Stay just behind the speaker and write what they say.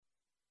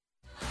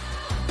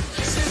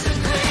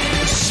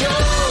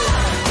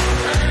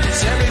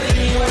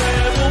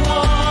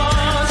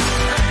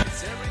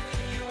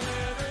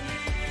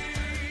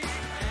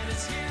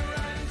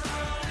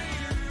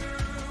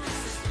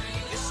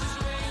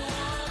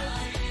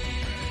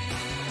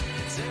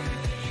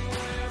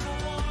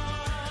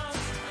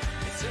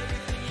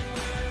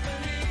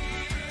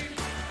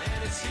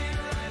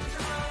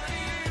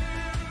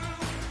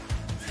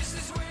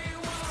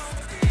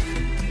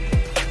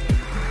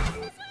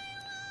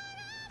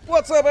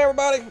What's up,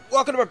 everybody?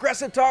 Welcome to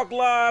Progressive Talk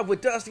Live with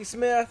Dusty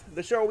Smith,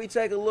 the show where we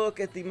take a look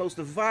at the most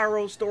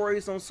viral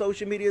stories on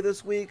social media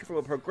this week from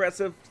a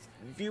progressive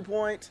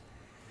viewpoint.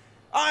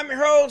 I'm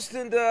your host,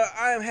 and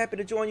I am happy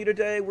to join you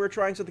today. We're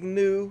trying something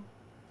new.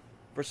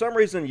 For some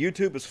reason,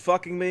 YouTube is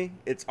fucking me.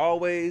 It's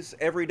always,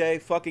 every day,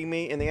 fucking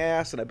me in the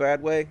ass in a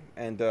bad way,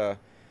 and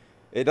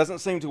it doesn't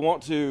seem to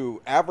want to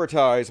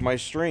advertise my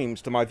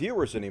streams to my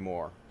viewers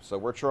anymore. So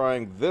we're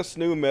trying this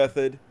new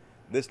method.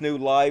 This new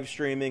live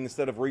streaming,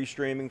 instead of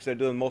restreaming, instead of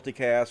doing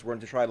multicast, we're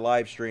going to try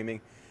live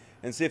streaming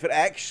and see if it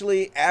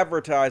actually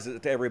advertises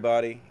it to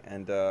everybody.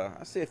 And I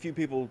see a few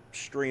people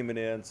streaming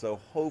in, so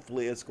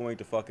hopefully it's going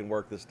to fucking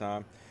work this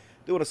time.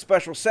 Doing a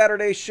special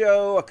Saturday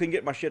show. I couldn't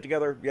get my shit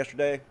together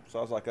yesterday, so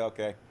I was like,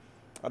 okay,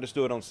 I'll just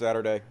do it on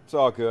Saturday. It's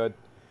all good.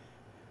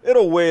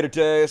 It'll wait a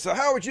day. So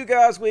how was you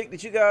guys' week?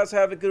 Did you guys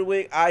have a good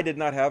week? I did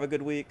not have a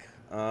good week.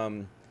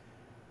 My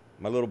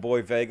little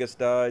boy Vegas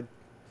died.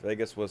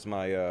 Vegas was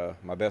my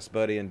my best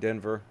buddy in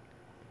Denver.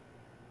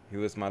 He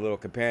was my little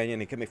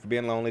companion. He kept me from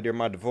being lonely during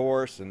my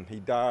divorce, and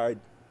he died.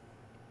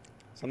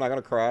 So I'm not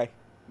gonna cry,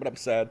 but I'm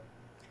sad.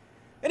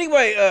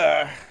 Anyway,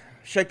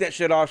 shake that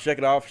shit off, shake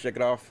it off, shake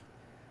it off.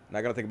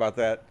 Not gonna think about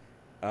that.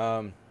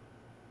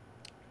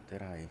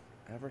 Did I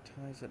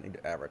advertise? I need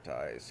to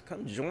advertise.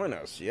 Come join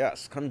us.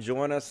 Yes, come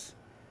join us.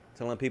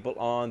 Telling people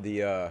on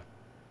the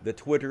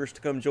Twitters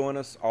to come join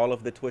us. All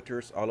of the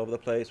Twitters, all over the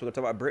place. We're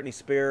gonna talk about Britney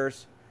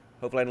Spears.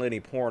 Hopefully I didn't let any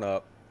porn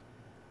up.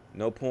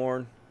 No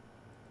porn.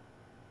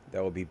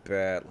 That would be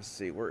bad. Let's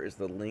see. Where is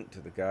the link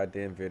to the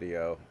goddamn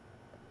video?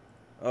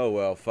 Oh,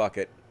 well. Fuck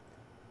it.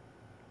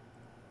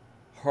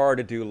 Hard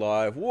to do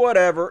live.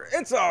 Whatever.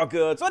 It's all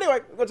good. So anyway,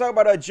 we're going to talk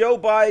about Joe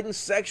Biden's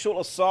sexual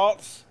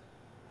assaults.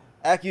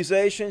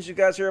 Accusations. You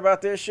guys hear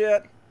about this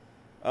shit?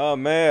 Oh,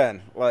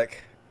 man.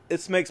 Like,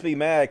 this makes me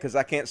mad because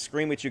I can't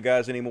scream at you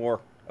guys anymore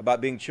about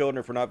being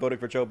children for not voting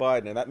for Joe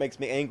Biden. And that makes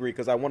me angry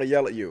because I want to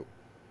yell at you.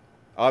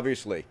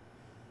 Obviously.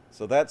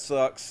 So that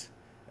sucks.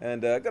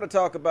 And going to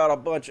talk about a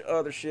bunch of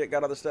other shit.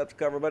 Got other stuff to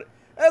cover. But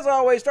as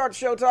always, start the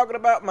show talking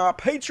about my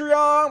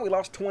Patreon. We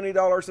lost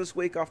 $20 this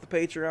week off the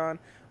Patreon.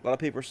 A lot of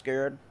people are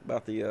scared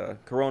about the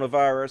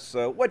coronavirus.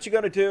 So what you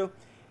going to do?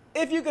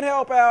 If you can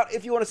help out,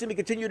 if you want to see me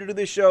continue to do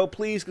this show,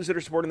 please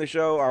consider supporting the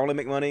show. I only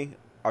make money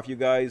off you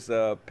guys'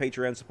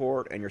 Patreon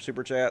support and your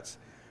super chats.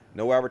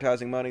 No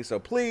advertising money. So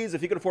please,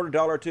 if you can afford a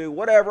dollar or two,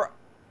 whatever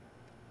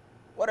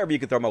you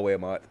can throw my way a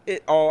month.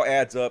 It all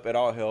adds up. It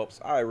all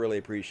helps. I really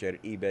appreciate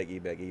it. E-beg,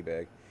 e-beg,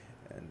 e-beg.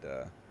 And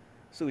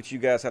see what you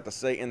guys have to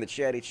say in the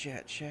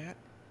chat.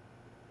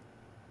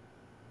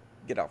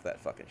 Get off that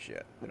fucking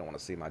shit. We don't want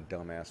to see my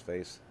dumbass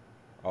face.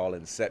 All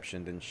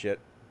inceptioned and shit.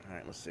 All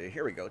right, let's see.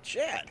 Here we go.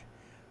 Chat.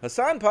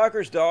 Hassan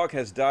Piker's dog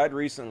has died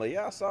recently.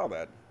 Yeah, I saw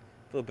that.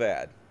 Feel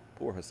bad.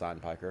 Poor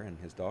Hassan Piker and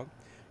his dog.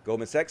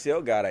 Goldman Sachs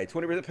got a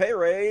 20% pay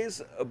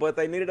raise, but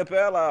they needed a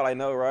bailout. I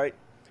know, right?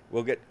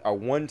 We'll get a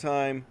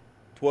one-time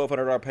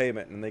 $1,200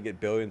 payment and they get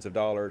billions of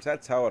dollars.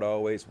 That's how it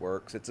always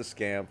works. It's a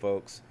scam,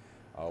 folks.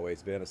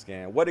 Always been a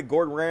scam. What did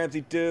Gordon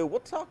Ramsay do? We'll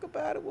talk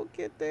about it. We'll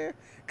get there.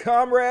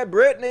 Comrade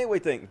Britney.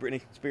 What do you think?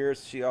 Britney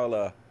Spears, she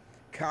all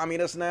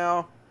communist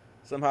now?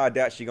 Somehow I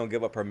doubt she's going to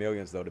give up her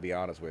millions, though, to be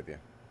honest with you.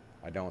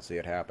 I don't see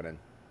it happening.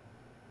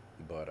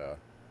 But,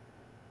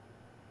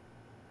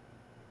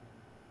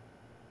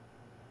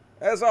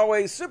 as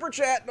always, super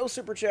chat. No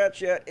super chats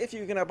yet. If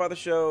you can help out the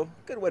show,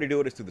 good way to do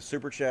it is through the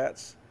super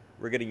chats.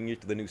 We're getting used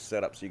to the new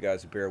setup, so you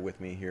guys bear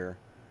with me here.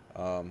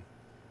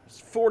 There's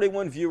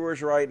 41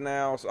 viewers right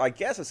now, so I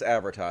guess it's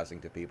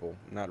advertising to people.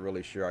 Not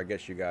really sure. I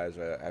guess you guys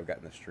have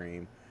gotten the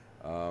stream.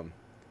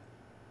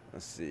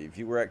 Let's see.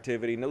 Viewer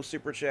activity, no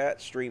super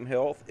chat. Stream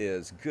health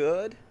is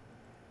good.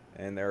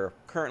 And there are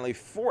currently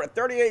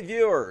 38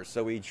 viewers,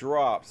 so we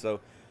dropped. So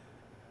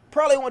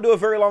probably won't do a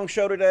very long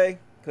show today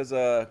because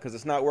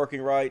it's not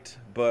working right.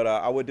 But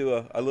I would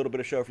do a little bit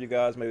of show for you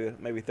guys,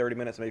 maybe 30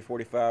 minutes, maybe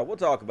 45. We'll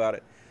talk about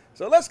it.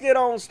 So let's get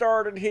on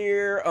started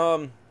here.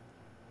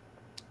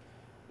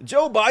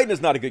 Joe Biden is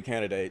not a good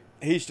candidate.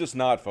 He's just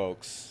not,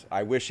 folks.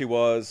 I wish he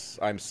was.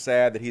 I'm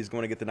sad that he's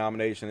going to get the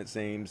nomination, it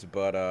seems,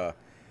 but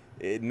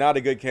not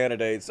a good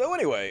candidate. So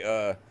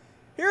anyway,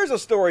 here's a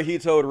story he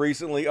told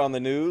recently on the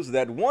news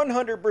that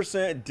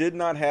 100% did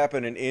not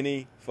happen in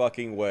any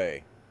fucking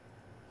way.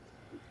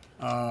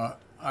 I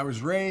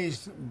was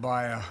raised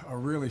by a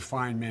really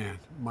fine man.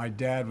 My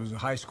dad was a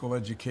high school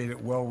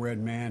educated, well-read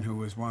man who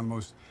was one of the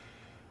most...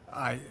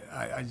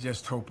 I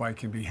just hope I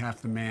can be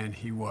half the man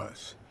he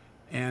was.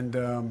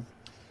 And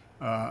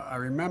I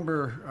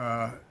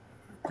remember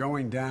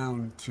going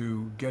down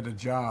to get a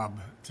job,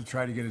 to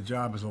try to get a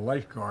job as a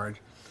lifeguard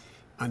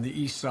on the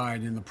east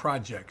side in the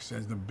projects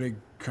as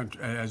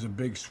a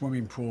big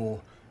swimming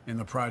pool in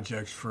the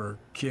projects for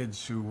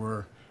kids who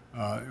were,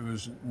 it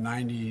was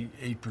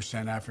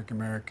 98% African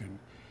American.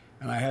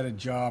 And I had a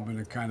job in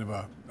a kind of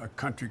a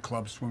country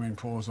club swimming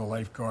pool as a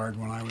lifeguard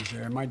when I was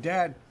there. And my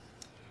dad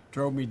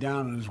drove me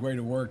down on his way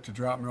to work to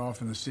drop me off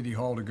in the city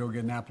hall to go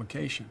get an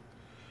application.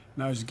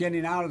 And I was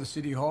getting out of the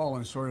City Hall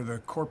and sort of the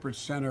corporate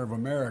center of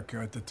America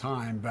at the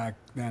time, back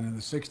then in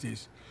the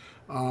 60s,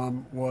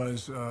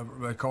 was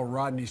what they call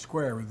Rodney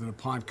Square, where the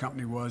DuPont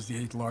Company was the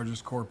 8th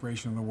largest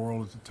corporation in the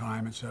world at the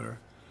time, et cetera.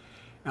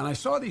 And I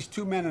saw these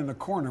two men in the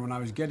corner when I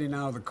was getting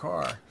out of the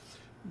car,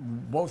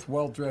 both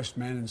well-dressed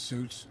men in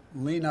suits,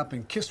 lean up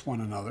and kiss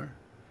one another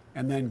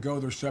and then go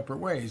their separate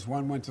ways.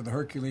 One went to the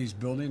Hercules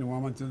building and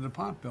one went to the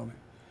DuPont building.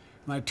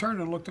 And I turned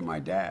and looked at my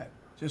dad,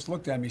 just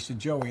looked at me, he said,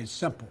 Joey, it's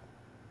simple.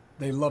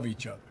 They love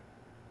each other.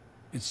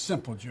 It's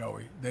simple,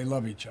 Joey. They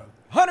love each other.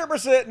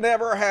 100%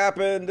 never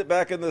happened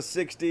back in the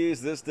 60s.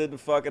 This didn't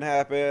fucking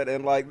happen.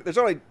 And, like, there's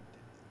only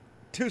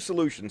two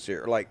solutions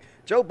here. Like,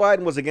 Joe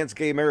Biden was against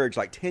gay marriage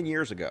like 10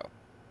 years ago.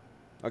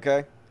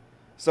 Okay?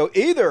 So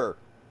either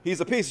he's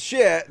a piece of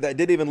shit that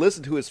didn't even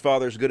listen to his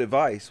father's good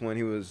advice when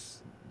he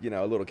was, you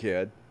know, a little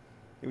kid.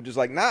 He was just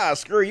like, nah,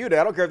 screw you,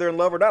 Dad. I don't care if they're in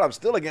love or not. I'm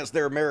still against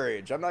their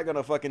marriage. I'm not going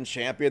to fucking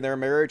champion their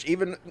marriage,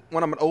 even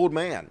when I'm an old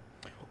man.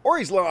 Or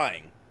he's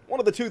lying. One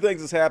of the two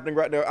things is happening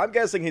right now. I'm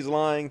guessing he's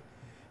lying.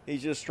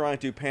 He's just trying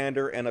to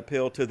pander and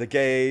appeal to the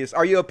gays.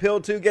 Are you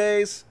appealed to,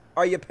 gays?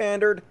 Are you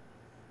pandered?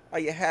 Are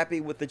you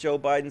happy with the Joe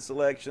Biden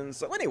selection?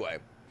 So anyway,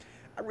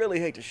 I really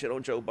hate to shit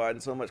on Joe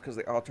Biden so much because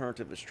the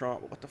alternative is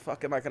Trump. But what the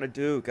fuck am I going to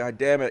do? God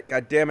damn it.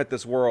 God damn it,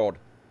 this world.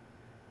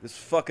 This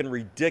fucking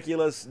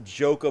ridiculous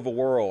joke of a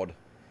world.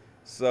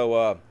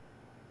 So,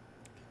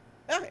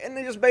 yeah, and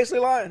he's just basically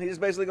lying. He's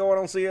basically going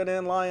on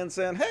CNN lying,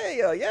 saying, hey,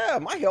 yeah,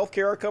 my health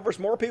care covers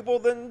more people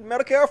than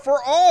Medicare for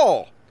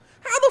all.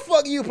 How the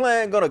fuck are you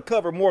planning going to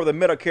cover more than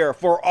Medicare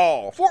for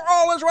all? For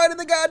all is right in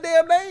the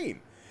goddamn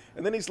name.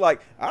 And then he's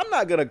like, I'm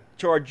not going to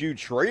charge you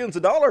trillions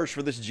of dollars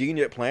for this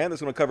GeneNet plan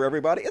that's going to cover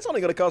everybody. It's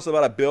only going to cost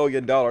about $1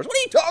 billion. What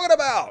are you talking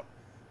about?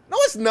 No,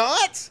 it's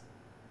not.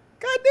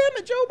 God damn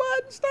it, Joe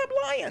Biden, stop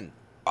lying.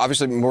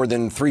 Obviously, more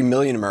than 3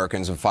 million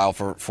Americans have filed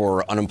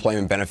for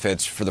unemployment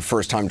benefits for the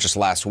first time just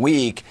last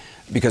week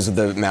because of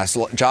the mass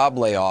job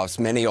layoffs.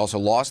 Many also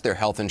lost their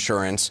health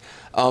insurance.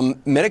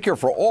 Medicare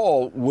for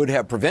All would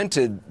have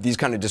prevented these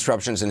kind of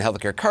disruptions in health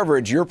care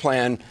coverage. Your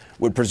plan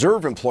would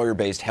preserve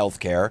employer-based health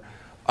care.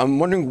 I'm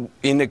wondering,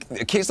 in a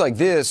case like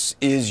this,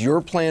 is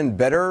your plan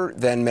better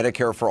than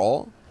Medicare for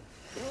All?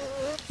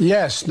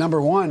 Yes,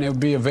 number one, it would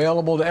be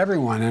available to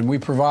everyone. And we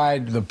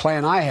provide, the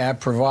plan I have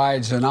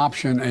provides an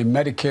option, a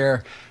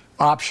Medicare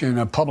option,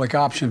 a public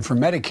option for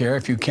Medicare.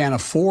 If you can't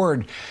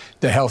afford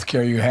the health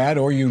care you had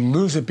or you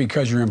lose it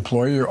because your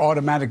employer, you're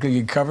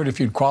automatically covered if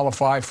you'd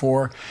qualify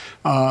for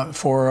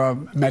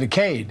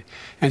Medicaid.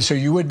 And so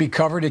you would be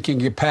covered. It can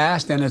get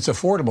passed and it's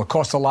affordable. It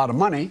costs a lot of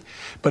money,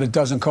 but it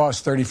doesn't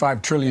cost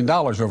 $35 trillion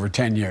over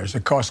 10 years.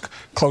 It costs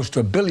close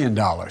to $1 billion.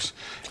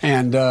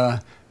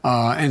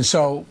 And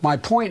so my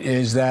point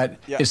is that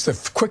it's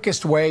the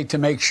quickest way to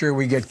make sure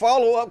we get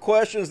follow-up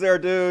questions there,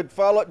 dude.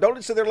 Don't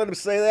just sit there and let him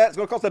say that. It's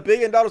going to cost $1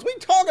 billion. What are you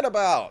talking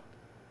about?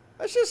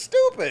 That's just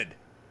stupid.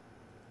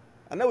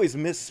 I know he's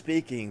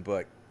misspeaking,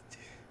 but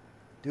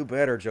do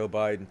better, Joe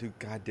Biden. Do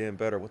goddamn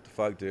better. What the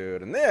fuck,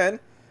 dude? And then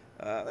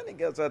he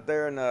goes out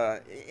there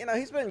and, you know,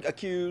 he's been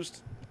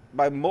accused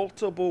by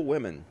multiple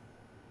women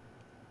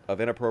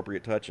of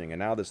inappropriate touching. And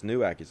now this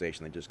new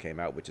accusation that just came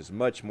out, which is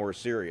much more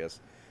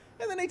serious.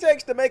 And then he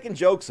takes to making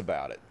jokes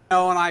about it. You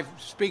know, when I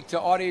speak to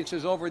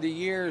audiences over the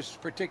years,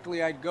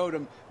 particularly I'd go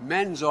to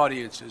men's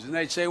audiences, and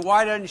they'd say,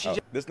 why doesn't she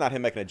just... This is not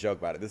him making a joke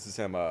about it. This is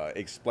him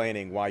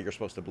explaining why you're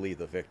supposed to believe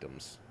the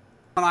victims.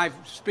 When I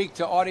speak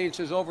to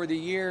audiences over the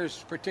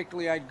years,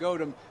 particularly I'd go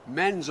to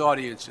men's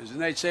audiences,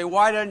 and they'd say,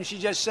 why doesn't she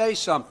just say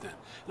something?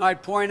 And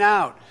I'd point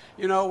out,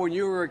 you know, when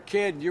you were a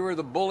kid, you were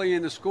the bully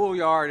in the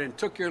schoolyard and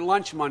took your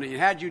lunch money and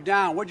had you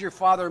down. What did your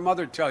father or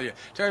mother tell you?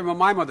 Tell you what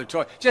my mother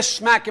told you. Just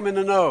smack him in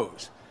the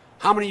nose.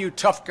 How many of you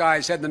tough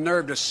guys had the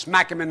nerve to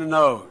smack him in the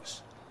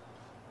nose?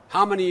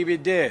 How many of you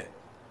did?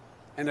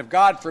 And if,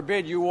 God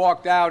forbid, you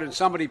walked out and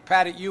somebody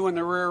patted you in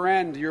the rear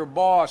end, your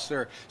boss,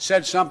 or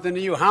said something to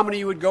you, how many of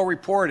you would go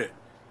report it?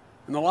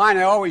 And the line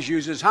I always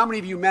use is, how many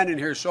of you men in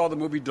here saw the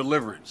movie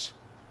Deliverance?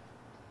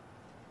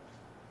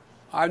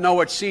 I know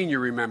what scene you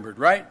remembered,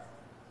 right?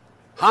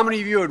 How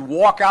many of you would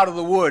walk out of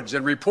the woods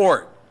and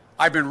report,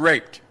 I've been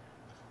raped?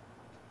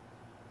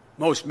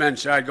 Most men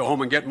say, I'd go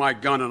home and get my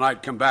gun and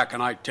I'd come back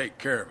and I'd take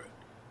care of it.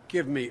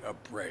 Give me a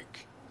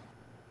break.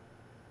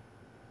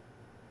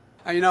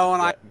 And, you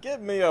know, give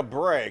me a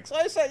break. So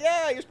I say,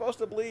 yeah, you're supposed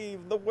to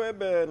believe the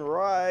women,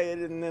 right?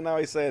 And then now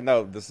he's saying,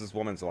 no, this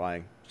woman's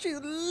lying. She's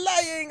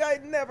lying. I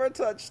never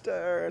touched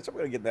her. So we're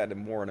going to get that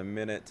more in a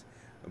minute.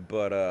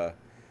 But,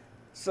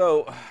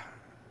 so,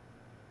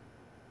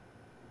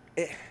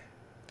 it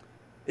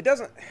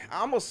doesn't, I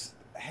almost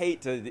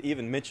hate to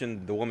even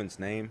mention the woman's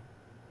name.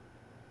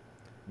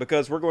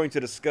 Because we're going to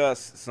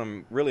discuss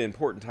some really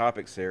important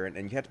topics here, and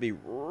you have to be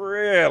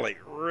really,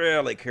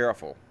 really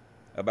careful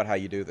about how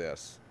you do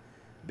this.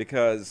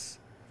 Because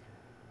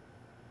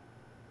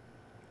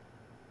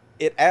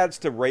it adds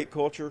to rape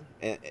culture,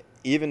 and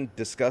even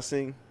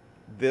discussing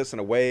this in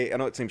a way, I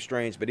know it seems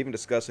strange, but even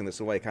discussing this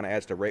in a way kind of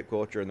adds to rape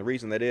culture. And the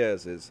reason that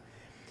is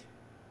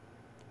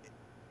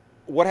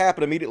what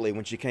happened immediately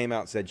when she came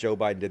out and said Joe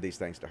Biden did these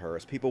things to her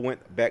is people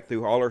went back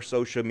through all her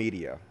social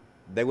media.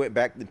 They went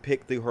back and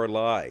picked through her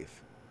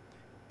live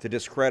to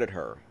discredit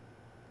her.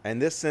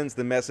 And this sends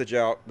the message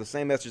out, the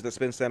same message that's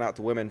been sent out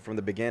to women from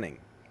the beginning.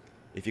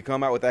 If you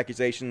come out with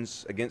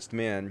accusations against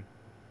men,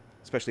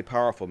 especially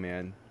powerful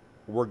men,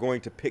 we're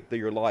going to pick through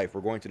your life.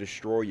 We're going to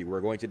destroy you.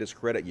 We're going to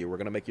discredit you. We're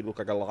going to make you look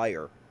like a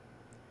liar.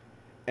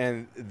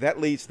 And that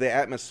leads to the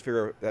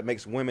atmosphere that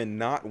makes women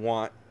not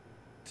want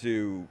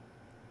to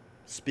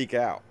speak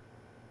out,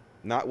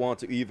 not want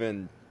to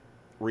even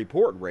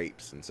report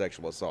rapes and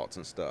sexual assaults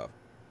and stuff.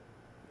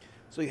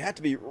 So you have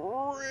to be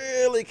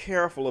really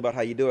careful about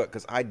how you do it,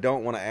 because I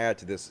don't want to add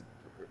to this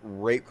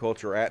rape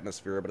culture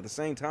atmosphere. But at the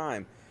same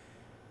time,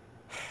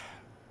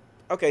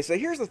 okay, so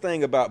here's the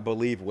thing about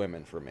believe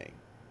women for me.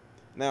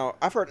 Now,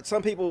 I've heard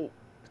some people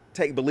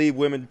take believe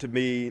women to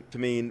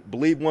mean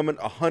believe women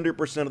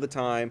 100% of the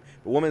time.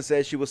 The woman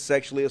says she was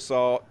sexually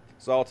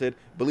assaulted,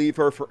 believe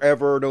her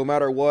forever, no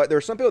matter what. There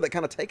are some people that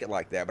kind of take it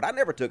like that, but I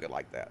never took it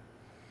like that.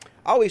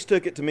 I always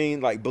took it to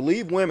mean like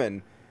believe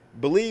women,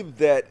 believe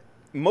that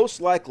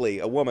most likely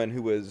a woman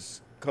who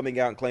is coming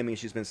out and claiming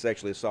she's been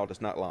sexually assaulted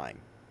is not lying.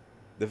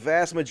 The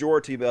vast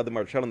majority of them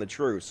are telling the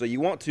truth. So you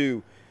want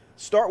to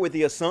start with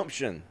the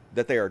assumption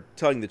that they are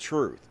telling the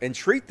truth and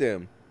treat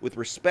them with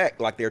respect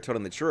like they're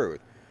telling the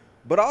truth,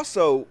 but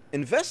also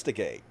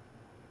investigate.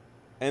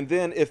 And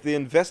then if the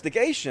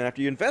investigation,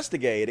 after you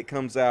investigate, it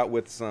comes out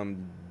with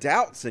some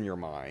doubts in your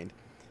mind,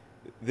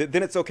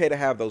 then it's okay to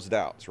have those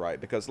doubts, right?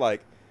 Because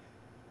like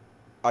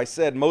I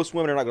said, most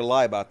women are not going to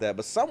lie about that,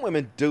 but some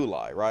women do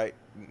lie, right?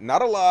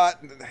 Not a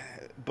lot,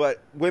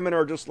 but women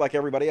are just like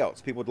everybody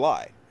else. People would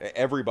lie.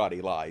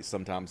 Everybody lies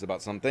sometimes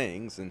about some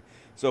things. And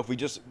so if we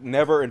just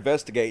never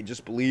investigate,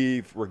 just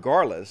believe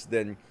regardless,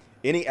 then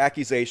any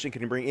accusation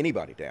can bring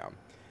anybody down.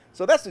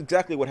 So that's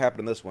exactly what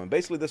happened in this one.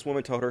 Basically, this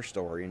woman told her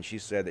story, and she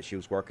said that she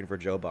was working for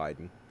Joe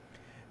Biden.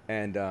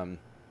 And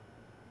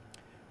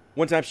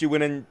one time she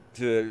went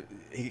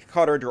he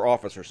caught her into her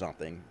office or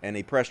something, and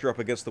he pressed her up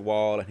against the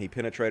wall, and he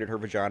penetrated her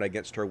vagina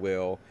against her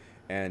will.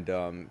 And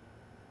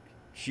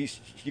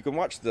you can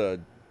watch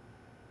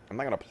I'm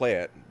not going to play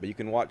it, but you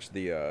can watch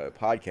the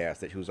podcast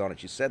that she was on, and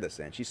she said this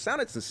in. She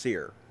sounded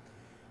sincere.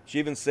 She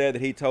even said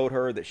that he told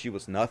her that she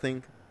was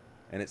nothing,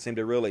 and it seemed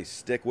to really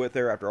stick with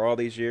her after all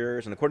these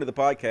years. And according to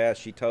the podcast,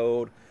 she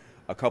told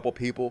a couple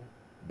people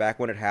back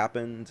when it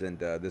happened, and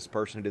this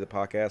person who did the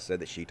podcast said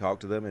that she talked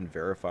to them and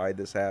verified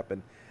this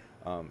happened.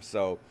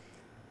 So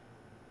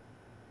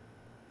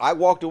I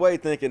walked away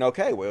thinking,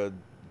 okay, well,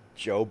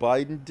 Joe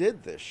Biden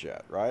did this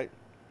shit, right?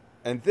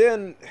 And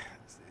then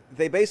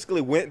they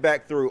basically went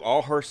back through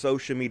all her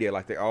social media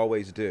like they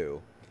always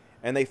do,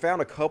 and they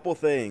found a couple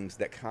things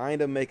that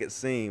kind of make it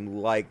seem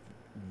like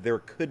there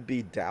could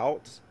be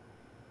doubts.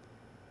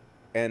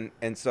 And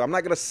so I'm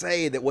not going to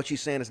say that what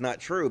she's saying is not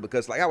true,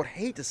 because like I would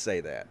hate to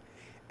say that.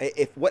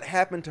 If what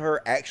happened to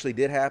her actually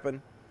did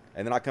happen,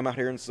 and then I come out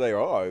here and say,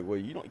 oh, well,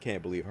 you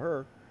can't believe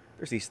her.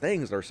 There's these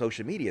things on her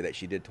social media that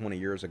she did 20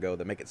 years ago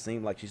that make it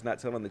seem like she's not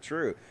telling the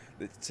truth.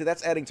 So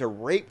that's adding to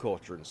rape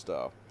culture and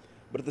stuff.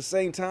 But at the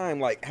same time,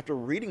 like after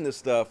reading this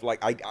stuff,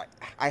 like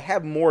I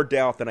have more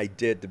doubt than I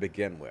did to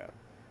begin with.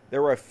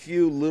 There were a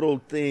few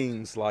little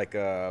things like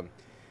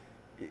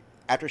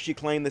after she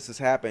claimed this has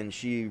happened,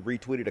 she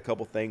retweeted a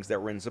couple things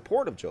that were in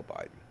support of Joe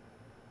Biden.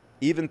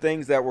 Even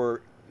things that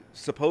were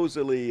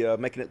supposedly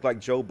making it like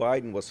Joe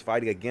Biden was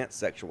fighting against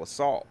sexual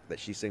assault, that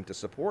she seemed to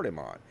support him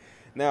on.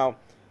 Now,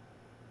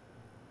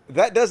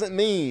 that doesn't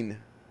mean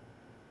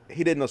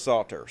he didn't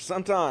assault her.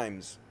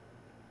 Sometimes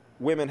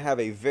women have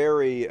a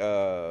very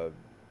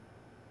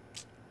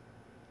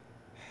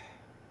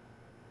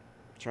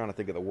trying to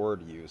think of the word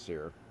to use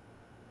here.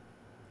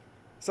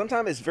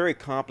 Sometimes it's very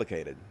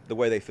complicated, the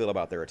way they feel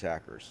about their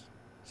attackers.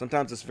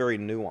 Sometimes it's very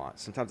nuanced.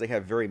 Sometimes they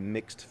have very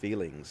mixed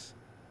feelings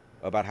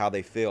about how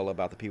they feel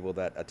about the people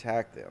that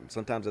attack them.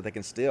 Sometimes they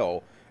can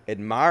still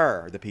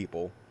admire the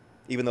people,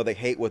 even though they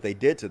hate what they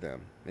did to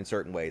them in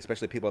certain ways,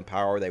 especially people in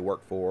power they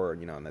work for,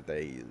 and that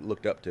they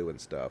looked up to and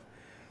stuff.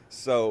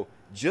 So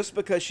just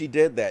because she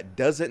did that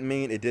doesn't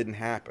mean it didn't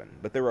happen.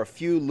 But there were a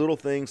few little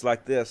things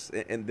like this,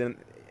 and then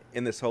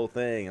in this whole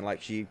thing, and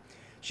like she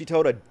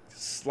told a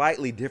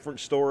slightly different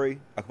story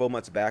a couple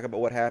months back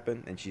about what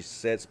happened, and she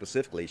said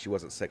specifically she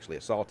wasn't sexually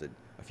assaulted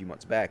a few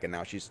months back, and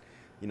now she's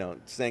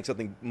saying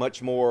something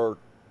much more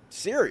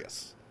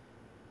serious.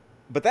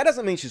 But that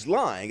doesn't mean she's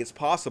lying. It's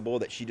possible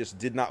that she just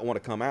did not want to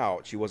come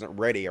out. She wasn't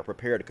ready or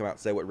prepared to come out and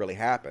say what really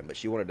happened, but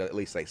she wanted to at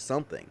least say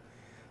something.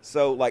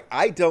 So like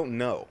I don't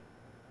know.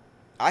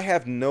 I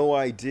have no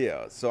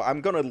idea. So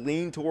I'm going to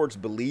lean towards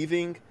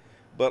believing,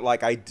 but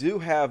like I do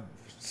have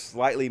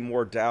slightly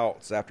more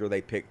doubts after they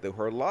picked through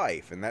her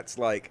life. And that's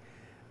like,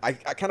 I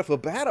kind of feel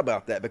bad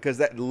about that, because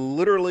that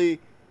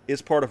literally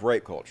is part of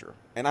rape culture.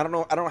 And I don't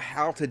know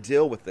how to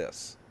deal with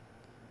this.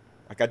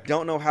 Like, I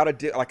don't know how to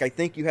deal. Like, I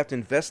think you have to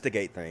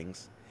investigate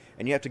things,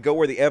 and you have to go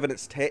where the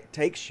evidence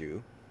takes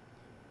you.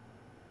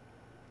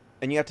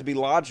 And you have to be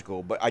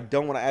logical, but I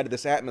don't want to add to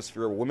this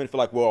atmosphere where women feel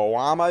like, well,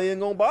 why am I even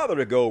going to bother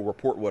to go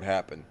report what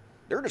happened?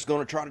 they're just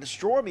going to try to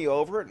destroy me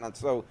over it. And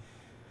so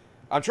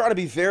I'm trying to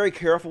be very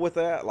careful with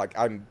that. Like,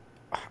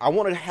 I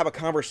want to have a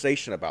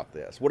conversation about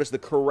this. What is the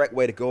correct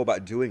way to go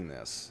about doing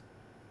this?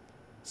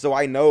 So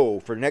I know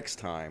for next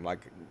time, like,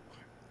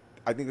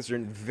 I think these are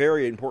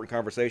very important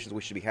conversations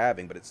we should be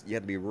having, but you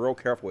have to be real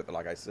careful with it,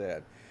 like I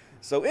said.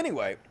 So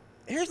anyway,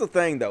 here's the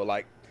thing, though.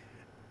 Like,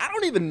 I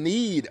don't even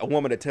need a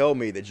woman to tell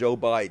me that Joe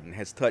Biden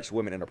has touched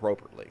women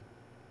inappropriately.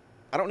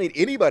 I don't need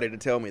anybody to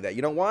tell me that.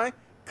 You know why?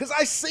 Because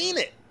I seen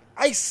it.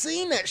 I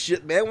seen that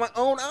shit, man, with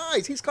my own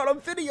eyes. He's caught on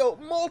video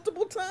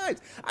multiple times.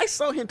 I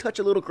saw him touch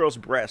a little girl's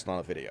breast on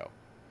a video.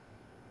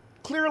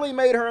 Clearly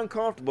made her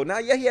uncomfortable. Now,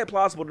 yeah, he had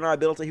plausible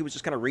deniability. He was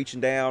just kind of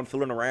reaching down,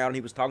 fooling around.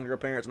 He was talking to her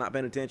parents, not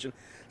paying attention.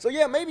 So,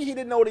 yeah, maybe he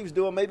didn't know what he was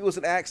doing. Maybe it was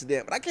an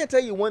accident. But I can't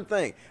tell you one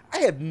thing. I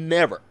have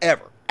never,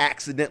 ever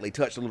accidentally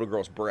touched a little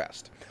girl's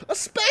breast.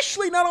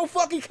 Especially not on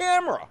fucking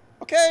camera.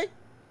 Okay?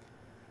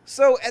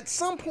 So, at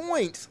some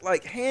point,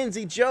 like,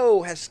 Handsy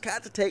Joe has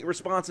got to take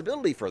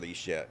responsibility for these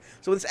shit.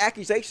 So, when these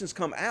accusations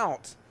come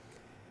out,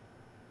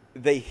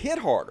 they hit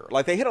harder.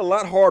 Like, they hit a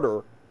lot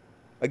harder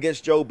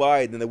against Joe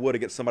Biden than they would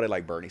against somebody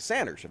like Bernie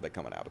Sanders if they're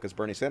coming out, because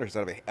Bernie Sanders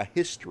has a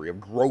history of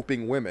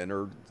groping women,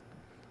 or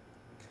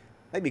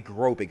maybe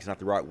groping is not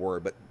the right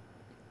word, but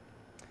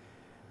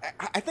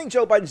I think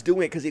Joe Biden's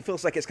doing it because he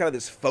feels like it's kind of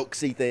this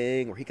folksy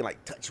thing where he can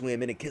like touch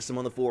women and kiss them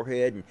on the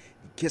forehead and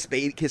kiss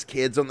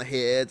kids on the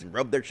heads and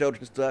rub their children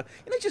and stuff.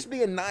 And it's just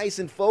being nice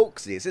and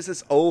folksy. It's just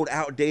this old,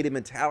 outdated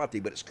mentality,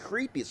 but it's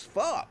creepy as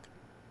fuck.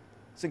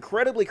 It's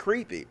incredibly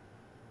creepy.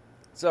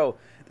 So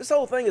this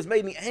whole thing has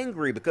made me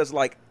angry because,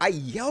 like, I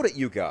yelled at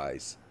you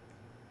guys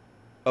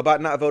about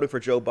not voting for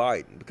Joe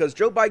Biden because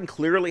Joe Biden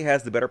clearly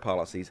has the better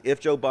policies. If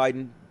Joe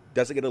Biden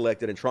doesn't get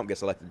elected and Trump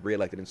gets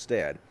reelected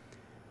instead,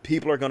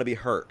 people are going to be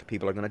hurt.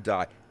 People are going to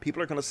die.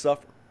 People are going to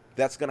suffer.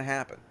 That's going to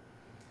happen.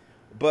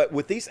 But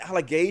with these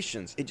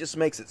allegations, it just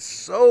makes it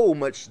so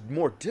much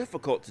more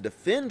difficult to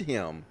defend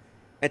him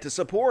and to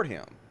support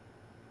him.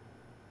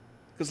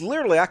 Because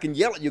literally, I can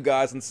yell at you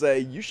guys and say,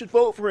 you should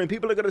vote for him.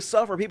 People are going to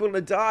suffer. People are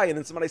going to die. And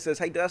then somebody says,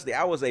 hey, Dusty,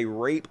 I was a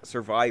rape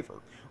survivor.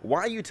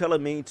 Why are you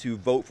telling me to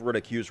vote for an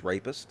accused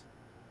rapist?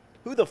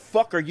 Who the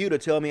fuck are you to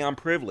tell me I'm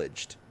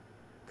privileged?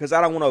 Because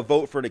I don't want to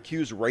vote for an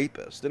accused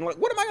rapist. And like,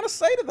 what am I going to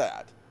say to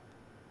that?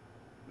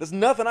 There's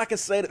nothing I can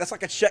say. That's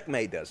like a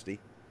checkmate, Dusty.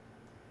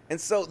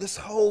 And so this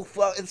whole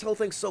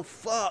thing's so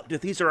fucked if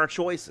these are our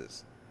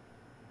choices.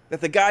 That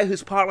the guy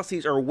whose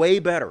policies are way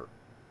better,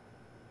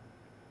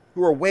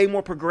 who are way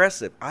more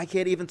progressive, I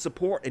can't even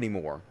support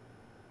anymore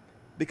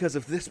because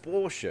of this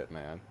bullshit,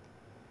 man.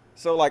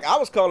 So, like, I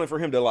was calling for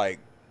him to, like,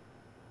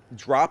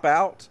 drop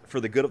out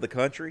for the good of the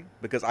country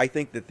because I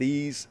think that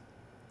these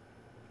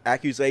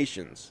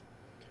accusations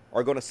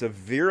are going to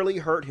severely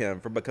hurt him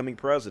from becoming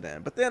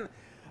president. But then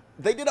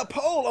they did a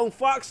poll on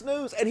Fox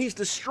News, and he's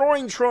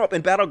destroying Trump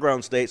in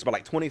battleground states by,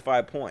 like,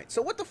 25 points.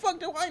 So what the fuck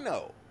do I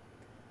know?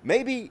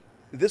 Maybe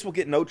this will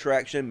get no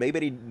traction.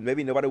 Maybe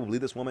nobody will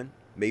believe this woman.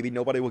 Maybe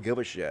nobody will give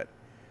a shit.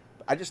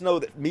 I just know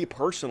that me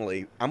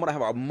personally, I'm going to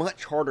have a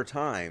much harder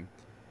time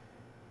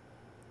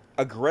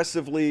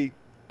aggressively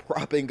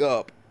propping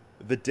up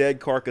the dead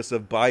carcass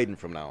of Biden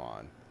from now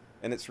on.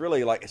 And it's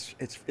really like,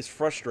 it's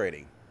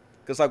frustrating.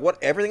 Because like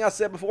everything I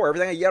said before,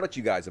 everything I yelled at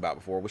you guys about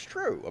before was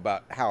true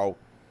about how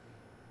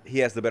he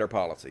has the better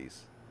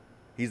policies.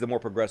 He's the more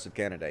progressive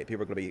candidate.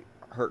 People are going to be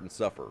hurt and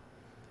suffer.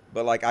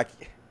 But like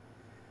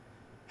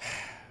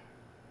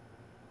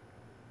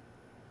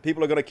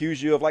people are going to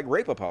accuse you of like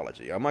rape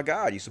apology. Oh my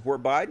God, you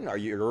support Biden?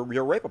 You're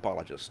a rape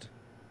apologist.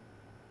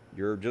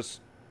 You're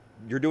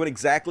doing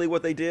exactly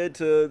what they did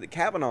to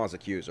Kavanaugh's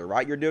accuser,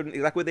 right? You're doing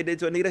exactly what they did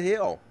to Anita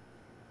Hill.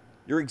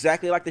 You're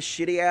exactly like the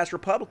shitty ass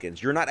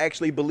Republicans. You're not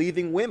actually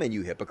believing women,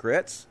 you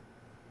hypocrites.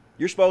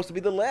 You're supposed to be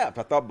the left.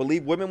 I thought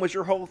believe women was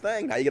your whole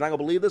thing. Now you're not going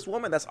to believe this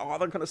woman? That's all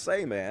they're going to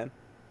say, man.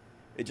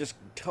 It just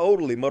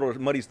totally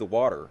muddies the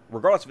water,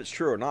 regardless if it's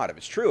true or not. If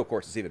it's true, of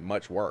course, it's even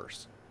much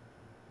worse.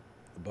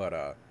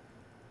 But,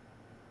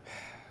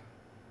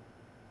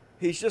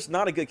 he's just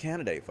not a good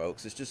candidate,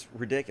 folks. It's just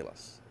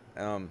ridiculous.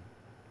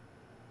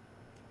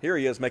 Here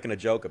he is making a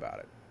joke about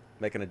it.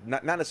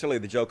 Not necessarily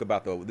the joke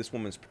about this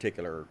woman's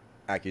particular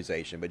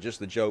accusation, but just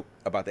the joke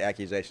about the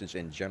accusations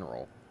in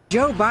general.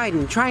 Joe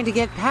Biden, trying to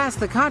get past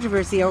the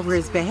controversy over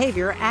his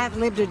behavior,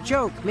 ad-libbed a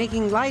joke,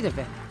 making light of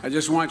it. I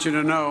just want you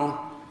to know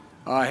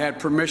I had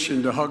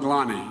permission to hug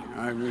Lonnie.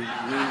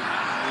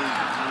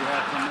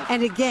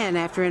 And again,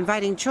 after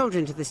inviting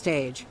children to the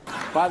stage.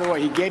 By the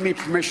way, he gave me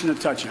permission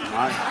to touch him.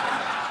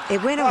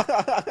 It went on.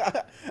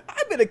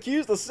 I've been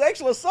accused of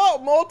sexual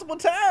assault multiple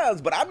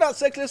times, but I'm not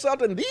sexually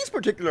assaulting these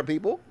particular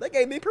people. They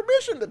gave me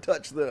permission to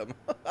touch them.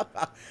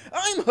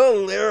 I'm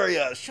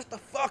hilarious. Shut the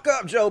fuck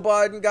up, Joe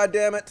Biden,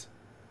 goddammit.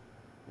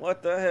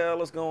 What the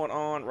hell is going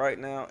on right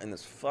now in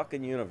this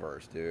fucking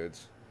universe,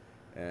 dudes?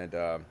 And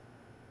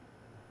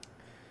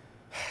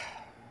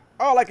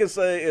all I can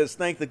say is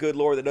thank the good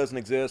Lord that doesn't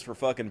exist for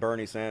fucking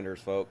Bernie Sanders,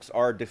 folks.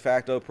 Our de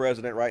facto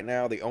president right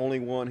now, the only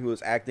one who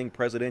is acting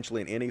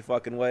presidentially in any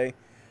fucking way.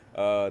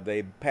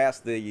 They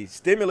passed the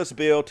stimulus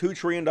bill, $2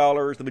 trillion,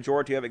 the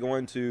majority of it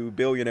going to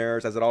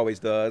billionaires, as it always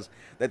does.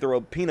 They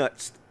throw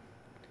peanuts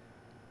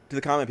to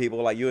the common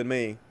people like you and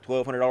me,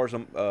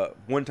 $1,200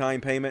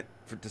 one-time payment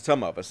to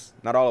some of us.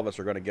 Not all of us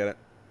are going to get it,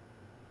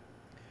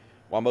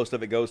 while most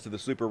of it goes to the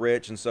super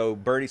rich. And so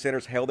Bernie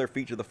Sanders held their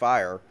feet to the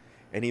fire,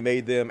 and he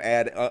made them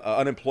add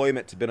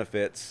unemployment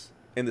benefits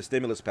in the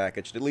stimulus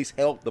package to at least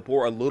help the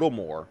poor a little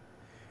more.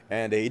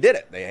 And he did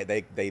it.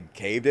 They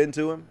caved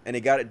into him, and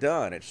he got it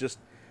done. It's just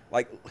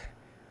like,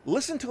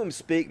 listen to him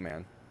speak,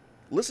 man.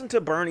 Listen to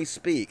Bernie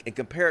speak and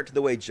compare it to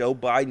the way Joe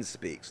Biden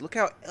speaks. Look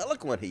how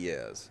eloquent he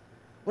is.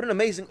 What an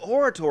amazing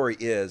orator he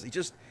is.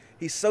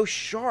 He's so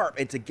sharp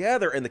and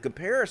together in the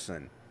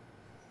comparison.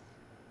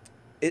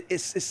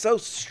 It's so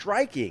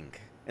striking.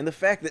 And the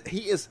fact that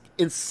he is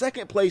in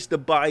second place to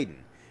Biden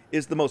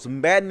is the most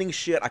maddening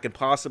shit I can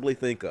possibly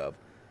think of.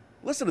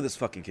 Listen to this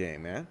fucking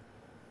king, man.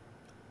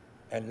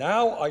 And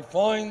now I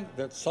find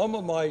that some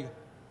of my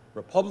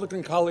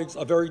Republican colleagues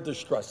are very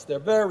distressed. They're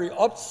very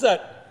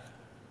upset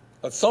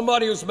that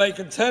somebody who's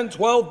making $10,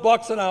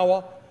 $12 an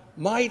hour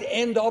might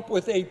end up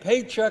with a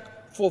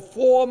paycheck for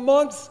 4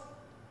 months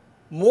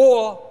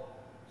more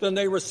than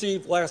they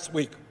received last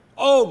week.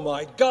 Oh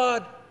my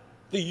God,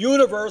 the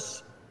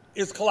universe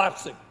is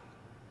collapsing.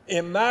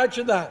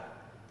 Imagine that.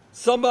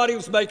 Somebody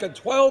who's making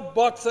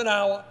 $12 an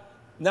hour,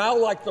 now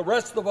like the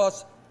rest of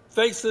us,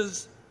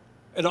 faces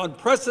an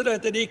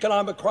unprecedented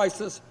economic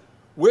crisis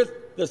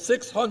with the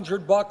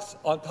 $600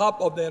 on top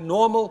of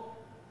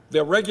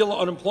their regular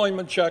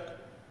unemployment check,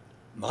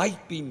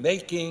 might be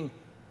making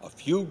a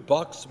few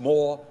bucks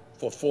more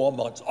for 4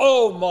 months.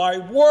 Oh my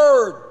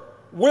word,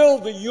 will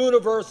the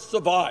universe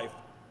survive?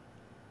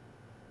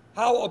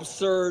 How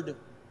absurd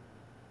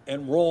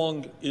and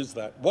wrong is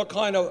that? What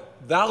kind of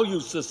value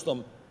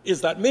system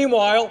is that?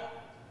 Meanwhile,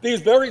 these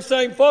very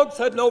same folks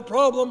had no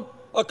problem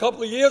a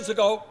couple of years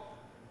ago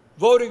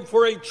voting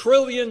for $1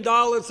 trillion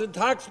in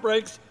tax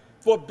breaks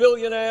for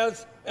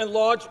billionaires and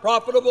large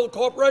profitable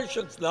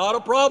corporations. Not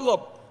a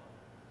problem.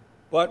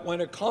 But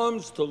when it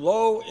comes to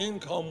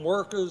low-income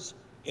workers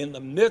in the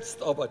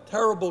midst of a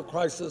terrible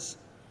crisis,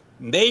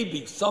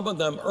 maybe some of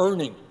them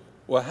earning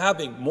or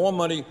having more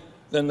money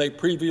than they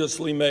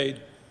previously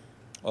made,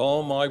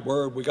 oh my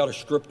word, we got to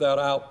strip that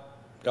out.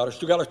 We got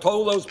to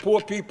tell those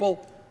poor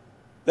people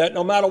that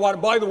no matter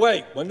what. By the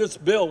way, when the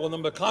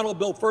McConnell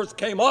bill first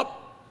came up,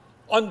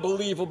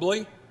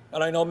 unbelievably,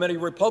 and I know many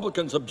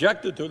Republicans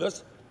objected to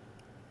this,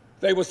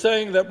 they were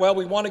saying that, well,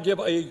 we want to give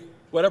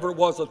whatever it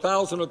was,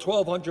 $1,000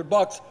 or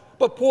 $1,200,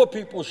 but poor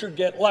people should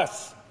get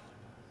less.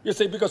 You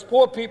see, because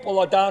poor people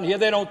are down here,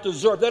 they don't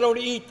deserve, they don't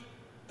eat,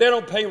 they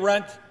don't pay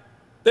rent,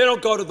 they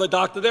don't go to the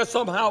doctor, they're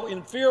somehow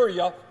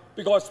inferior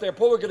because they're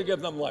poor, we're going to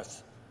give them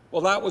less.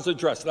 Well, that was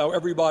addressed. Now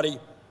everybody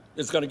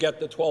is going to get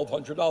the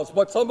 $1,200.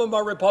 But some of my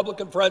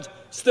Republican friends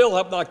still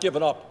have not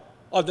given up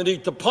on the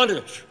need to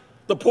punish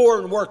the poor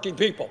and working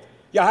people.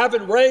 You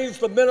haven't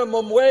raised the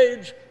minimum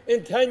wage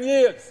in 10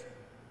 years.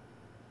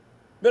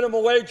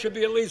 Minimum wage should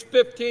be at least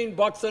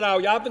 $15 an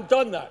hour. You haven't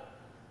done that.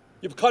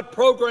 You've cut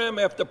program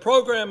after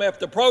program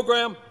after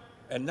program,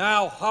 and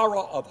now, horror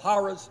of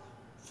horrors,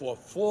 for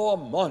 4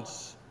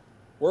 months,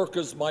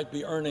 workers might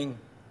be earning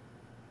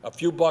a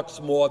few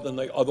bucks more than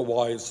they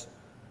otherwise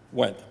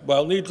went.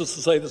 Well, needless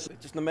to say, this is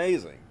just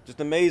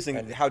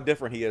amazing how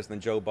different he is than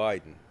Joe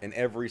Biden in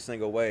every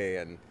single way.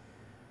 And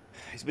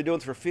he's been doing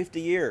this for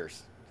 50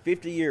 years.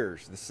 50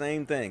 years, the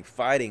same thing,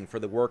 fighting for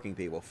the working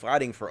people,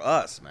 fighting for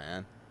us,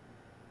 man.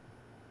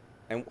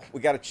 And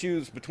we got to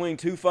choose between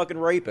two fucking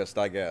rapists,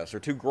 I guess, or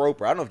two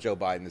gropers. I don't know if Joe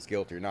Biden is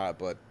guilty or not,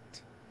 but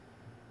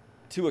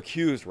two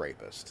accused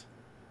rapists.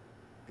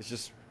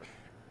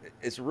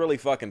 It's really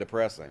fucking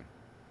depressing.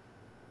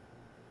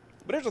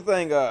 But here's the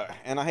thing,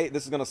 and I hate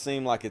this is going to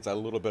seem like it's a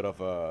little bit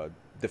of a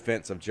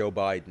defense of Joe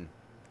Biden,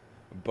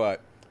 but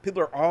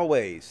people are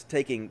always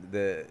taking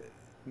the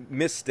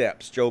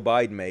missteps Joe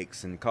Biden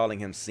makes and calling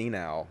him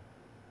senile,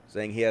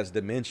 saying he has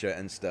dementia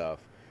and stuff.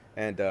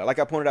 And like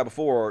I pointed out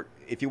before,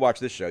 if you watch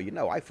this show, you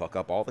know I fuck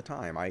up all the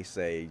time. I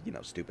say,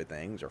 stupid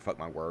things or fuck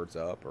my words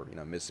up or,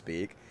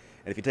 misspeak.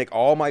 And if you take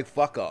all my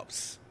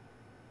fuck-ups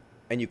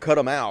and you cut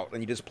them out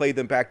and you just play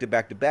them back to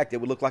back to back, it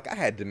would look like I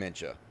had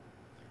dementia.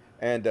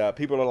 And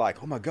people are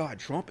like, oh my God,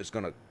 Trump is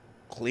going to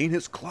clean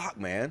his clock,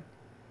 man.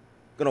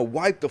 Going to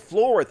wipe the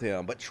floor with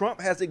him. But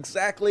Trump has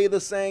exactly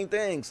the same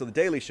thing. So the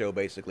Daily Show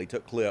basically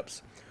took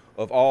clips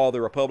of all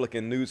the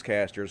Republican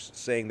newscasters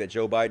saying that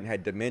Joe Biden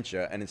had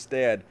dementia, and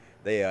instead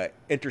they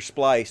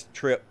interspliced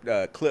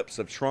clips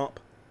of Trump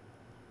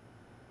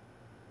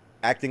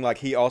acting like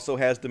he also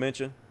has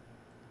dementia.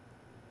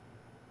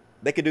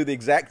 They could do the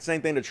exact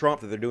same thing to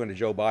Trump that they're doing to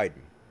Joe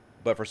Biden.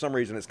 But for some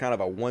reason, it's kind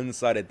of a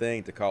one-sided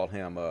thing to call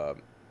him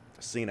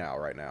senile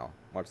right now.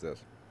 Watch this.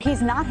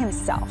 He's not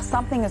himself.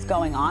 Something is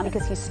going on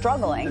because he's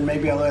struggling. And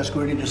maybe I'll ask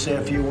Rudy to say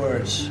a few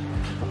words.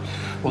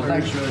 Well,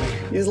 thanks,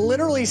 Rudy. He's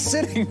literally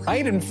sitting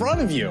right in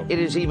front of you. It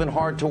is even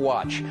hard to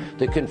watch.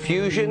 The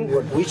confusion.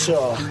 What we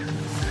saw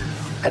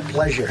at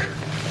Pleasure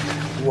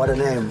What a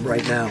name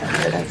right now.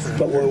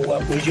 But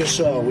what we just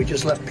saw, we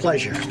just left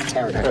pleasure.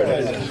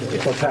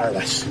 Paradise. For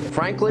paradise.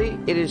 Frankly,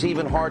 it is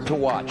even hard to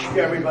watch.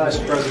 Everybody's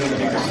president.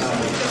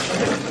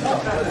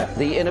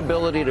 The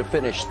inability to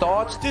finish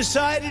thoughts.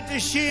 Decided to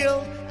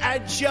shield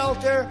and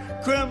shelter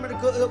criminal.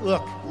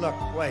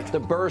 Look, wait. The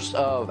burst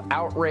of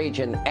outrage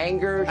and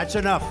anger. That's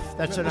enough.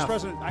 That's enough. Mr.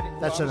 President,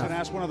 that's enough.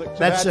 Ask one of the,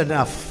 that's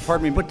enough.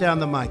 Pardon me. Put down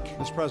the mic.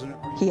 Mr. President.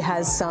 He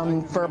has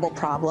some verbal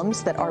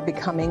problems that are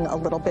becoming a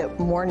little bit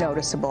more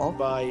noticeable.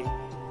 By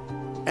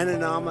an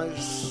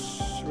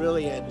anonymous,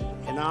 really an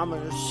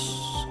anonymous,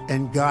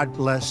 and God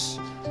bless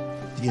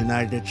the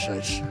United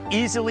States.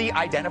 Easily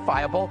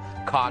identifiable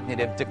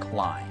cognitive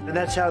decline. And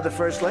that's how the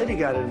First Lady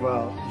got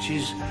involved.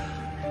 She's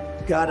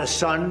got a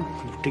son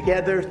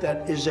together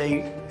that is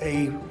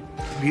a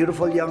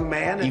beautiful young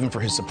man. Even for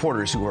his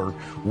supporters who are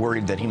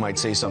worried that he might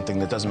say something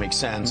that doesn't make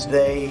sense.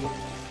 They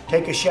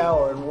take a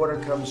shower and water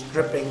comes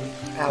dripping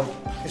out.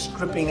 It's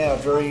dripping out,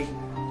 very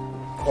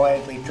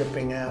quietly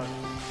dripping out.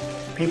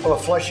 People are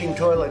flushing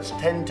toilets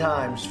 10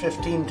 times,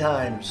 15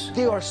 times.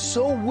 They are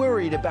so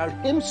worried about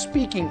him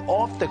speaking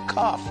off the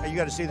cuff. You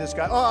got to see this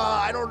guy.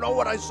 I don't know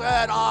what I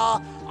said. I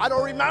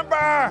don't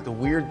remember. The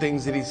weird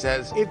things that he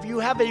says. If you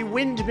have a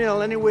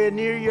windmill anywhere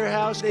near your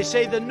house, they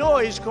say the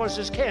noise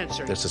causes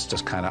cancer. This is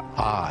just kind of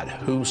odd.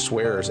 Who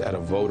swears at a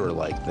voter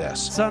like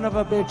this? Son of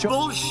a bitch.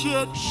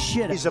 Bullshit.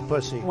 Shit. He's a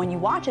pussy. When you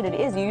watch it,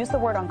 you use the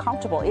word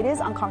uncomfortable. It is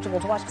uncomfortable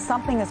to watch.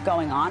 Something is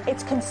going on.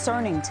 It's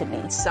concerning to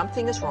me.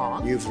 Something is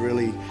wrong. You've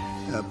really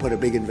put a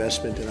big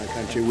investment in our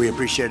country. We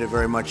appreciate it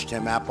very much,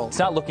 Tim Apple. It's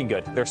not looking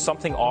good. There's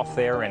something off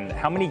there, and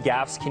how many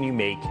gaffes can you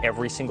make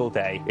every single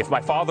day? If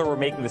my father were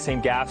making the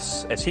same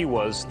gaffes as he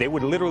was, they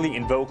would literally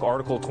invoke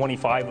Article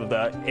 25 of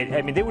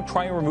they would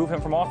try and remove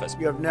him from office.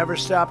 You have never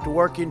stopped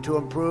working to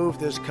improve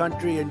this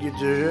country, and you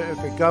deserve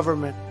a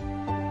government.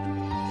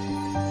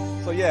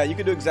 So yeah, you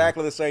can do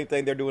exactly the same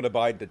thing they're doing to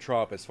Biden to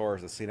Trump as far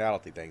as the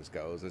senility things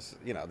goes. It's,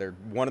 they're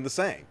one and the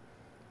same.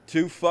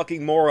 Two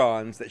fucking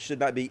morons that should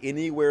not be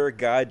anywhere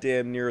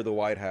goddamn near the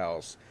White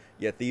House.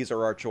 Yet these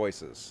are our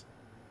choices.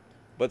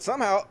 But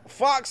somehow,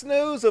 Fox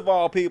News of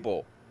all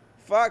people.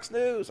 Fox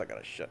News. I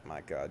gotta shut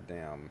my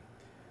goddamn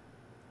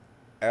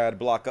ad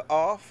blocker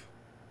off.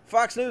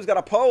 Fox News got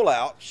a poll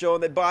out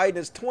showing that Biden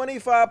is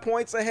 25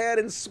 points ahead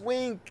in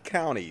swing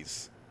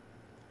counties.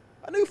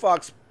 A new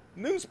Fox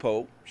News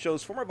poll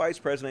shows former Vice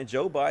President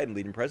Joe Biden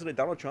leading President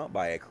Donald Trump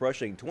by a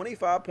crushing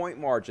 25-point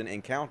margin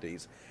in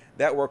counties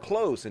that were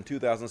close in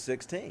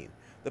 2016.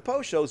 The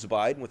poll shows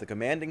Biden with a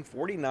commanding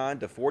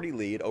 49-40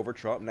 lead over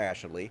Trump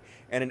nationally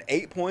and an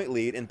 8-point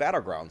lead in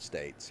battleground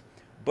states.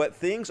 But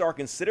things are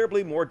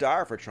considerably more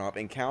dire for Trump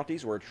in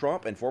counties where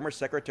Trump and former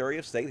Secretary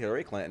of State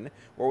Hillary Clinton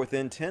were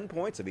within 10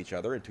 points of each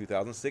other in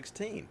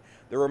 2016.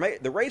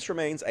 The race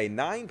remains a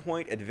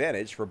 9-point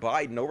advantage for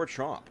Biden over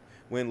Trump,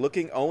 when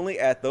looking only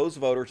at those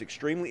voters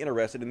extremely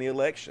interested in the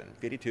election,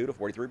 52 to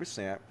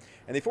 43%,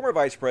 and the former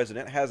vice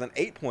president has an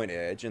 8-point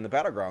edge in the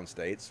battleground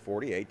states,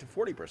 48 to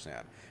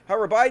 40%.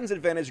 However, Biden's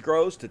advantage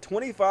grows to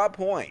 25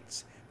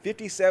 points,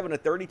 57 to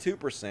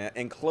 32%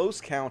 in close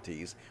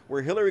counties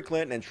where Hillary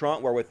Clinton and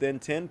Trump were within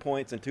 10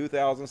 points in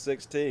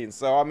 2016.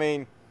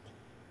 So,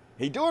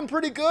 he's doing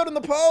pretty good in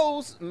the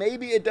polls.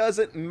 Maybe it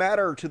doesn't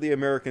matter to the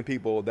American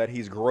people that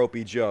he's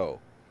Gropey Joe.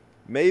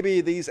 Maybe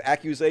these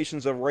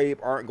accusations of rape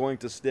aren't going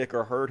to stick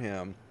or hurt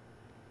him.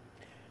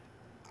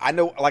 I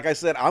know, like I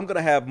said, I'm going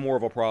to have more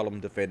of a problem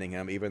defending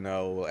him, even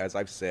though, as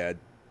I've said,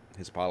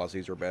 his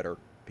policies are better.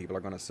 People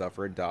are going to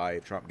suffer and die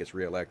if Trump gets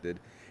reelected.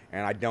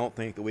 And I don't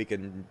think that we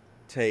can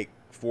take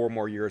 4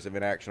 more years of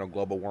inaction on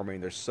global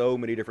warming. There's so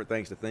many different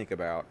things to think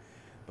about.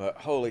 But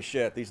holy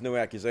shit, these new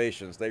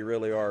accusations, they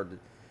really are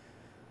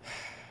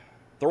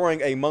throwing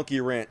a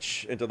monkey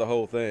wrench into the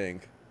whole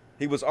thing.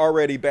 He was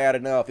already bad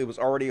enough. It was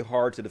already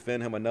hard to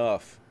defend him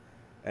enough.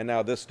 And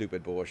now this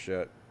stupid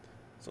bullshit.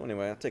 So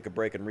anyway, I'll take a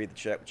break and read the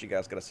chat, what you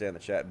guys got to say in the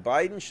chat.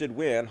 Biden should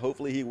win.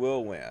 Hopefully he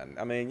will win.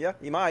 Yeah,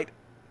 he might.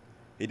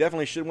 He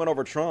definitely should win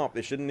over Trump.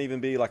 It shouldn't even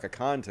be like a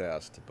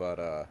contest.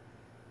 But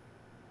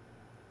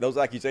those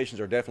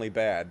accusations are definitely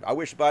bad. I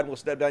wish Biden will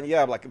step down.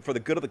 Yeah, like for the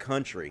good of the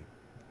country.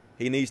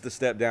 He needs to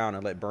step down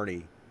and let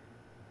Bernie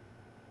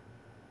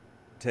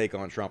take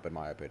on Trump, in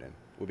my opinion.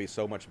 It would be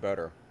so much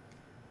better.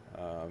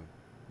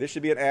 This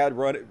should be an ad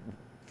run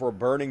for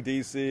burning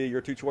D.C.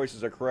 Your 2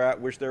 choices are crap.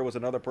 Wish there was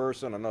another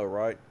person. I know,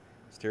 right?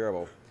 It's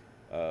terrible.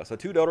 So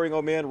 2 doting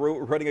old men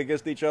running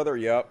against each other.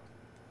 Yep.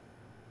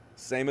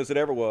 Same as it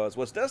ever was.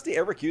 Was Dusty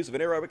ever accused of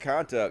inappropriate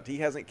conduct? He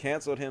hasn't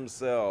canceled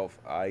himself.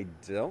 I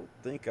don't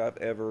think I've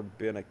ever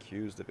been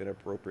accused of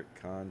inappropriate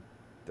conduct.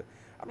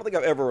 I don't think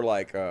I've ever,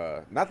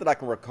 not that I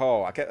can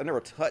recall. I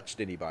never touched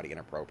anybody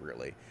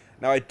inappropriately.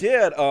 Now, I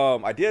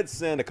did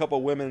send a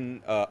couple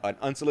women an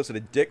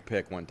unsolicited dick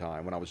pic one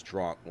time when I was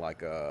drunk,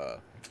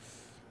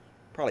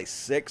 probably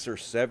 6 or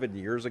 7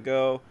 years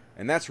ago.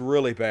 And that's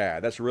really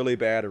bad. That's really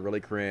bad and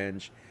really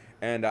cringe.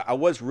 And I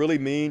was really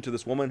mean to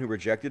this woman who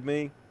rejected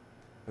me,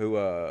 who,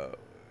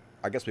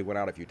 I guess we went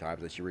out a few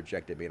times and she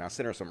rejected me. And I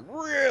sent her some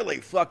really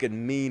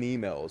fucking mean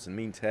emails and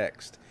mean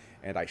text.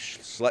 and I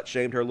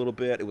slut-shamed her a little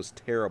bit. It was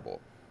terrible.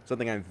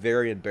 Something I'm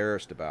very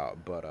embarrassed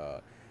about.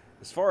 But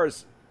as far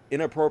as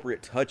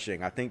inappropriate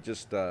touching, I think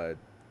just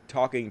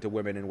talking to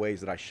women in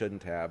ways that I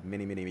shouldn't have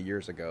many, many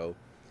years ago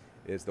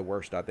is the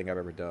worst I think I've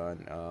ever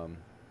done.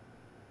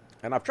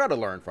 And I've tried to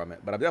learn from it,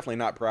 but I'm definitely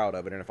not proud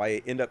of it. And if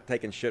I end up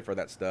taking shit for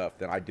that stuff,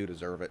 then I do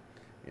deserve it,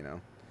 you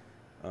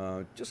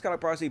know. Just kind of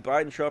probably see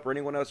Biden, Trump, or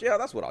anyone else. Yeah,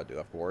 that's what I'll do,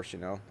 of course, you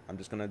know. I'm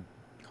just going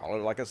to call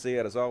it like I see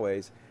it, as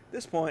always. At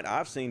this point,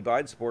 I've seen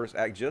Biden supporters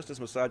act just as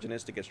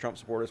misogynistic as Trump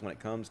supporters when it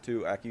comes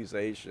to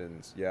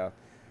accusations. Yeah,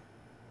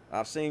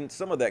 I've seen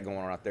some of that going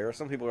on out there.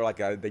 Some people are like,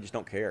 they just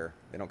don't care.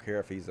 They don't care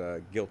if he's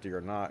guilty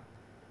or not.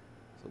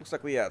 So it looks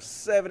like we have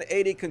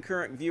 780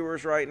 concurrent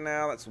viewers right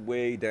now. That's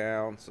way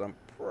down. So I'm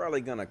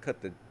probably going to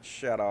cut the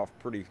chat off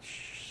pretty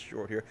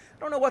short here. I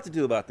don't know what to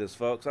do about this,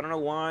 folks. I don't know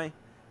why.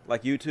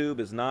 Like, YouTube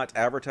is not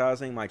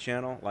advertising my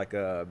channel. Like,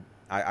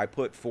 I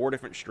put 4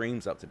 different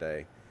streams up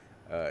today.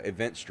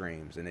 Event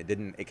streams, and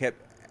it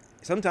kept,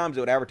 sometimes it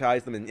would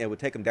advertise them and it would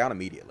take them down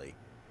immediately.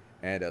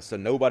 And so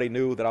nobody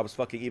knew that I was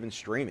fucking even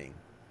streaming.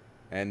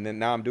 And then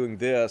now I'm doing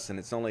this, and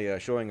it's only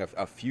showing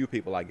a few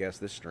people, I guess,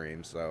 this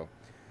stream. So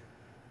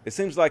it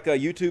seems like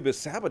YouTube is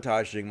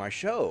sabotaging my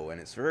show,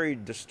 and it's very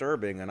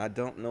disturbing, and I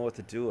don't know what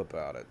to do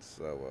about it.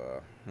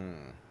 So,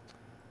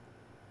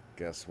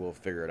 guess we'll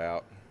figure it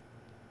out.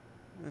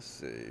 Let's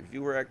see.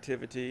 Viewer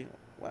activity.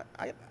 Well,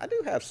 I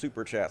do have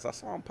super chats. I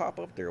saw them pop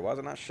up there. Why is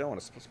it not showing?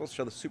 It's supposed to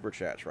show the super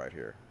chats right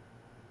here.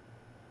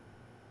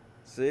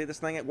 See, this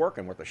thing ain't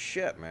working worth a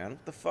shit, man.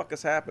 What the fuck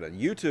is happening?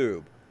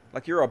 YouTube.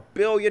 Like you're a $1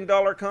 billion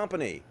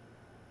company.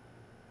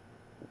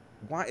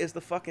 Why is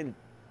the fucking...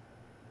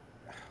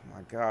 Oh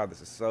my god, this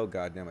is so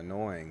goddamn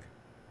annoying.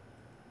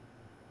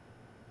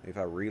 If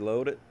I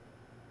reload it...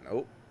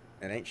 Nope.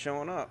 It ain't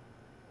showing up.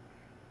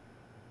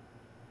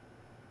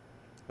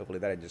 Hopefully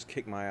that didn't just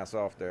kick my ass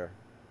off there.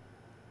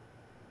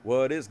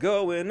 What is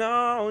going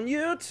on,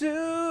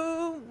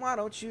 YouTube? Why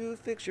don't you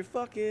fix your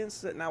fucking...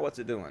 Now what's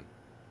it doing?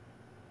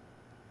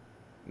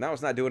 Now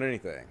it's not doing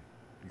anything.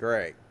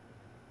 Great.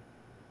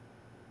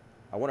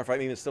 I wonder if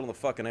I'm even still in the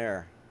fucking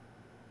air.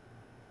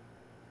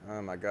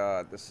 Oh my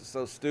god, this is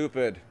so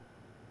stupid.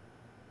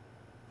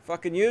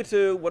 Fucking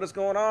YouTube, what is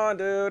going on,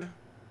 dude?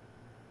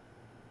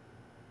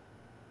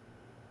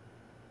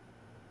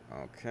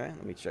 Okay,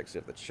 let me check, see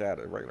if the chat,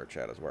 the regular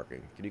chat is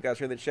working. Can you guys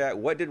hear the chat?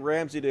 What did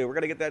Ramsey do? We're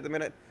going to get that in a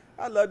minute.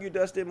 I love you,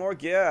 Dustin. More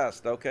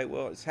guests. Okay,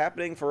 well, it's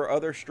happening for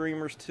other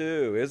streamers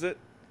too, is it?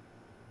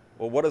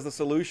 Well, what is the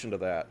solution to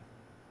that?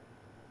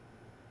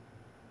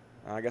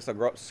 I guess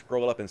I'll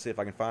scroll up and see if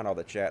I can find all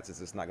the chats,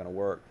 since it's not going to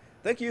work.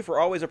 Thank you for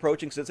always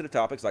approaching sensitive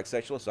topics like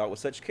sexual assault with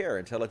such care,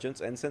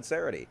 intelligence, and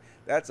sincerity.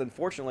 That's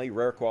unfortunately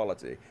rare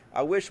quality.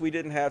 I wish we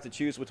didn't have to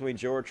choose between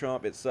Joe or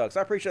Trump. It sucks.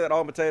 I appreciate that,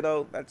 All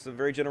Potato. That's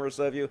very generous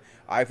of you.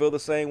 I feel the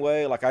same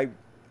way. Like, I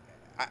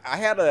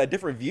had a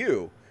different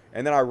view,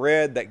 and then I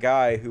read that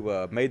guy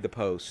who made the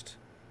post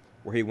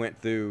where he went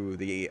through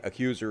the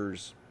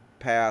accuser's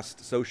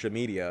past social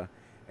media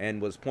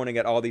and was pointing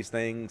at all these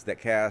things that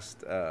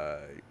cast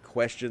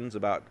questions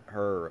about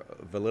her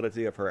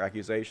validity of her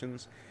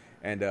accusations.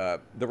 And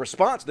the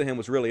response to him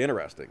was really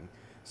interesting.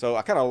 So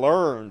I kind of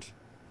learned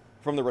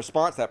from the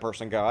response that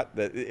person got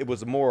that it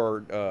was a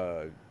more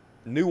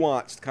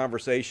nuanced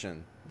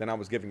conversation than I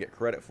was giving it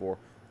credit for.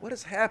 What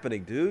is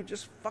happening, dude?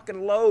 Just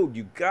fucking load,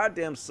 you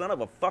goddamn son of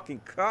a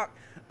fucking cock.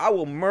 I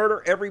will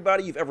murder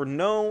everybody you've ever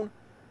known.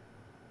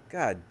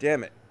 God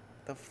damn it.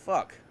 The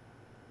fuck?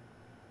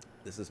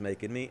 This is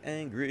making me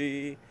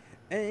angry.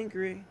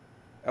 Angry.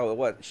 Oh,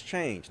 what? It's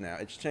changed now.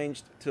 It's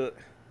changed to...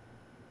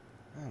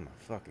 Oh my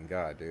fucking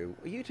god, dude.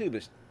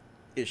 YouTube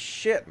is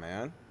shit,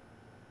 man.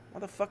 Why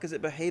the fuck is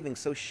it behaving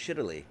so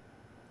shittily?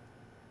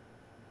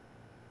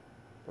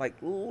 Like,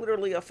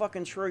 literally a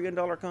fucking $1 trillion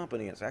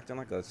company. It's acting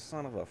like a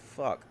son of a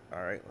fuck.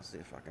 Alright, let's see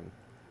if I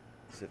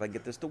can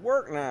get this to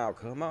work now.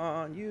 Come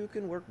on, you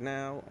can work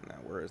now. Now,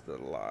 where is the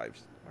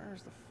lives?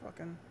 Where's the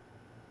fucking...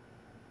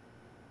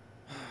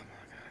 Oh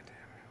my god damn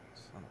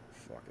it. Son of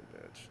a fucking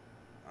bitch.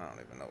 I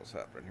don't even know what's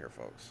happening here,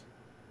 folks.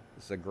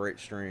 This is a great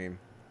stream.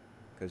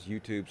 Because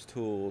YouTube's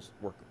tools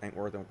ain't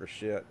working for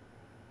shit.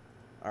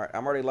 Alright,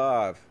 I'm already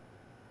live.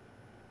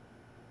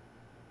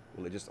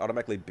 Will it just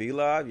automatically be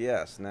live?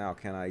 Yes. Now,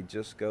 can I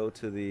just go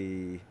to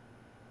the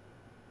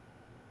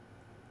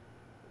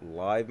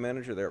live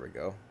manager? There we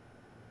go.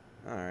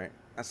 Alright.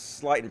 That's a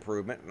slight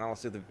improvement. Now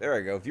let's see there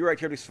we go. Viewer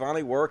activity's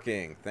finally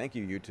working. Thank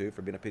you, YouTube,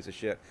 for being a piece of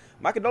shit.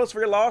 My condolences for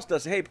your loss,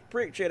 Dusty. Hey,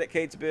 appreciate it,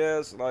 Kate's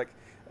Biz. Like,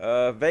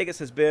 Vegas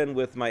has been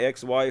with my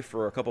ex-wife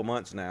for a couple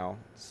months now.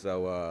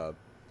 So,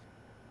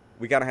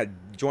 we kind of had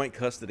joint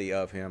custody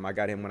of him. I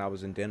got him when I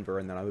was in Denver,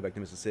 and then I moved back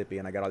to Mississippi,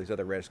 and I got all these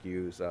other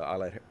rescues. I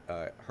let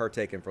her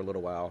take him for a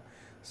little while.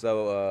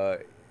 So,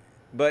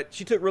 but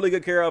she took really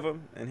good care of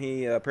him, and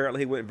he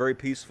apparently he went very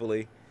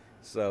peacefully.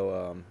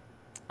 So,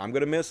 I'm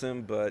gonna miss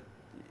him, but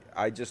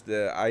I just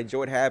I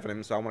enjoyed having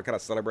him, so I want to kind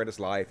of celebrate his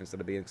life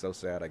instead of being so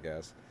sad, I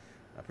guess.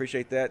 I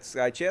appreciate that,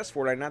 Sky Chess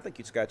 499. Thank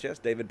you, Sky Chess.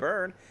 David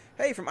Byrne.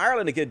 Hey, from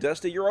Ireland again,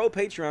 Dusty. Your old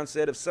Patreon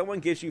said if someone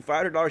gives you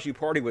 $500, you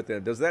party with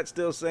them. Does that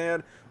still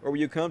stand, or will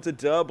you come to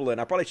Dublin?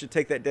 I probably should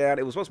take that down.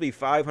 It was supposed to be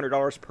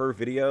 $500 per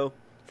video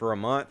for a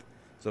month.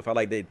 So if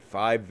I did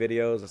 5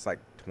 videos, it's like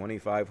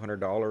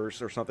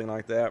 $2,500 or something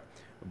like that.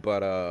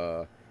 But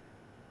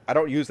I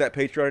don't use that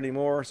Patreon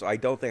anymore, so I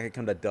don't think I can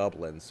come to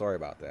Dublin. Sorry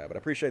about that, but I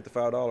appreciate the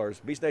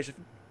 $5. Beast Nation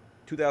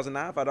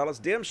 2009,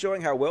 $5. Dim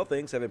showing how well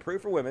things have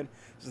improved for women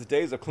since the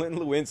days of Clinton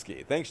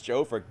Lewinsky. Thanks,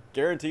 Joe, for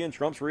guaranteeing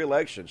Trump's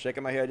re-election.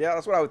 Shaking my head. Yeah,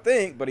 that's what I would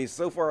think, but he's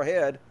so far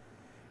ahead.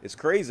 It's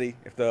crazy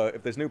if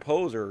this new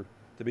polls are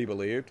to be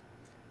believed.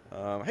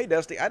 Hey,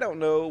 Dusty, I don't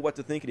know what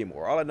to think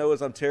anymore. All I know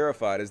is I'm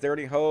terrified. Is there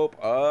any hope?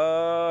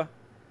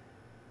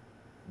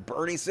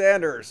 Bernie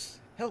Sanders.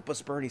 Help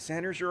us, Bernie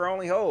Sanders. Your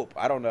only hope.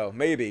 I don't know.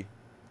 Maybe.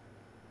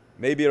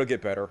 Maybe it'll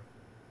get better.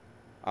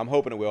 I'm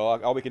hoping it will.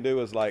 All we can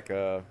do is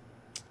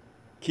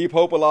keep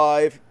hope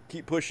alive,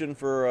 keep pushing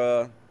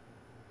for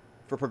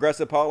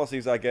progressive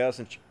policies, I guess,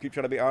 and keep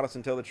trying to be honest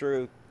and tell the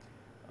truth.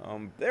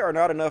 There are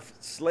not enough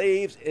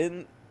slaves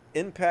in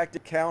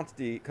impacted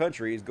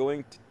countries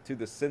going to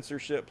the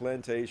censorship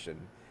plantation.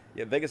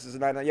 Yeah, Vegas is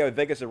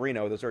Vegas and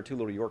Reno. Those are 2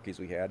 little Yorkies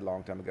we had a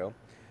long time ago.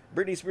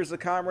 Britney Spears is a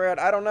comrade.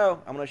 I don't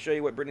know. I'm going to show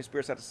you what Britney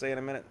Spears had to say in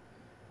a minute.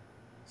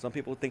 Some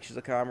people think she's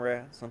a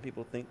comrade. Some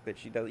people think that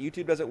she doesn't.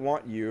 YouTube doesn't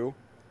want you.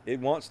 It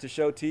wants to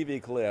show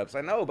TV clips. I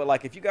know,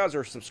 but if you guys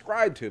are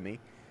subscribed to me,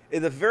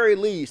 at the very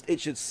least, it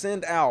should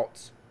send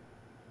out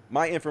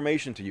my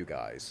information to you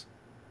guys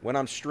when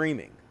I'm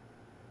streaming.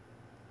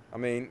 I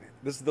mean,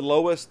 this is the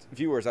lowest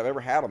viewers I've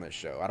ever had on this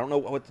show. I don't know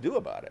what to do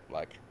about it.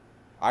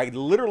 I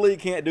literally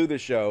can't do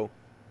this show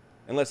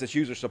unless it's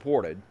user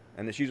supported,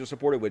 and it's user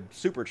supported with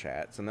super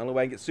chats. And the only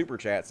way I can get super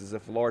chats is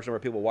if a large number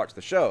of people watch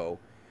the show.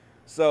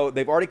 So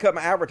they've already cut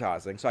my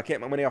advertising, so I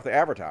can't make money off the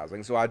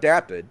advertising. So I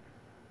adapted.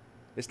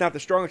 It's not the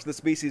strongest of the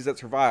species that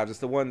survives. It's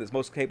the one that's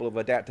most capable of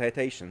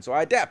adaptation. So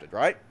I adapted,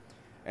 right?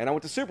 And I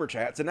went to Super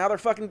Chats, and now they're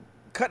fucking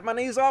cutting my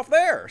knees off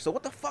there. So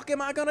what the fuck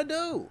am I going to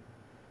do?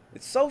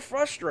 It's so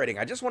frustrating.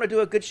 I just want to do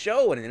a good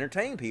show and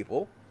entertain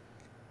people.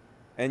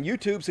 And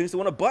YouTube seems to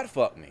want to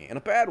butt-fuck me in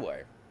a bad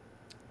way.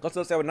 Let's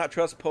say I would not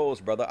trust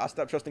polls, brother. I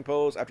stopped trusting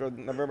polls after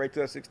November 8,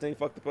 2016.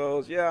 Fuck the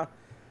polls. Yeah.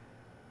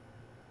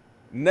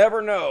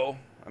 Never know.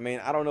 I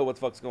mean, I don't know what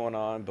the fuck's going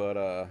on,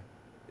 but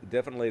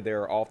definitely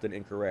they're often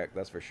incorrect,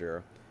 that's for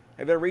sure.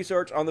 Have there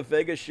research on the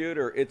Vegas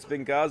shooter? It's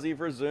Benghazi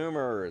for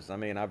Zoomers. I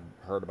mean, I've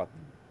heard about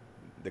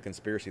the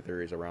conspiracy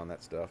theories around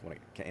that stuff when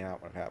it came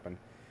out, when it happened.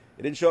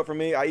 It didn't show up for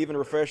me. I even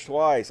refreshed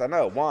twice. I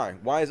know. Why?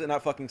 Why is it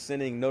not fucking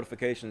sending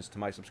notifications to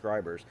my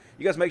subscribers?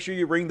 You guys make sure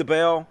you ring the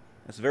bell.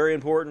 That's very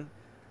important.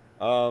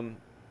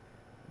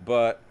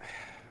 But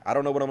I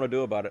don't know what I'm going to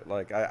do about it.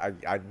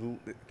 I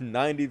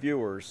 90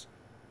 viewers.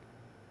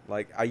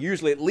 I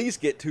usually at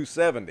least get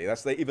 270.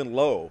 That's even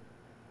low.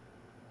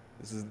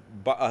 This is,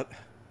 I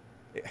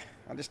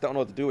just don't know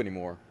what to do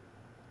anymore.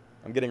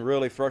 I'm getting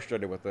really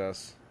frustrated with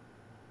this.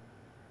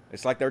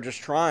 It's like they're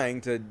just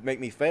trying to make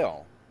me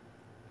fail.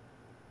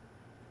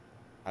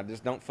 I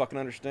just don't fucking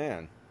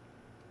understand.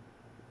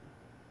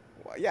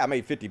 Well, yeah, I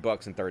made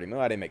 $50 in 30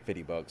 minutes. I didn't make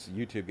 $50.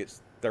 YouTube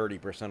gets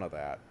 30% of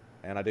that.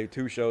 And I do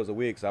 2 shows a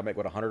week, so I make,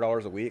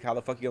 $100 a week? How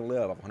the fuck are you going to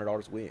live off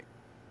 $100 a week?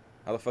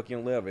 How the fuck are you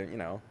going to live?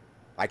 And,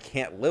 I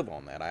can't live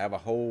on that. I have a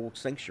whole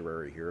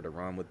sanctuary here to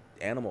run with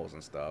animals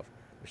and stuff.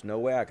 There's no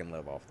way I can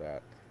live off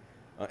that.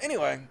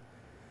 Anyway,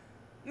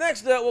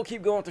 next up, we'll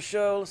keep going with the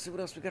show. Let's see what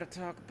else we got to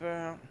talk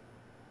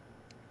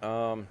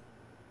about.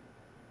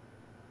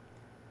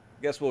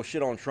 Guess we'll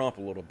shit on Trump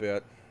a little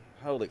bit.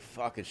 Holy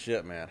fucking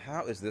shit, man.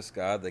 How is this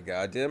guy the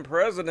goddamn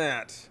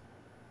president?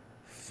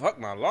 Fuck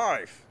my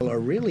life. Are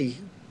really,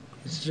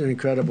 it's an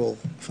incredible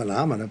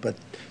phenomenon, but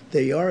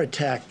they are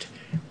attacked,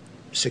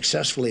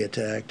 successfully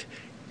attacked,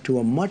 to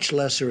a much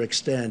lesser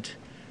extent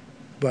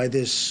by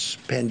this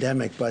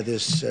pandemic, by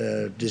this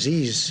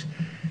disease,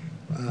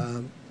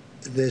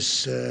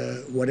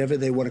 whatever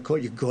they want to call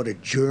it. You can call it a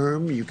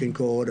germ, you can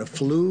call it a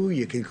flu,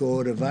 you can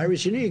call it a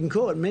virus. You can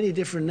call it many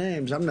different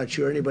names. I'm not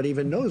sure anybody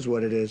even knows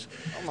what it is.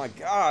 Oh my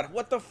God,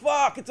 what the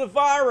fuck? It's a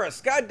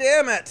virus. God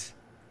damn it.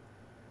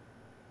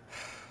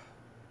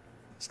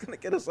 It's going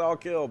to get us all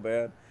killed,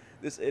 man.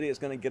 This idiot's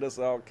going to get us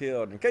all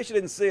killed. In case you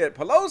didn't see it,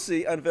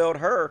 Pelosi unveiled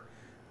her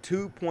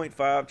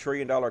 $2.5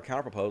 trillion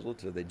counterproposal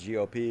to the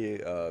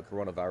GOP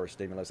coronavirus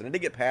stimulus. And it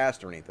didn't get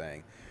passed or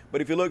anything.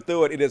 But if you look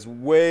through it, it is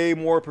way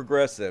more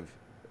progressive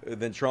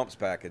than Trump's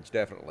package,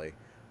 definitely.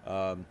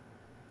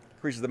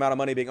 Increases the amount of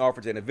money being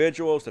offered to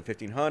individuals to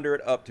 $1,500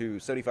 up to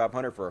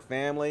 $7,500 for a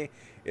family.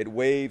 It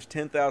waives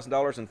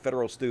 $10,000 in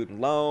federal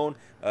student loan.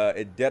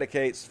 It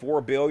dedicates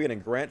 $4 billion in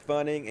grant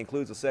funding,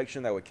 includes a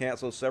section that would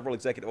cancel several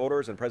executive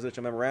orders and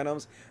presidential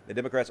memorandums. The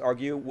Democrats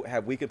argue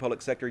have weakened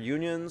public sector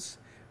unions.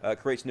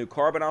 Creates new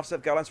carbon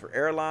offset guidelines for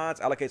airlines,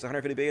 allocates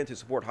 $150 billion to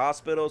support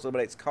hospitals,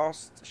 eliminates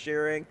cost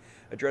sharing,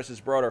 addresses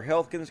broader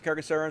health care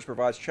concerns,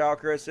 provides child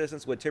care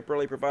assistance, would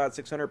temporarily provide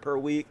 $600 per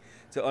week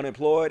to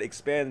unemployed,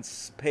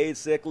 expands paid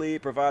sick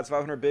leave, provides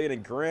 $500 billion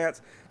in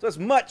grants. So it's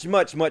much,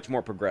 much, much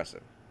more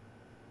progressive.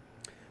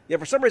 Yeah,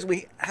 for some reason,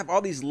 we have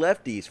all these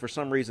lefties, for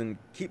some reason,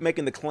 keep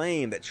making the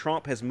claim that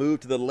Trump has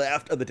moved to the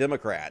left of the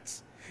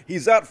Democrats.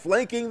 He's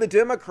outflanking the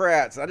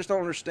Democrats. I just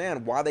don't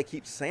understand why they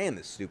keep saying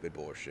this stupid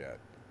bullshit.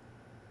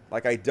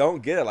 Like, I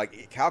don't get it.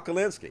 Like, Cal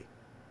Kalinske.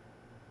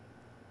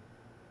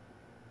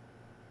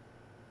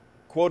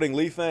 Quoting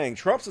Lee Fang,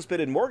 Trump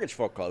suspended mortgage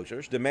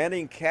foreclosures,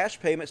 demanding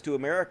cash payments to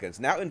Americans.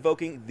 Now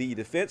invoking the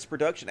Defense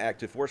Production Act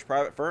to force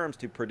private firms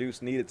to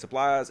produce needed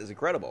supplies is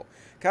incredible.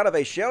 Kind of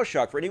a shell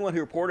shock for anyone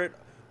who reported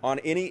on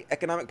any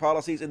economic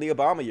policies in the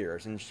Obama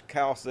years. And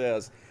Cal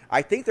says,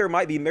 I think there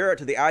might be merit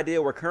to the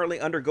idea we're currently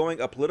undergoing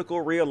a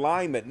political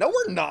realignment. No,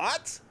 we're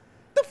not.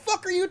 The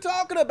fuck are you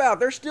talking about?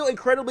 They're still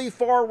incredibly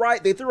far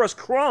right. They threw us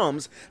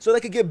crumbs so they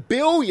could get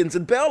billions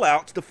in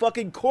bailouts to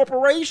fucking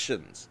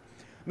corporations.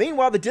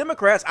 Meanwhile, the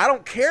Democrats, I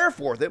don't care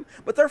for them,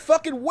 but they're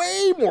fucking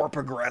way more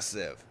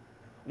progressive.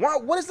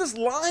 What is this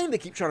line they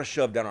keep trying to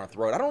shove down our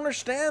throat? I don't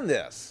understand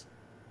this.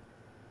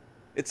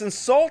 It's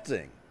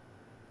insulting.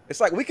 It's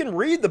like, we can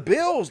read the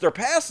bills they're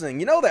passing.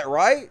 You know that,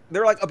 right?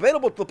 They're like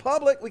available to the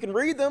public. We can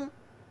read them.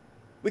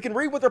 We can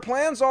read what their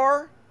plans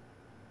are.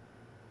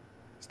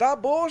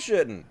 Stop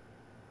bullshitting.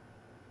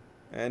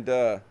 And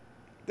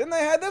then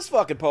they had this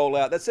fucking poll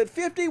out that said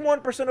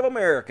 51% of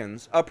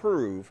Americans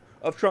approve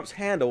of Trump's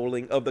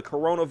handling of the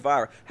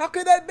coronavirus. How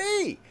could that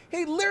be?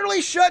 He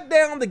literally shut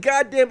down the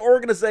goddamn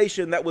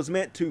organization that was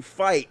meant to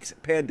fight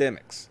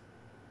pandemics.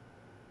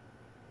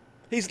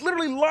 He's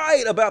literally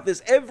lied about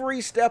this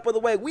every step of the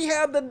way. We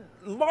have the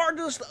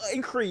largest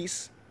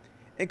increase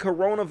in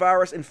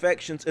coronavirus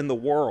infections in the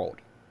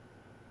world.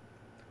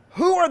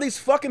 Who are these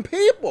fucking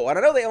people? And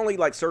I know they only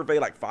like survey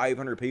like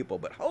 500 people,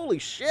 but holy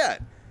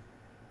shit.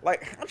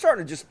 Like, I'm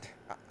starting to just...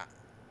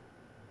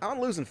 I'm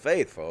losing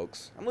faith,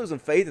 folks. I'm losing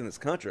faith in this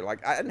country.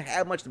 Like, I didn't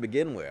have much to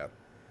begin with.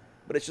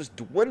 But it's just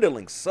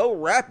dwindling so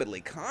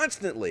rapidly,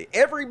 constantly.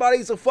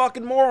 Everybody's a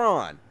fucking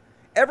moron.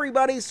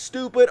 Everybody's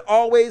stupid,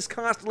 always,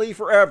 constantly,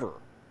 forever.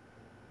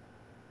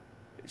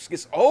 It just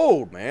gets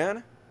old,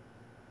 man.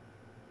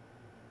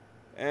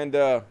 And,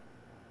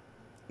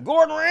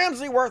 Gordon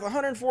Ramsay worth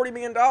 $140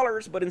 million,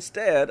 but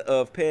instead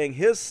of paying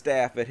his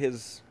staff at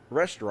his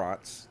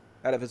restaurants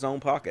out of his own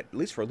pocket, at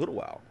least for a little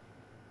while,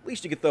 at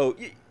least you could throw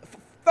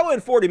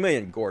in $40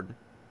 million, Gordon.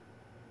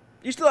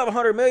 You still have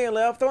 $100 million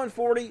left. Throw in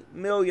 $40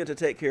 million to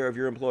take care of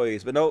your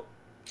employees. But nope,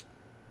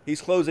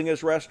 he's closing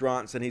his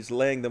restaurants and he's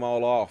laying them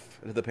all off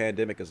until the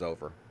pandemic is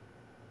over.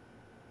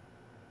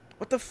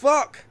 What the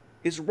fuck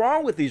is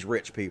wrong with these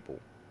rich people?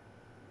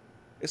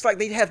 It's like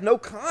they have no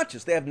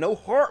conscience. They have no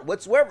heart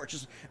whatsoever.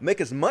 Just make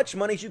as much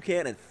money as you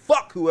can and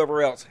fuck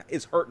whoever else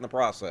is hurt in the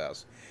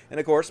process. And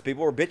of course,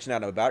 people were bitching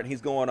at him about it. And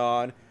he's going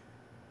on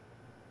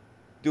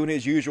doing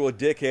his usual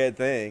dickhead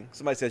thing.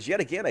 Somebody says,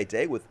 yet again, a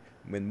day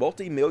when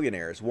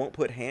multi-millionaires won't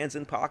put hands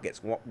in pockets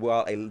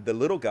while the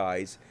little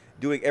guys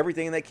doing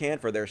everything they can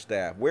for their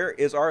staff. Where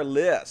is our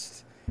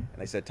list?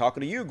 And they said,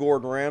 talking to you,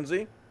 Gordon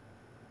Ramsay.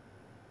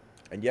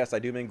 And yes, I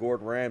do mean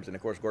Gordon Ramsay. And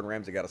of course, Gordon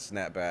Ramsay got a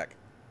snap back.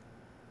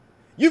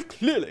 You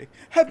clearly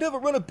have never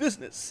run a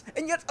business,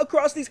 and yet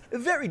across these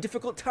very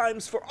difficult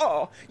times for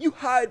all, you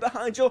hide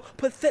behind your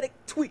pathetic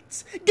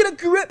tweets. Get a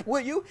grip,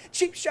 will you?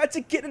 Cheap shots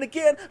again and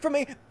again from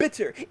a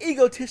bitter,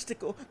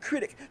 egotistical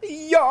critic.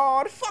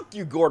 Yawn. Fuck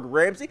you, Gordon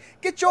Ramsay.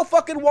 Get your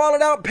fucking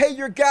wallet out and pay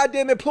your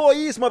goddamn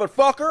employees,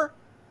 motherfucker.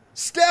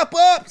 Step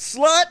up,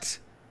 slut.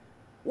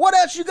 What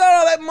else you got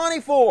all that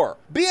money for?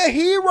 Be a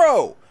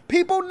hero.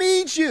 People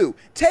need you.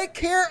 Take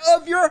care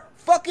of your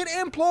fucking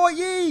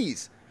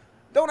employees.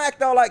 Don't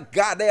act all like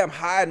goddamn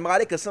high and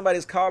mighty because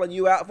somebody's calling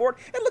you out for it.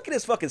 And look at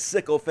his fucking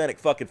sycophantic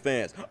fucking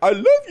fans. I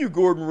love you,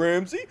 Gordon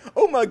Ramsay.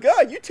 Oh my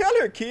God, you tell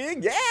her,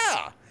 King.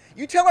 Yeah.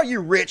 You tell her,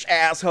 you rich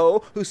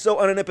asshole who's so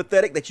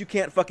unempathetic that you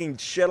can't fucking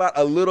shell out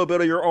a little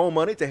bit of your own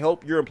money to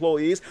help your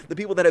employees, the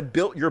people that have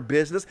built your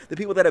business, the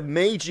people that have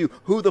made you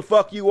who the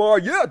fuck you are.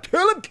 Yeah,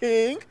 tell him,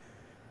 King.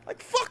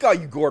 Like, fuck all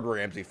you Gordon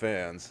Ramsay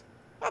fans.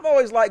 I've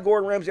always liked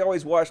Gordon Ramsay,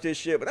 always watched his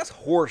shit, but that's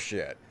horse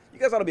shit. You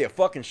guys ought to be a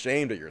fucking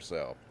ashamed of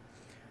yourself.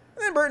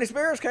 And then Britney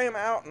Spears came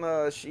out and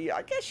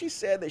I guess she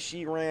said that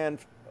she ran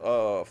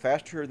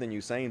faster than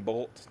Usain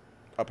Bolt,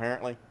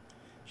 apparently.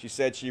 She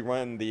said she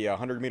ran the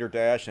 100-meter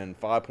dash in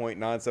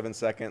 5.97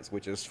 seconds,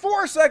 which is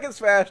 4 seconds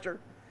faster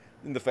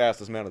than the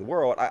fastest man in the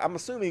world. I'm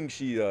assuming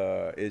she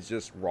is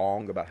just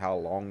wrong about how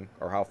long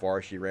or how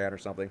far she ran or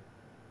something.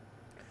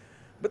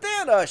 But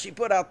then she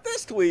put out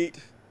this tweet,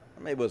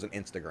 or maybe it was an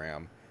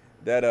Instagram,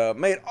 that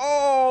made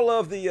all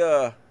of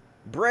the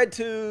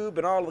BreadTube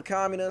and all of the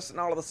communists and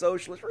all of the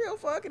socialists real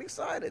fucking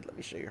excited. Let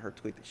me show you her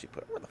tweet that she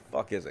put. Where the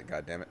fuck is it?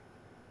 God damn it.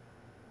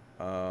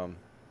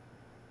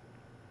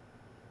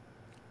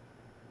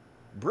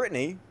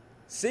 Britney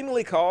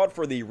seemingly called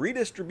for the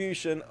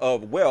redistribution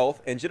of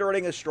wealth and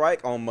generating a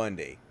strike on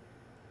Monday.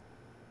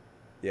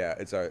 Yeah,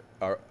 it's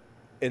our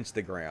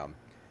Instagram.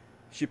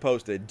 She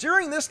posted,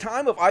 during this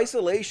time of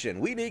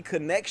isolation, we need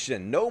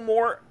connection now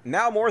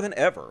more than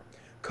ever.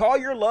 Call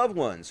your loved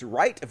ones,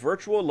 write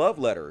virtual love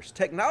letters.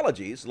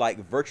 Technologies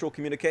like virtual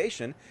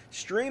communication,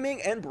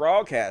 streaming, and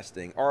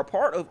broadcasting are a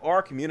part of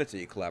our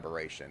community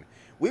collaboration.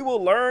 We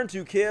will learn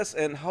to kiss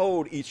and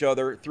hold each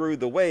other through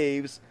the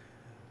waves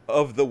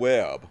of the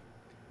web.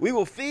 We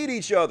will feed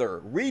each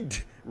other,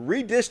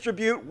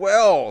 redistribute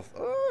wealth.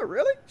 Oh,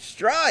 really?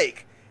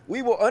 Strike.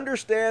 We will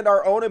understand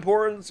our own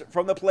importance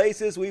from the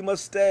places we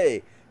must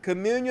stay.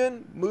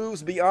 Communion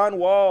moves beyond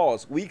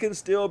walls. We can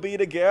still be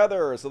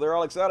together. So they're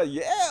all excited.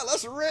 Yeah,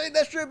 let's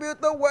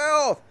redistribute the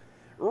wealth.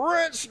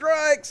 Rent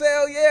strikes.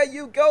 Hell yeah,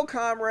 you go,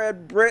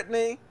 Comrade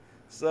Brittany.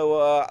 So,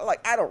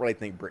 I don't really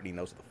think Brittany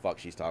knows what the fuck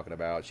she's talking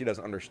about. She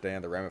doesn't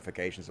understand the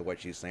ramifications of what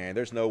she's saying.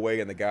 There's no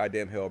way in the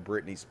goddamn hell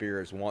Britney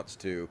Spears wants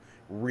to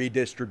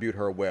redistribute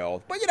her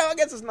wealth. But, I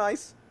guess it's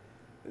nice.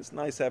 It's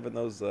nice having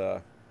those,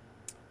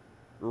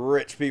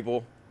 rich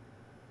people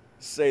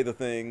say the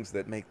things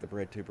that make the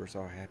bread tubers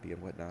all happy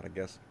and whatnot, I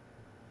guess.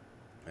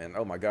 And,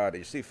 oh my God, did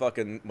you see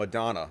fucking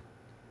Madonna?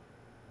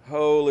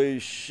 Holy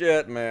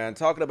shit, man.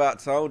 Talking about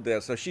tone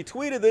deaf. So she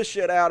tweeted this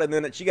shit out, and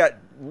then she got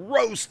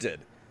roasted.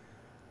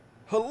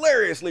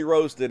 Hilariously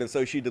roasted, and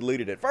so she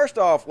deleted it. First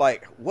off,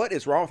 what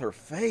is wrong with her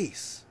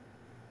face?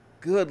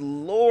 Good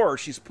Lord,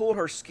 she's pulled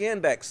her skin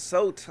back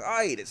so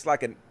tight. It's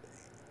like an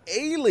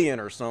alien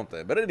or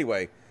something. But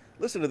anyway,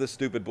 listen to this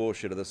stupid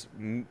bullshit of this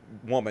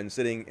woman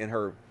sitting in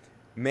her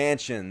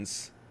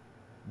mansion's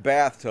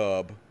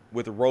bathtub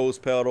with rose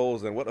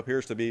petals and what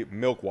appears to be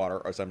milk water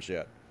or some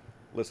shit.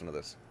 Listen to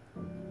this.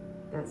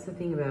 That's the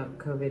thing about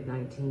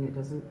COVID-19. It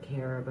doesn't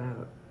care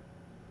about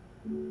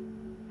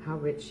how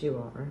rich you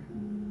are,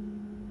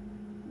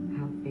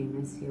 how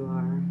famous you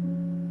are,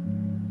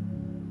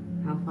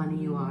 how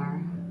funny you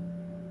are,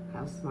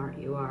 how smart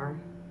you are,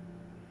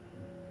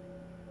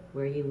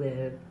 where you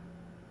live,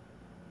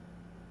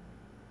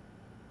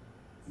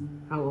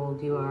 how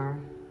old you are,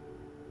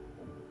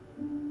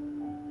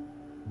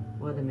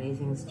 what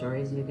amazing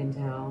stories you can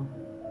tell.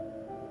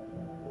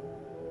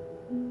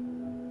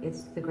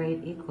 It's the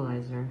great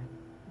equalizer.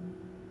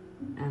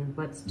 And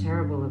what's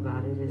terrible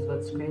about it is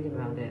what's great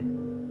about it.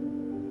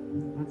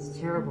 What's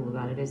terrible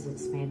about it is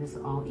it's made us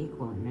all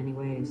equal in many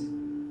ways.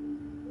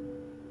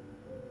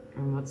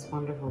 And what's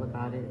wonderful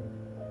about it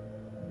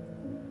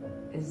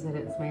is that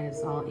it's made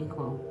us all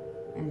equal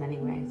in many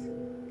ways.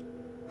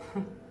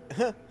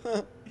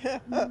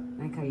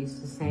 Like I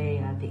used to say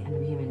at the end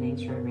of Human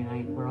Nature every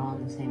night, we're all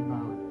in the same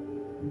boat.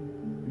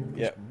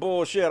 Yeah,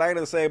 bullshit. I ain't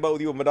in the same boat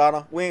with you,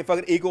 Madonna. We ain't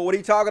fucking equal. What are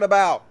you talking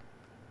about?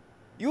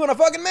 You in a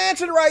fucking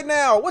mansion right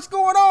now. What's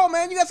going on,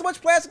 man? You got so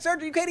much plastic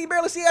surgery you can't even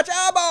barely see out your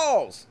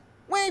eyeballs.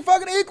 We ain't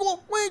fucking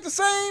equal. We ain't the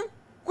same.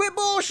 Quit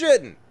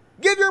bullshitting.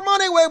 Give your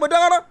money away,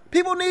 Madonna.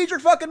 People need your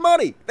fucking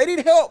money. They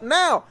need help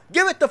now.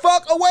 Give it the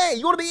fuck away.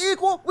 You want to be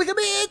equal? We can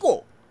be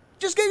equal.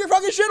 Just give your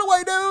fucking shit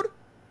away, dude.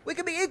 We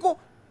can be equal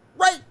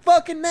right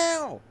fucking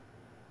now.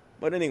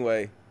 But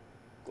anyway,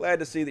 glad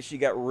to see that she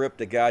got ripped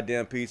to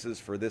goddamn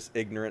pieces for this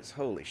ignorance.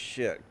 Holy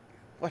shit.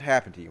 What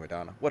happened to you,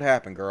 Madonna? What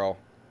happened, girl?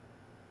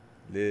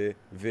 Live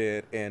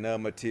it in a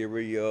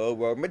material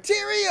world.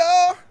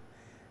 Material!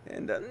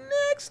 And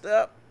next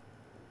up,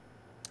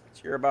 let's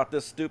hear about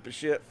this stupid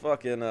shit.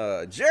 Fucking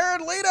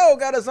Jared Leto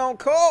got his own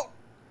cult.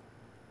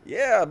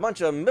 Yeah, a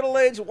bunch of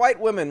middle-aged white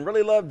women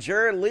really love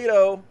Jared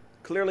Leto.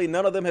 Clearly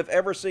none of them have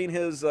ever seen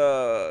his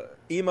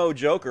emo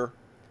Joker.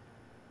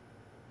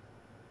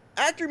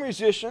 Actor,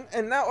 musician,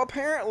 and now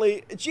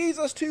apparently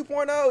Jesus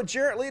 2.0,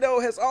 Jared Leto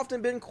has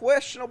often been a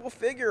questionable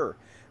figure.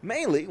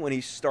 Mainly when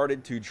he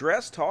started to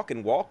dress, talk,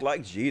 and walk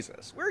like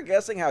Jesus. We're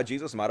guessing how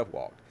Jesus might have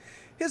walked.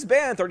 His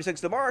band,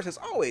 36 to Mars, has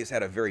always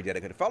had a very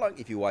dedicated following.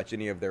 If you watch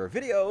any of their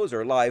videos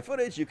or live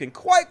footage, you can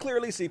quite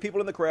clearly see people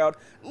in the crowd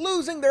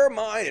losing their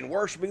mind and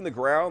worshiping the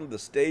ground the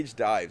stage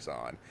dives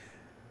on.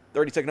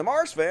 32nd to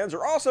Mars fans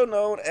are also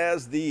known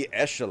as the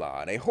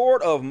Echelon, a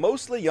horde of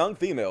mostly young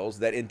females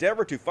that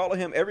endeavor to follow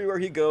him everywhere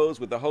he goes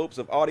with the hopes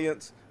of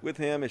audience with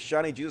him as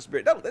shining Jesus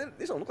spirit.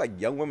 These don't look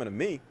like young women to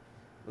me.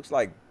 Looks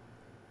like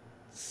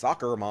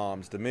soccer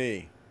moms to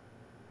me.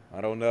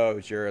 I don't know,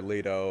 Jared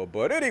Leto.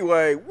 But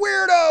anyway,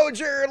 weirdo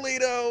Jared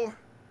Leto.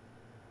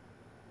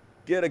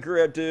 Get a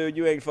grip, dude.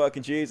 You ain't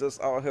fucking Jesus.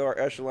 Oh, hell, our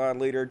Echelon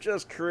leader.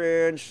 Just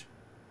cringe.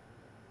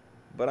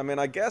 But, I mean,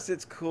 I guess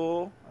it's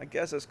cool. I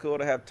guess it's cool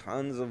to have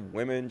tons of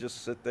women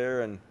just sit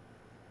there and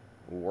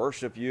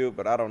worship you.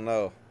 But I don't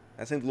know.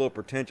 That seems a little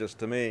pretentious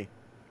to me.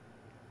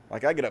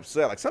 Like, I get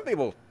upset. Like, some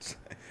people...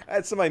 I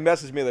had somebody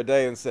message me the other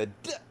day and said...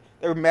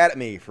 They were mad at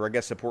me for, I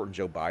guess, supporting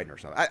Joe Biden or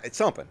something. It's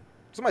something.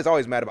 Somebody's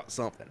always mad about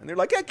something. And they're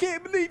like, I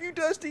can't believe you,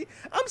 Dusty.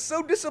 I'm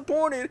so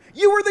disappointed.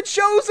 You were the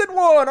chosen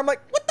one. I'm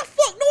like, what the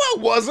fuck? No, I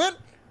wasn't.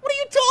 What are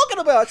you talking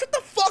about? Shut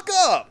the fuck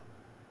up.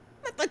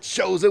 I'm not the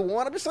chosen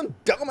one. I'm just some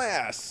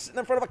dumbass sitting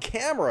in front of a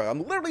camera.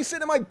 I'm literally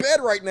sitting in my bed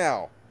right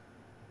now.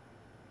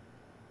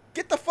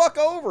 Get the fuck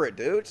over it,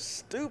 dude. It's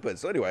stupid.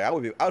 So anyway, I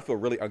would feel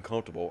really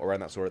uncomfortable around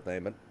that sort of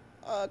thing.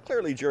 But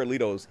clearly Jared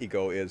Leto's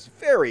ego is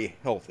very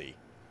healthy.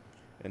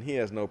 And he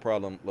has no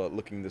problem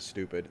looking this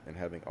stupid and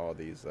having all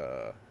these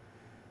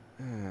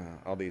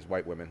All these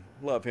white women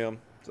love him.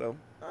 So,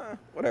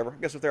 whatever.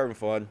 I guess if they're having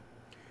fun,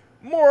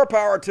 more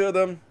power to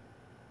them.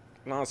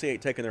 And honestly, he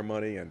ain't taking their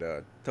money and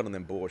telling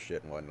them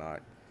bullshit and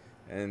whatnot.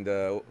 And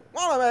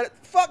while I'm at it,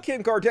 fuck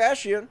Kim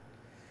Kardashian.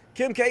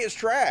 Kim K is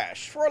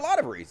trash for a lot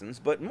of reasons,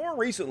 but more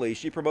recently,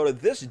 she promoted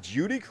this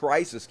Judy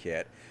Crisis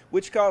Kit,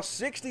 which costs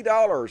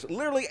 $60.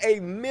 Literally a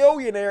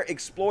millionaire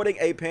exploiting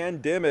a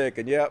pandemic.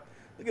 And yep,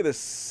 look at this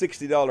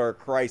 $60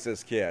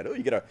 crisis kit. Oh,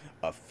 you get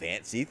a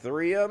fancy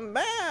 3M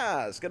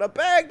mask and a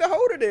bag to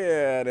hold it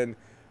in, and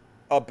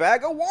a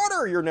bag of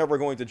water you're never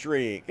going to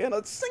drink, and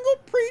a single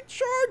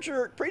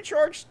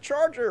pre-charged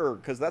charger,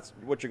 because that's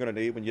what you're going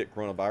to need when you get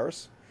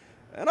coronavirus.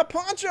 And a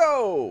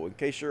poncho, in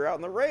case you're out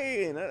in the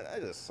rain. I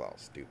just saw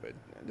stupid.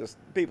 Just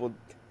people,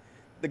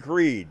 the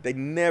greed. They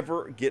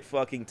never get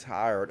fucking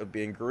tired of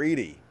being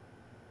greedy.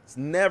 It's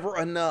never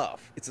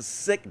enough. It's a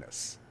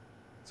sickness.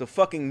 It's a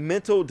fucking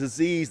mental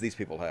disease these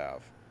people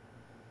have.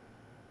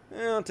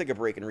 I'll take a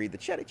break and read the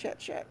chatty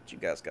chat. What you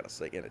guys got to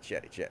say in a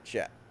chatty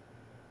chat.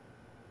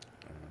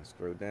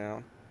 Scroll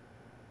down.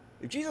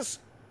 If Jesus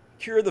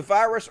cured the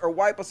virus or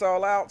wipe us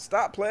all out,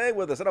 stop playing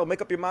with us. I don't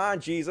make up your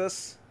mind,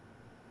 Jesus.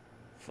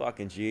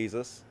 Fucking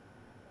Jesus.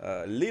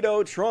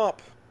 Lido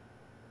Trump.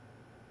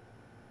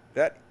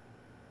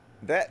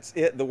 That's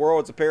it. The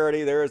world's a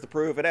parody. There is the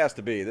proof. It has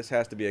to be. This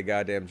has to be a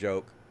goddamn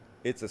joke.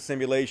 It's a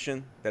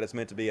simulation that it's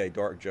meant to be a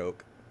dark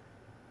joke.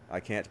 I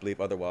can't believe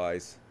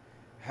otherwise.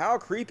 How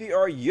creepy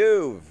are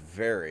you?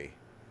 Very.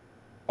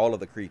 All of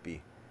the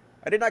creepy.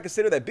 I did not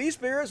consider that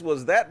B-Spirits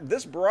was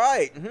this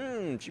bright.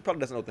 She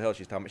probably doesn't know what the hell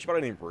she's talking about. She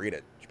probably didn't even read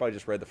it. She probably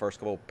just read the first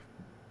couple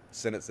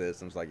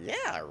sentences and was like,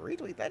 yeah,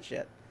 retweet that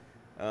shit.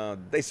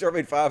 They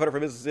surveyed 500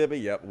 from Mississippi.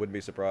 Yep, wouldn't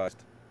be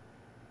surprised.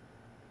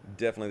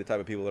 Definitely the type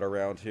of people that are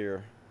around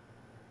here.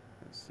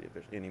 Let's see if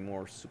there's any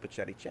more super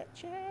chatty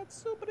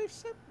chats.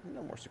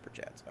 No more super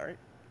chats. All right.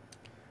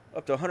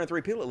 Up to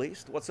 103 people at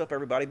least. What's up,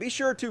 everybody? Be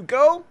sure to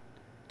go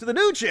to the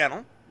new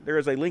channel. There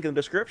is a link in the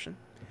description.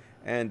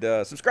 And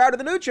subscribe to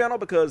the new channel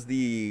because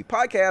the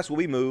podcast will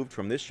be moved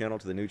from this channel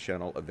to the new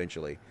channel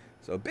eventually.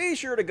 So be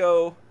sure to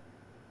go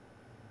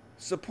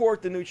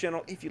support the new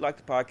channel if you like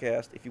the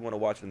podcast. If you want to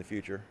watch it in the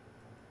future,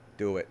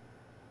 do it.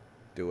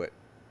 Do it.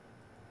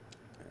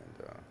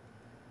 And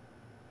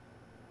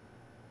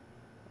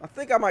I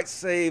think I might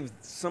save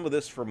some of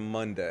this for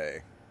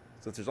Monday.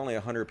 Since there's only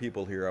 100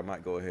 people here, I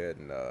might go ahead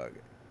and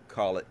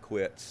call it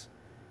quits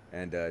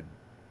and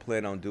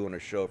plan on doing a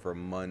show for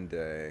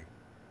Monday.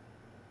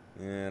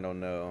 I don't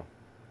know.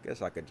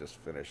 Guess I could just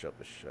finish up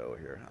the show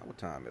here. What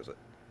time is it?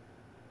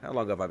 How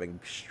long have I been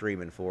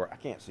streaming for? I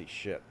can't see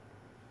shit.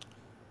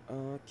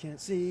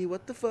 Can't see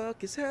what the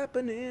fuck is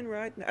happening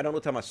right now. I don't know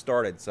what time I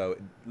started, so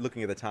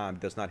looking at the time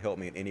does not help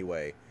me in any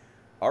way.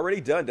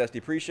 Already done, Dusty.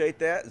 Appreciate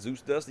that.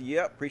 Zeus Dusty,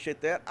 yep.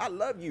 Appreciate that. I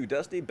love you,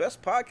 Dusty.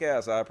 Best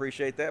podcast. I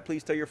appreciate that.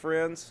 Please tell your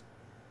friends.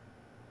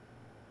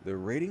 The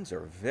ratings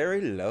are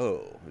very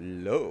low.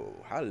 Low.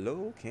 How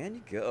low can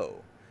you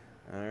go?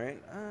 All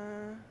right.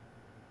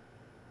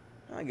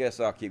 I guess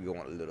I'll keep going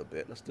a little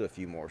bit. Let's do a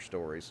few more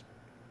stories.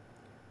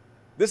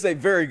 This is a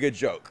very good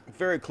joke.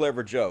 Very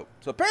clever joke.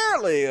 So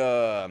apparently,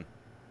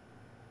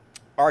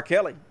 R.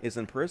 Kelly is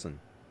in prison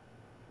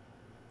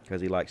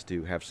because he likes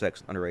to have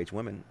sex with underage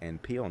women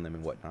and pee on them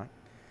and whatnot.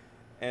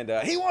 And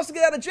he wants to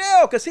get out of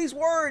jail because he's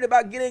worried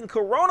about getting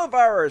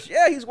coronavirus.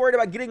 Yeah, he's worried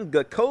about getting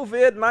the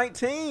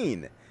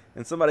COVID-19.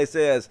 And somebody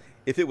says,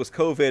 if it was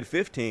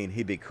COVID-15,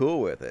 he'd be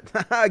cool with it.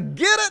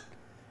 Get it?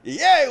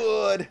 Yeah, he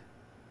would.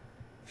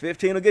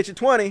 15 will get you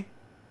 20.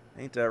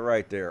 Ain't that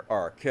right there,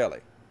 R. Kelly?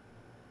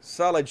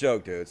 Solid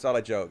joke, dude.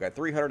 Solid joke. Got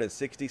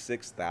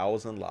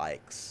 366,000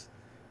 likes.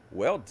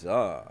 Well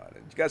done.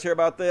 Did you guys hear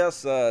about this?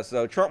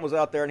 So Trump was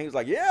out there and he was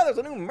like, yeah, there's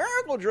a new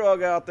miracle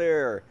drug out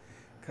there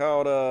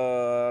called,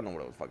 I don't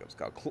know what the fuck it was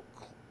called.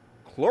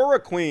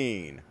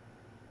 Chloroquine.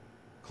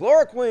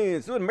 Chloroquine.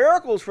 It's doing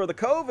miracles for the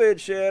COVID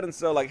shit. And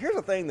so, like, here's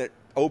the thing that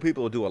old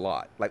people do a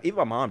lot. Like, even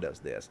my mom does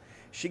this.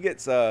 She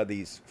gets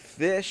these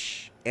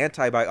fish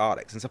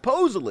antibiotics. And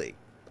supposedly,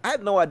 I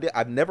have no idea.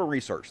 I've never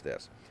researched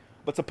this.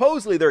 But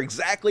supposedly, they're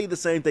exactly the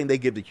same thing they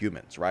give to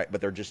humans, right?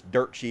 But they're just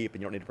dirt cheap,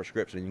 and you don't need a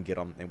prescription. You can get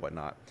them and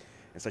whatnot.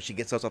 And so she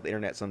gets those off the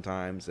internet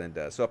sometimes. And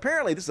so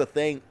apparently, this is a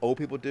thing old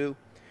people do,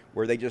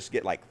 where they just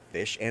get, like,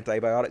 fish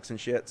antibiotics and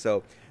shit.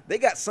 So they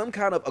got some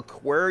kind of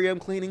aquarium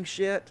cleaning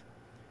shit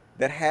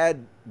that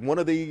had one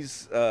of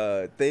these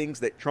things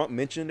that Trump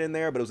mentioned in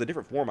there. But it was a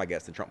different form, I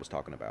guess, than Trump was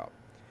talking about.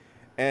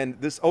 And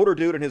this older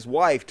dude and his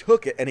wife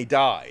took it, and he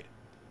died.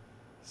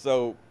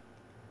 So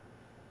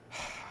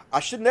I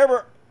should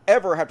never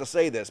ever have to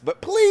say this,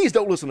 but please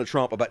don't listen to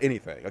Trump about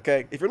anything,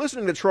 okay? If you're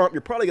listening to Trump,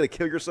 you're probably going to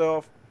kill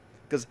yourself,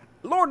 because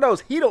Lord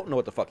knows he don't know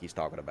what the fuck he's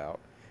talking about.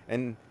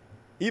 And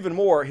even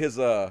more, his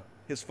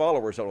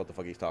followers don't know what the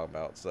fuck he's talking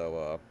about.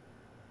 So,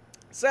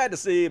 sad to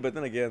see, but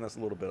then again, that's a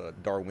little bit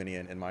of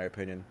Darwinian, in my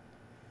opinion.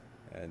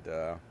 And,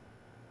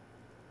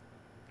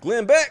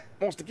 Glenn Beck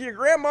wants to kill your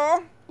grandma.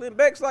 Glenn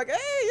Beck's like,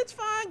 hey, it's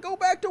fine, go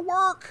back to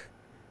work.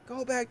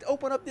 Go back to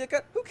open up the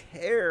account. Who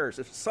cares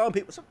if some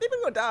people are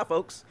going to die,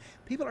 folks?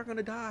 People are going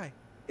to die.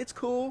 It's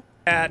cool.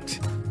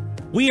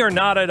 We are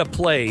not at a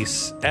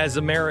place as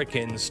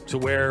Americans to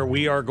where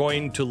we are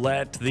going to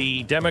let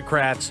the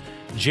Democrats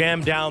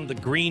jam down the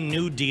Green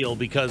New Deal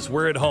because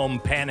we're at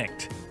home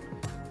panicked.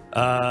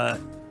 I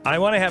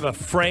want to have a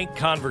frank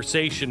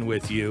conversation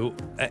with you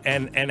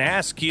and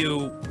ask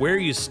you where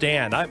you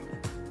stand.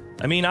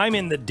 I'm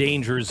in the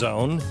danger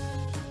zone.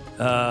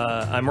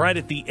 I'm right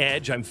at the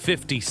edge. I'm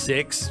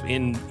 56.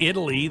 In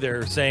Italy,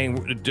 they're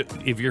saying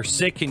if you're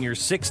sick and you're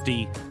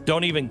 60,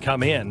 don't even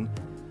come in.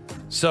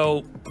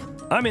 So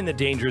I'm in the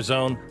danger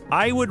zone.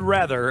 I would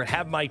rather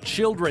have my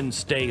children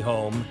stay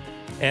home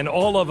and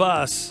all of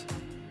us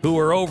who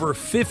are over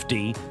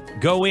 50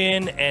 go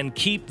in and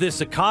keep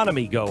this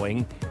economy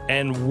going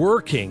and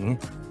working.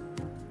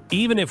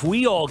 Even if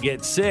we all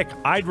get sick,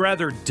 I'd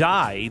rather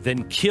die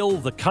than kill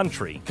the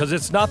country, because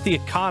it's not the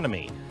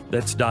economy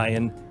that's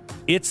dying,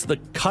 it's the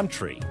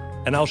country.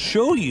 And I'll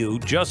show you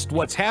just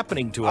what's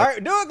happening to it. All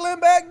right, do it, Glenn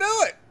Beck, do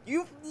it.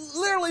 You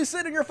literally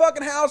sit in your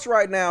fucking house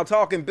right now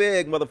talking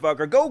big,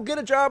 motherfucker. Go get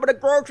a job at a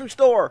grocery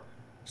store.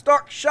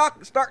 Start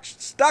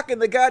stocking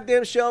the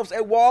goddamn shelves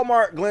at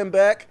Walmart, Glenn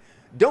Beck.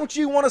 Don't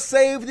you want to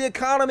save the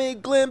economy,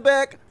 Glenn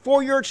Beck,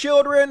 for your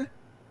children?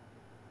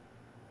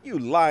 You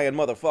lying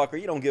motherfucker.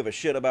 You don't give a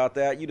shit about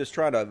that. You just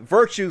trying to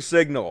virtue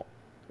signal.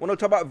 When I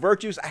talk about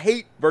virtues, I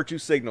hate virtue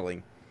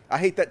signaling. I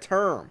hate that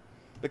term,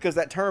 because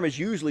that term is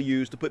usually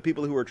used to put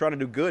people who are trying to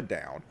do good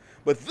down.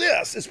 But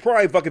this is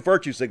probably fucking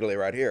virtue signaling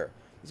right here.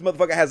 This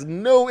motherfucker has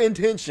no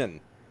intention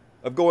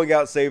of going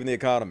out saving the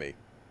economy.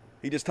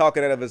 He just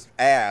talking out of his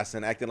ass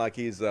and acting like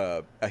he's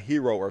a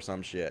hero or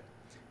some shit.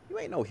 You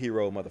ain't no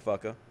hero,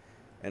 motherfucker.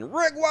 And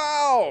Rick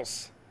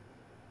Wiles!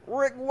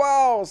 Rick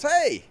Wiles,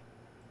 hey!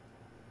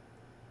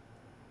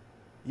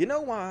 You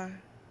know why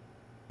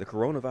the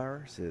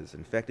coronavirus is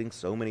infecting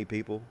so many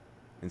people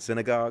in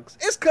synagogues?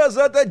 It's because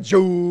of the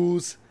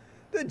Jews.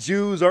 The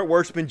Jews aren't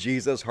worshiping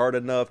Jesus hard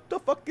enough. The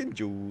fucking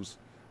Jews.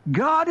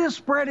 God is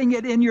spreading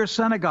it in your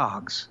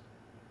synagogues.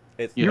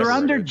 You're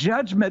under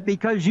judgment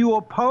because you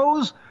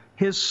oppose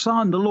his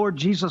son, the Lord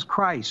Jesus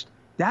Christ.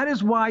 That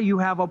is why you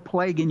have a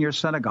plague in your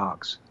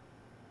synagogues.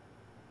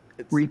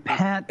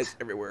 Repent. It's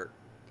everywhere.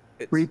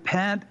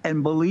 Repent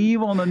and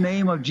believe on the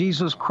name of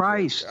Jesus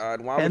Christ. God,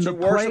 why would you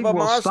worship a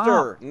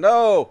monster?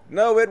 No,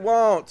 it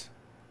won't.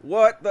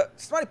 What the?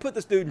 Somebody put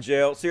this dude in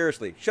jail.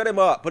 Seriously. Shut him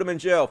up. Put him in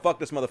jail. Fuck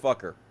this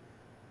motherfucker.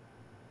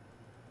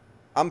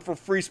 I'm for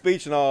free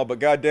speech and all, but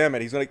goddamn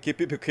it, he's going to keep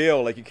people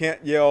killed. Like, you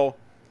can't yell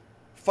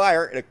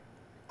fire at a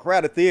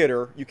crowded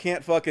theater. You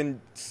can't fucking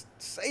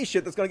say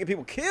shit that's going to get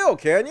people killed,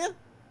 can you?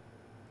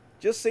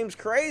 Just seems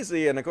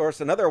crazy. And, of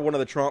course, another one of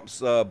the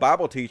Trump's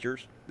Bible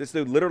teachers. This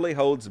dude literally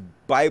holds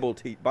Bible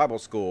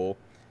school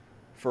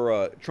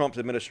for Trump's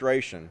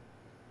administration.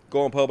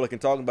 Going public and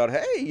talking about,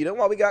 hey, you know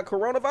why we got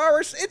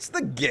coronavirus? It's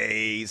the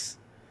gays.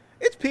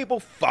 It's people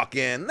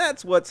fucking.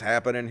 That's what's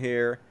happening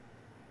here.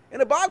 In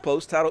a blog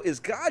post titled,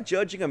 Is God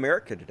Judging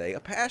America Today?, a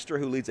pastor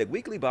who leads a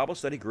weekly Bible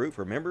study group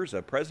for members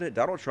of President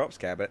Donald Trump's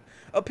cabinet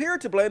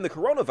appeared to blame the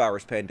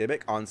coronavirus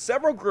pandemic on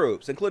several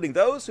groups, including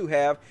those who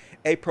have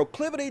a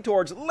proclivity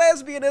towards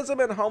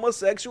lesbianism and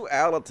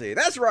homosexuality.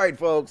 That's right,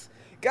 folks.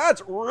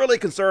 God's really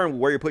concerned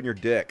with where you're putting your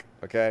dick,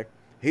 okay?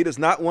 He does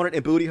not want it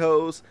in booty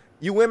holes.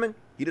 You women,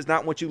 he does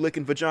not want you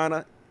licking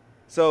vagina.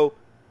 So,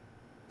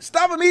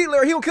 stop immediately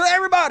or he will kill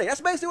everybody. That's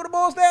basically what it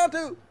boils down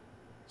to.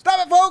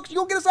 Stop it, folks.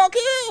 You're going to get us all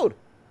killed.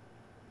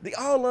 The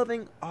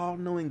all-loving,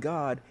 all-knowing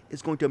God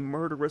is going to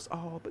murder us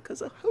all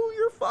because of who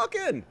you're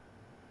fucking.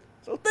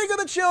 So think of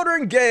the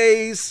children,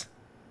 gays.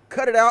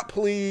 Cut it out,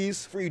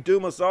 please, for you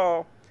doom us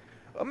all.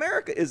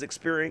 America is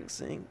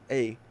experiencing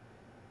a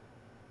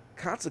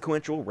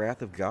consequential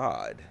wrath of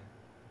God,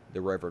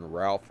 the Reverend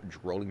Ralph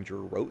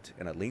Drollinger wrote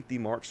in a lengthy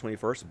March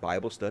 21st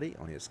Bible study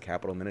on his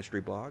Capital Ministry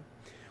blog,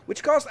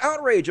 which caused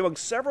outrage among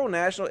several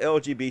national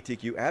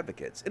LGBTQ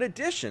advocates. In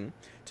addition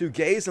to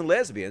gays and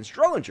lesbians,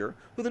 Drollinger,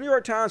 who the New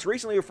York Times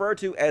recently referred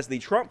to as the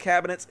Trump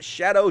cabinet's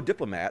shadow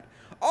diplomat,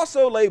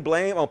 also laid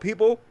blame on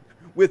people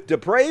with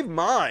depraved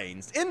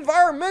minds,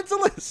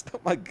 environmentalists,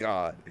 oh my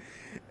God,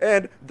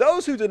 and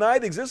those who deny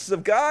the existence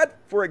of God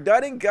for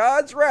igniting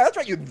God's wrath. That's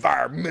right, you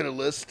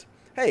environmentalist.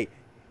 Hey,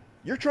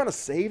 you're trying to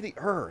save the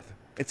earth,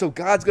 and so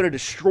God's going to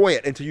destroy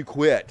it until you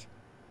quit.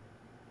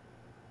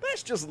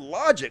 That's just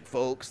logic,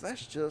 folks.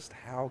 That's just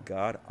how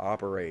God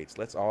operates.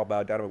 Let's all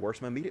bow down and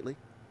worship him immediately.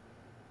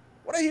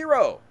 What a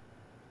hero.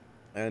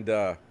 And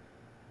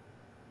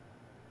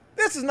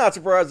this is not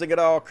surprising at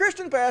all.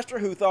 Christian pastor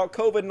who thought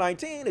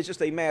COVID-19 is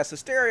just a mass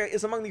hysteria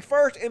is among the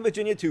first in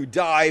Virginia to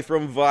die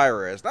from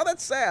virus. Now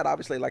that's sad,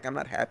 obviously. Like, I'm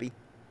not happy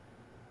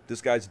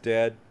this guy's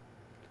dead.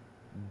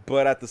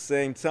 But at the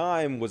same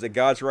time, was it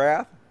God's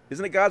wrath?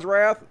 Isn't it God's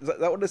wrath? Is that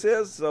what this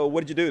is? So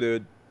what did you do,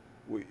 dude?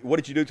 What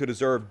did you do to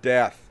deserve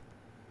death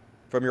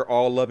from your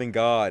all-loving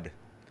God?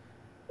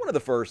 One of the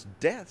first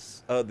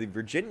deaths of the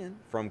Virginian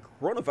from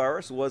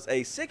coronavirus was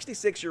a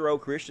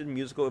 66-year-old Christian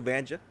musical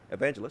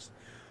evangelist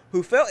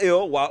who fell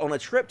ill while on a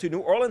trip to New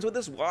Orleans with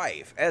his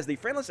wife. As the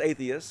friendly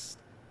atheist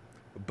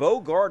Bo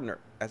Gardner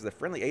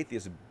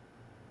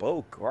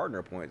Bo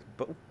Gardner points.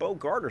 Bo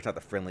Gardner's not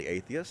the friendly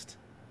atheist.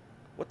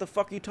 What the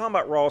fuck are you talking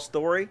about, Raw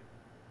Story?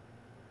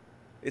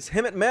 It's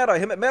Hemant Mehta.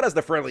 Hemant Mehta's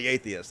the friendly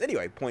atheist.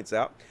 Anyway, points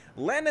out,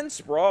 Landon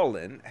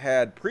Sprawlin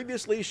had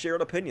previously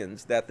shared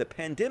opinions that the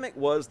pandemic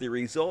was the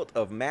result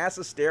of mass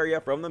hysteria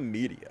from the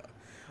media.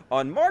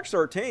 On March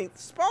 13th,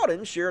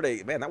 Spalding shared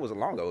a... Man, that wasn't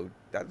long ago.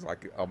 That was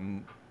like a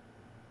little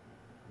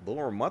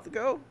over a month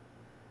ago?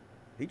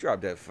 He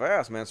dropped dead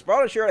fast, man.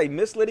 Spalding shared a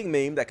misleading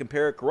meme that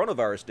compared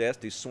coronavirus deaths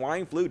to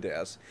swine flu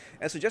deaths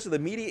and suggested the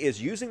media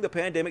is using the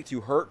pandemic to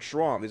hurt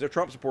Trump. These are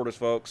Trump supporters,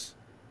 folks.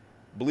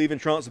 Believe in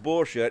Trump's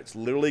bullshit. It's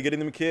literally getting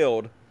them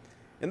killed.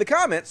 In the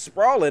comments,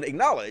 Sprawlin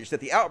acknowledged that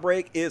the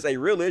outbreak is a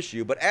real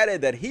issue, but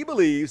added that he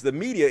believes the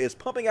media is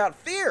pumping out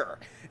fear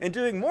and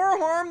doing more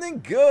harm than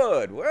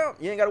good. Well,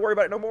 you ain't got to worry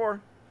about it no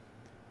more.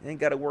 You ain't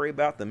got to worry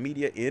about the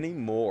media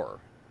anymore.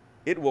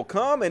 It will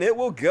come and it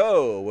will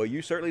go. Well,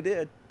 you certainly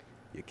did.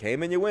 You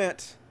came and you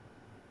went.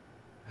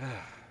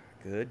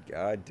 Good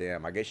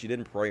goddamn. I guess you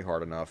didn't pray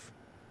hard enough.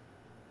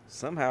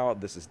 Somehow,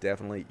 this is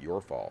definitely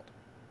your fault.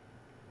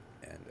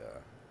 And,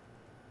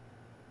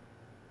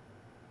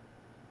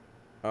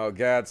 oh,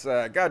 God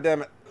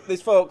damn it.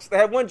 These folks, they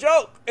have one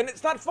joke, and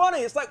it's not funny.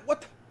 It's like,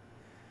 what?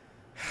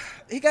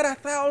 He got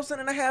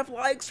 1,500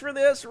 likes for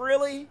this?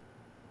 Really?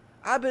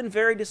 I've been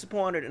very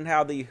disappointed in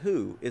how the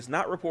WHO is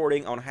not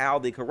reporting on how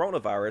the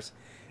coronavirus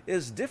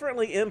is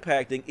differently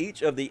impacting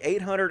each of the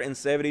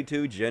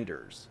 872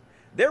 genders.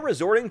 They're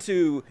resorting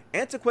to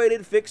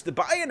antiquated fixed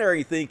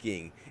binary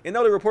thinking and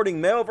only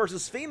reporting male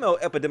versus female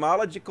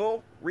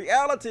epidemiological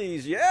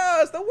realities.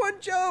 Yeah, it's the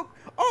one joke.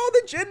 All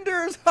the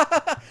genders.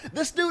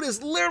 This dude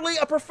is literally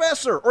a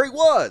professor, or he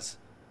was.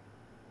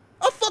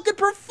 A fucking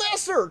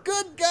professor.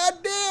 Good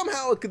goddamn,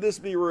 how could this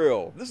be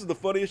real? This is the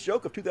funniest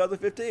joke of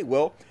 2015.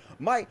 Well,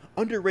 my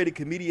underrated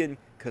comedian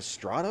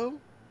Castrato,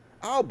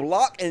 I'll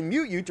block and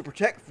mute you to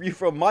protect you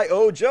from my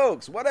old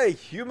jokes. What a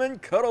human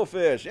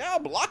cuttlefish. Yeah, I'll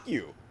block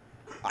you.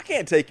 I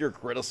can't take your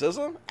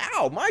criticism.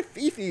 Ow, my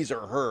fifis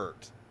are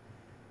hurt.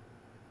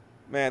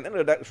 Man, the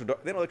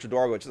Intellectual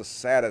Dargo is just the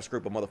saddest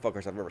group of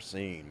motherfuckers I've ever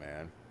seen,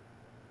 man.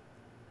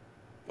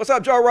 What's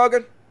up, Joe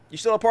Rogan? You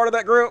still a part of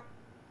that group?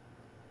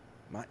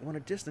 Might want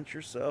to distance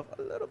yourself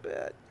a little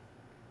bit.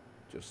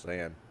 Just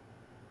saying.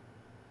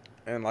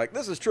 And, like,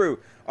 this is true.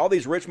 All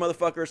these rich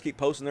motherfuckers keep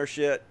posting their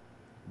shit,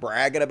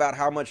 bragging about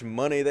how much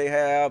money they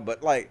have,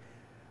 but, like,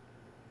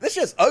 this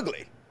shit's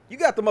ugly. You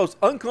got the most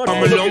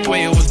uncomfortable...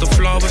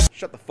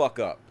 Shut the fuck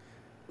up.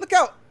 Look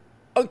how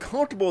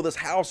uncomfortable this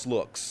house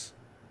looks.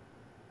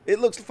 It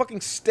looks fucking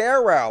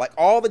sterile. Like,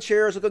 all the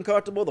chairs look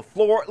uncomfortable. The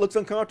floor looks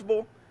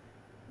uncomfortable.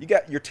 You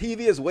got... Your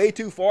TV is way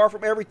too far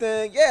from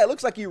everything. Yeah, it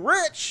looks like you're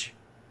rich.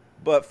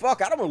 But,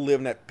 fuck, I don't want to live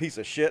in that piece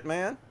of shit,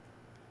 man.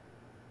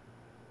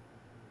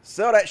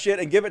 Sell that shit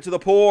and give it to the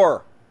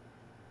poor.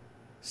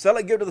 Sell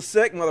it, give it to the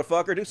sick,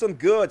 motherfucker. Do some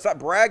good. Stop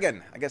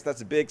bragging. I guess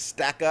that's a Big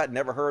Stacka.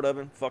 Never heard of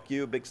him. Fuck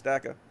you, Big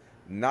Stacka.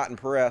 Not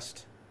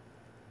impressed.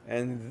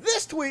 And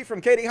this tweet from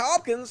Katie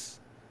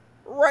Hopkins.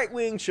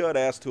 Right-wing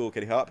chud-ass tool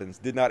Katie Hopkins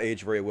did not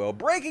age very well.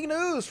 Breaking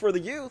news for the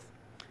youth.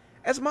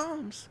 As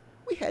moms,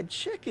 we had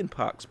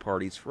chickenpox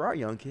parties for our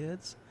young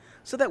kids,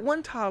 so that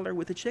one toddler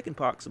with the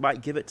chickenpox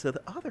might give it to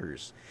the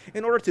others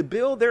in order to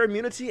build their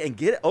immunity and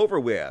get it over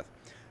with.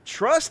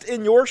 Trust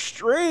in your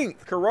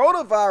strength.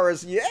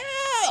 Coronavirus,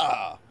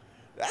 yeah!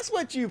 That's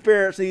what you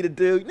parents need to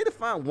do. You need to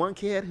find one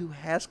kid who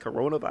has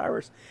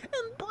coronavirus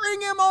and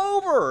bring him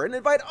over and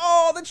invite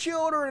all the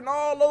children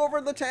all over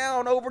the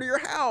town over to your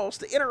house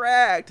to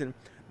interact, and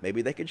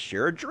maybe they could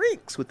share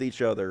drinks with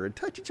each other and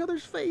touch each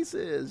other's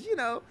faces, you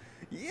know.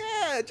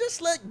 Yeah,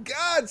 just let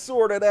God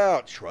sort it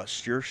out.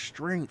 Trust your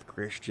strength,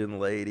 Christian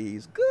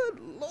ladies.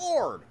 Good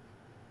Lord.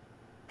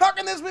 How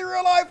can this be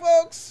real life,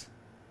 folks?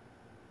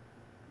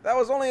 That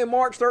was only on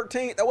March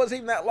 13th. That wasn't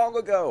even that long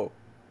ago.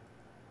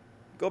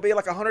 Gonna be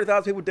like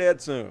 100,000 people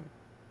dead soon.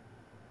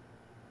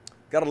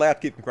 Gotta laugh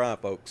to keep from crying,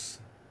 folks.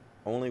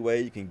 Only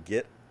way you can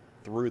get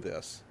through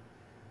this.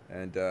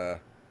 And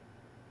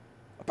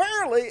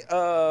apparently,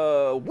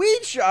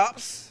 weed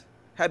shops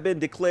have been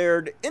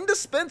declared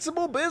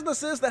indispensable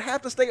businesses that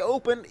have to stay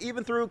open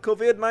even through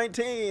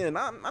COVID-19. And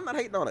I'm not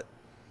hating on it.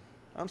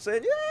 I'm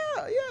saying,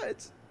 yeah,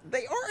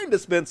 they are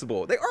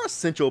indispensable. They are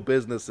essential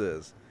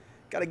businesses.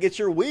 Gotta get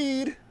your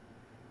weed.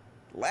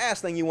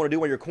 Last thing you want to do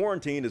when you're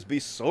quarantined is be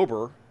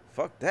sober.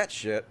 Fuck that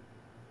shit.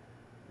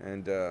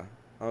 And,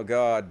 oh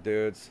God,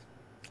 dudes.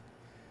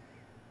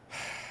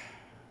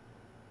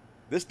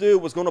 This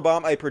dude was going to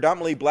bomb a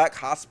predominantly black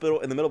hospital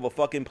in the middle of a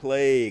fucking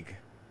plague.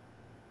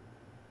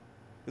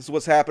 This is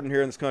what's happening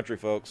here in this country,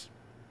 folks.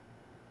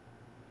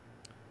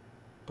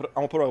 I'm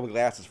going to put on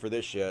glasses for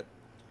this shit.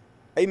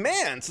 A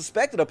man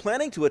suspected of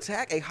planning to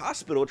attack a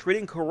hospital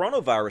treating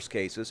coronavirus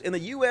cases in the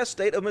U.S.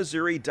 state of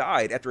Missouri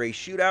died after a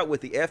shootout with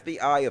the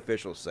FBI,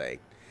 officials say.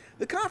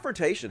 The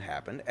confrontation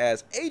happened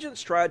as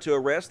agents tried to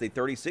arrest the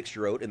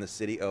 36-year-old in the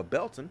city of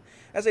Belton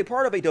as a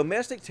part of a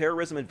domestic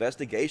terrorism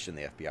investigation,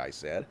 the FBI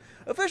said.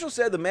 Officials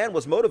said the man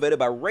was motivated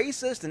by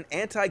racist and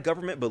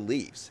anti-government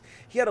beliefs.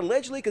 He had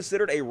allegedly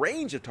considered a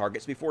range of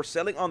targets before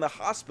settling on the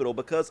hospital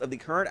because of the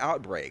current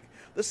outbreak.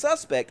 The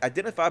suspect,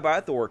 identified by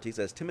authorities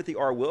as Timothy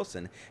R.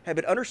 Wilson, had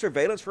been under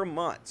surveillance for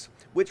months,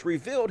 which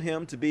revealed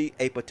him to be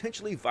a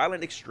potentially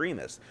violent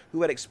extremist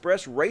who had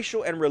expressed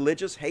racial and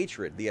religious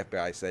hatred, the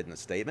FBI said in a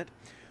statement.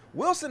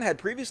 Wilson had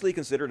previously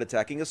considered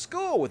attacking a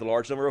school with a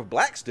large number of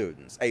black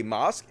students, a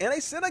mosque, and a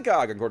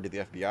synagogue, according to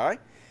the FBI.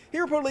 He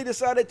reportedly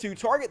decided to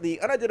target the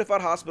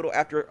unidentified hospital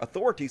after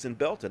authorities in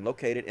Belton,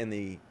 located in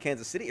the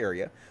Kansas City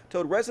area,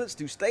 told residents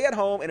to stay at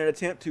home in an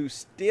attempt to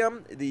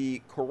stem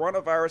the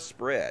coronavirus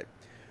spread.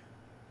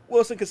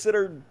 Wilson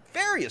considered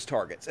various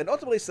targets and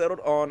ultimately settled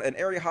on an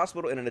area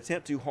hospital in an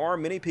attempt to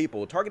harm many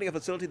people, targeting a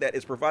facility that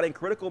is providing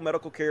critical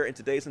medical care in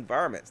today's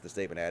environments, the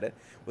statement added,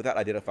 without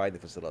identifying the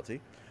facility.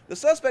 The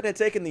suspect had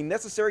taken the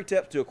necessary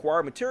steps to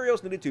acquire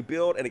materials needed to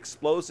build an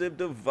explosive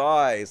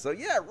device. So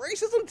yeah,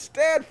 racism's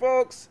dead,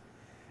 folks.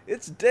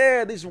 It's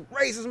dead. These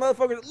racist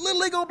motherfuckers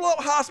literally gonna blow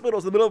up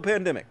hospitals in the middle of a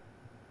pandemic.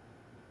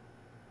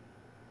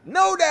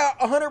 No doubt,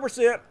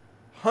 100%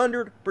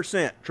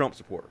 Trump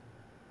supporter.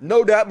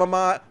 No doubt in my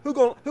mind. Who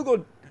gonna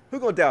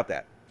doubt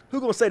that?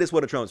 Who gonna say this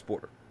was a Trump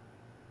supporter?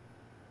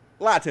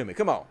 Lie to me.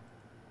 Come on.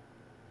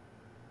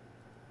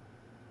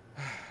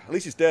 At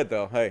least he's dead,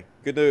 though. Hey,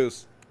 good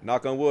news.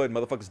 Knock on wood.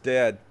 Motherfucker's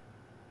dead.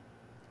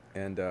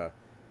 And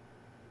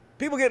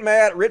people get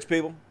mad at rich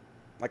people.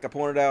 Like I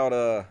pointed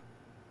out,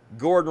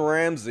 Gordon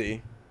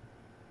Ramsay.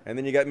 And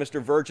then you got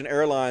Mr. Virgin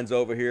Airlines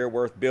over here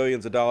worth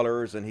billions of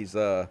dollars. And he's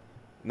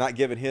not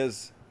giving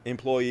his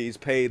employees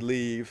paid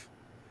leave.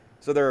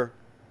 So they're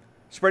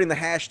spreading the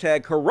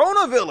hashtag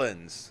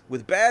coronavillains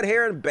with bad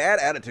hair and bad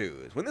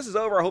attitudes. When this is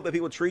over, I hope that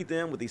people treat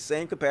them with the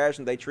same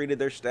compassion they treated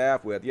their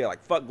staff with. Yeah,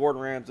 like fuck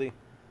Gordon Ramsay.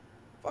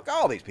 Fuck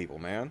all these people,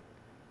 man.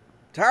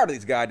 Tired of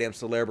these goddamn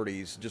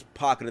celebrities just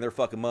pocketing their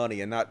fucking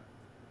money and not...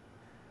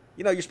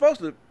 You know, you're supposed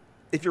to...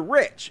 If you're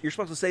rich, you're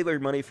supposed to save your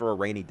money for a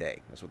rainy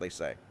day. That's what they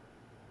say.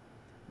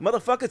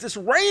 Motherfuckers, it's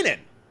raining.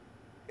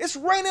 It's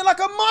raining like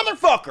a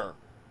motherfucker.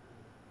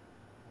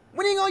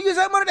 When are you going to use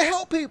that money to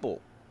help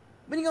people?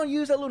 When are you going to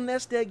use that little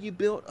nest egg you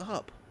built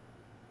up?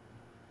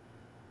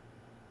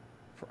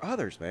 For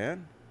others,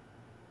 man.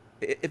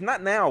 If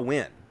not now,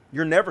 when?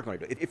 You're never going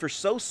to do it. If you're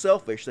so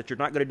selfish that you're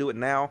not going to do it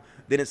now,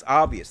 then it's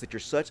obvious that you're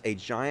such a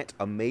giant,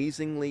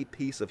 amazingly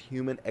piece of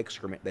human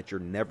excrement that you're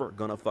never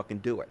going to fucking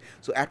do it.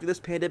 So after this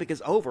pandemic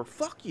is over,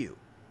 fuck you.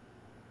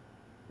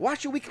 Why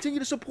should we continue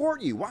to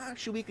support you? Why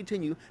should we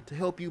continue to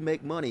help you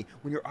make money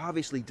when you're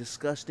obviously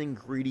disgusting,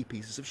 greedy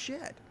pieces of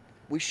shit?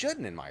 We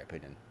shouldn't, in my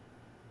opinion.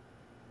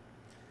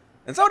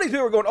 And some of these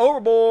people are going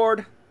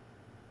overboard.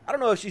 I don't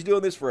know if she's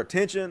doing this for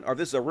attention or if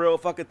this is a real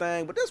fucking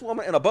thing, but this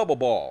woman in a bubble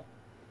ball.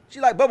 She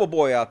like Bubble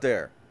Boy out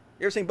there.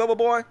 You ever seen Bubble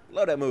Boy?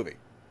 Love that movie.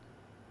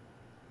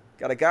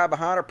 Got a guy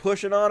behind her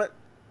pushing on it.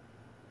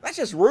 That's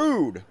just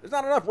rude. There's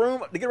not enough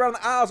room to get around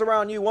the aisles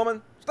around you,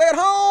 woman. Stay at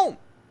home.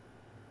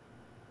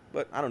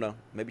 But I don't know.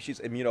 Maybe she's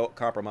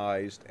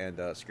immunocompromised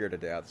and scared to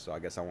death, so I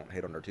guess I won't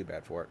hate on her too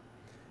bad for it.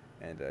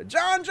 And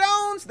Jon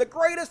Jones, the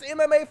greatest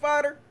MMA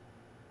fighter,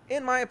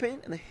 in my opinion,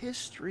 in the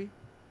history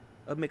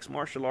of mixed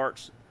martial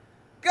arts,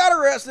 got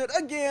arrested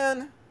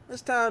again.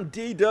 This time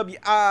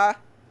DWI.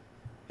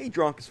 He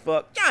drunk as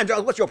fuck. Jon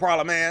Jones, what's your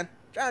problem, man?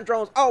 Jon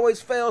Jones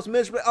always fails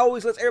miserably,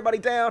 always lets everybody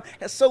down,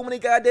 has so many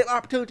goddamn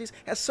opportunities,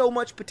 has so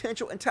much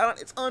potential and talent,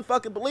 it's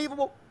unfucking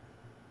believable.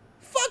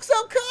 Fucks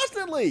up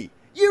constantly.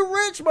 You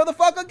rich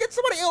motherfucker, get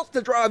somebody else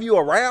to drive you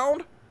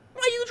around.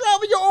 Why you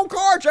driving your own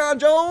car, Jon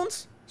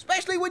Jones?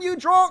 Especially when you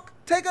drunk.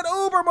 Take an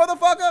Uber,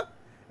 motherfucker.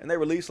 And they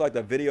released like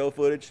the video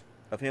footage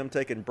of him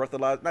taking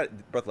breathalyzer, not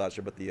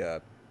breathalyzer, but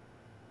the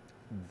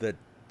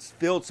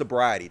field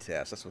sobriety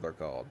test. That's what they're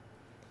called.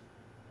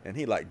 And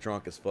he like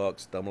drunk as fuck,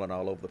 stumbling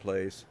all over the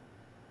place.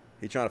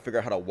 He trying to figure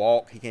out how to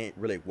walk. He can't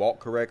really walk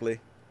correctly.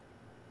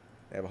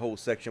 They have a whole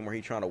section where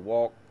he's trying to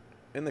walk.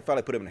 And they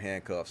finally put him in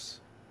handcuffs.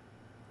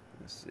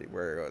 Let's see,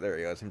 there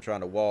he is, him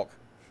trying to walk.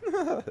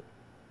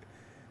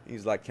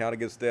 He's like counting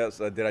his steps.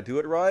 Did I do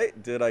it right?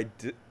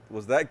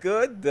 Was that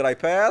good? Did I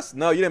pass?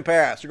 No, you didn't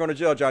pass. You're going to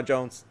jail, Jon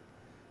Jones.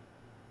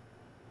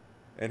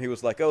 And he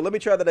was like, oh, let me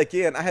try that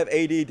again. I have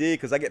ADD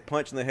because I get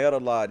punched in the head a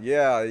lot.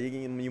 Yeah,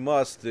 you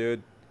must,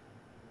 dude.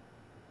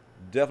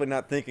 Definitely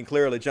not thinking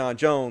clearly, Jon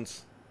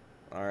Jones.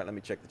 All right, let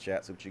me check the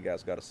chat, see what you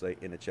guys got to say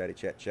in the chat.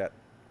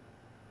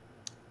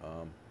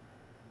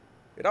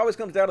 It always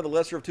comes down to the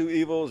lesser of two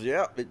evils.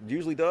 Yeah, it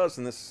usually does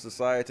in this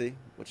society.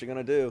 What you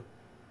going to do?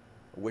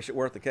 I wish it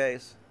weren't the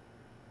case.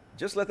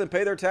 Just let them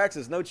pay their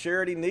taxes. No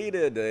charity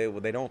needed.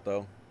 Well, they don't,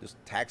 though. Just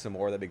tax them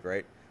more. That'd be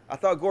great. I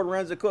thought Gordon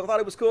Ramsay cool. I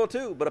thought it was cool,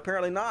 too, but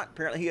apparently not.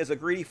 Apparently he is a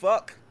greedy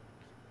fuck.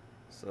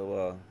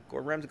 So,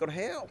 Gordon Ramsay go to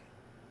hell.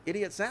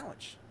 Idiot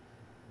sandwich.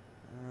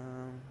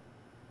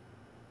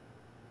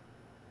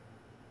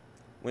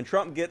 When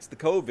Trump gets the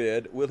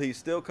COVID, will he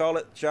still call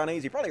it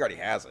Chinese? He probably already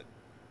has it.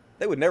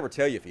 They would never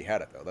tell you if he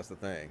had it, though. That's the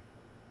thing.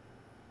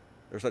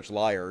 They're such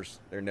liars.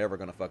 They're never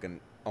going to fucking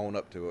own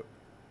up to it.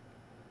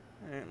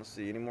 All right, let's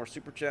see. Any more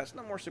super chats?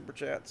 No more super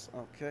chats.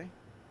 Okay.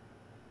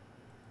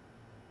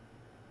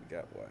 We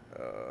got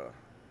what?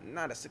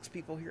 96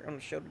 people here on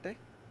the show today.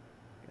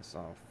 Guess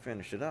I'll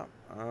finish it up.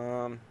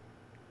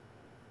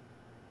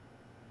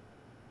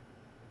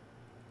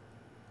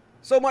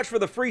 So much for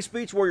the free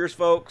speech warriors,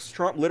 folks.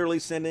 Trump literally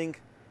sending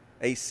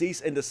a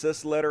cease and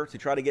desist letter to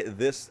try to get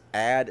this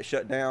ad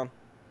shut down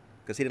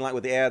because he didn't like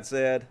what the ad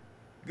said.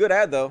 Good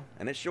ad, though,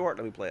 and it's short.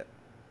 Let me play it.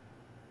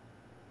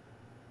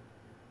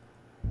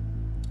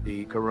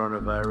 The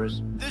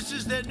coronavirus. This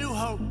is their new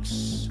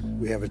hoax.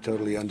 We have it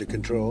totally under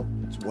control.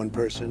 It's one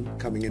person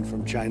coming in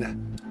from China.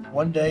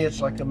 One day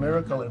it's like a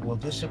miracle. It will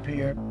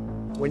disappear.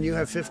 When you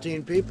have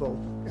 15 people,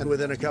 and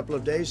within a couple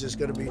of days it's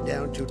going to be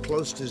down to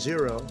close to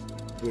zero,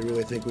 we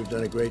really think we've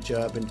done a great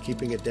job in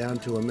keeping it down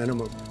to a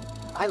minimum.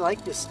 I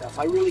like this stuff.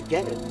 I really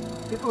get it.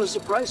 People are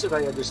surprised that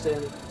I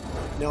understand it.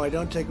 No, I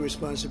don't take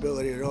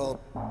responsibility at all.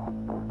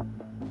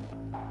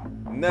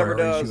 Never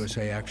does.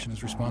 USA Action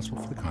is responsible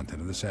for the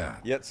content of this ad.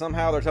 Yet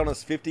somehow they're telling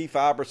us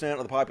 55% of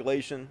the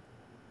population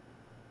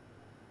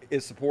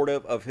is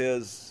supportive of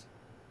his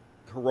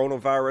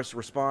coronavirus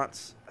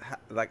response.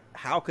 Like,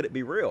 how could it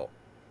be real?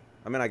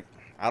 I mean,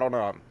 I don't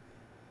know.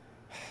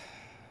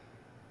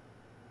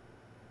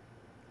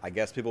 I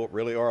guess people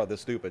really are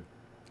this stupid.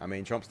 I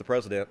mean, Trump's the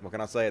president. What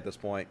can I say at this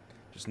point?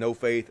 Just no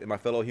faith in my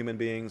fellow human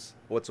beings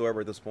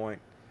whatsoever at this point.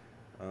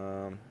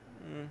 And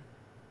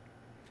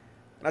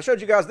I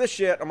showed you guys this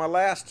shit on my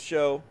last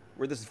show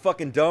where this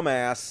fucking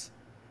dumbass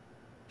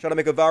trying to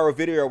make a viral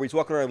video where he's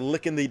walking around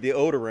licking the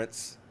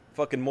deodorants.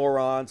 Fucking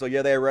moron. So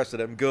yeah, they arrested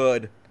him.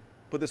 Good.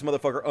 Put this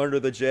motherfucker under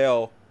the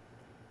jail.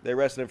 They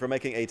arrested him for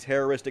making a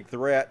terroristic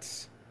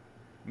threat.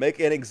 Make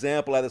an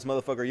example out of this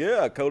motherfucker.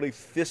 Yeah, Cody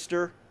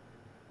Pfister.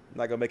 I'm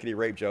not gonna make any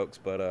rape jokes,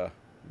 but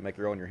make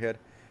your own in your head.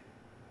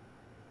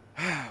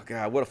 Oh,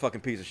 God, what a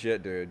fucking piece of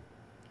shit, dude.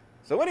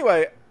 So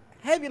anyway,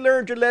 have you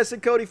learned your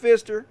lesson, Cody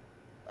Pfister?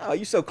 Oh,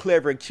 you so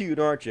clever and cute,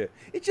 aren't you?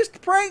 It's just a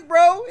prank,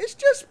 bro. It's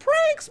just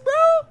pranks,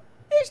 bro.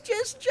 It's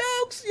just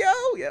jokes, yo.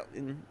 Yeah,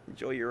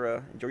 enjoy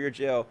your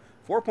jail.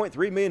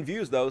 4.3 million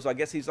views though, so I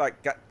guess he's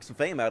like got some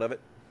fame out of it.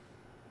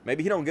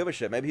 Maybe he don't give a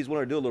shit. Maybe he's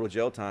willing to do a little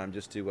jail time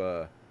just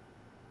to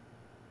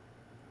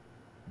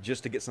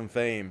get some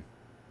fame.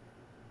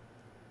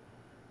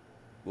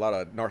 A lot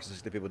of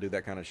narcissistic people do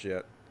that kind of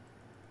shit.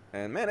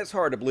 And man, it's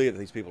hard to believe that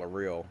these people are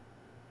real.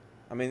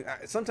 I mean,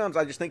 sometimes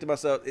I just think to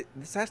myself,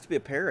 this has to be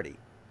a parody.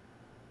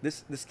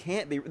 This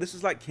can't be. This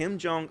is like Kim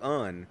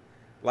Jong-un,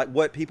 like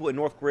what people in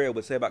North Korea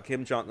would say about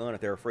Kim Jong-un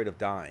if they're afraid of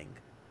dying.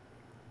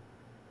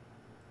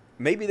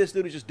 Maybe this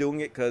dude is just doing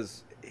it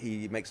because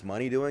he makes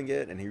money doing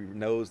it, and he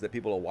knows that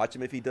people will watch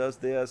him if he does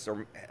this,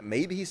 or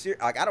maybe he's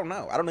serious. Like, I don't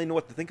know. I don't even know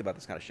what to think about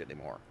this kind of shit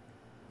anymore.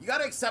 You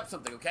gotta accept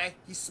something, okay?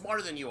 He's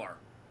smarter than you are.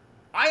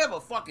 I have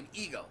a fucking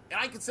ego, and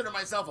I consider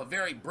myself a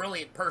very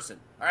brilliant person,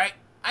 all right?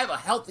 I have a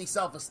healthy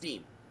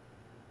self-esteem.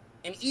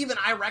 And even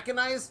I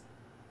recognize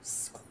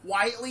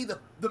quietly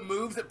the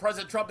moves that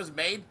President Trump has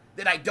made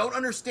that I don't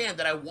understand,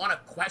 that I want to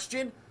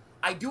question.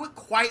 I do it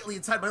quietly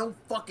inside my own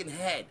fucking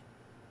head.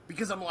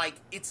 Because I'm like,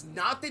 it's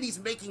not that he's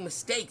making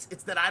mistakes,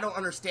 it's that I don't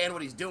understand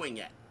what he's doing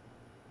yet.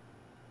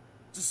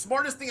 It's the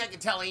smartest thing I can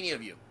tell any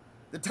of you.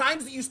 The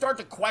times that you start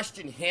to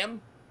question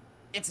him,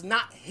 it's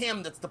not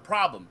him that's the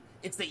problem.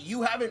 It's that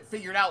you haven't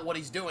figured out what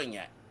he's doing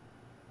yet.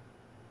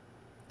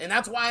 And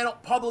that's why I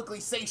don't publicly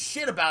say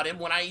shit about him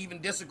when I even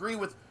disagree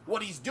with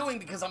what he's doing,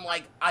 because I'm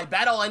like, I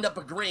bet I'll end up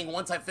agreeing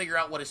once I figure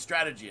out what his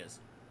strategy is.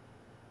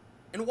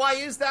 And why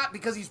is that?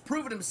 Because he's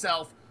proven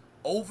himself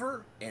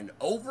over and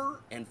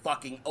over and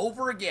fucking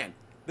over again.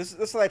 This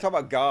is how they talk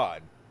about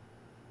God.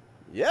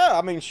 Yeah,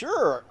 I mean,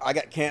 sure, I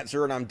got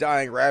cancer and I'm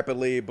dying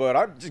rapidly, but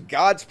I'm just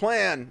God's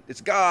plan. It's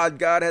God.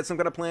 God had some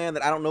kind of plan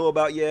that I don't know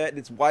about yet.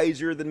 It's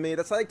wiser than me.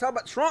 That's how they talk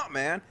about Trump,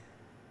 man.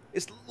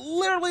 It's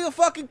literally a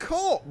fucking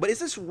cult. But is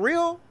this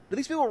real? Do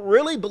these people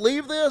really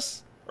believe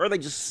this? Or are they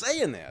just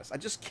saying this? I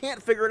just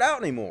can't figure it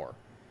out anymore.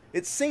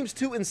 It seems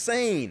too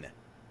insane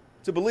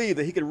to believe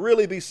that he could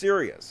really be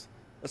serious.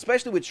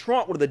 Especially with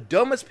Trump, one of the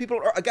dumbest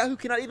people, a guy who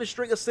cannot even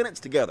string a sentence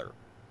together.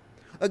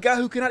 A guy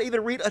who cannot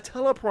even read a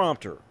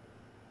teleprompter.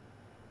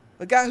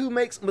 A guy who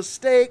makes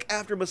mistake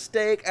after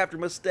mistake after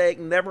mistake,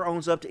 never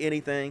owns up to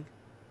anything.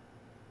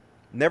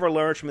 Never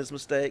learns from his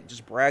mistake,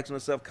 just brags on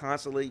himself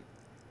constantly.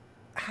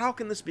 How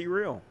can this be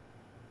real?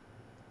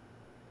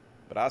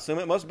 But I assume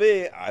it must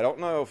be. I don't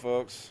know,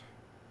 folks.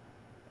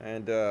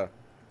 And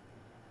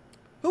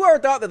who ever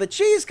thought that the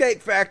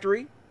Cheesecake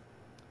Factory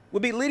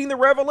would be leading the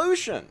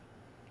revolution?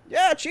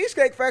 Yeah,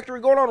 Cheesecake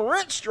Factory going on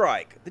rent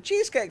strike. The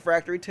Cheesecake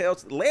Factory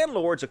tells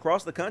landlords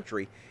across the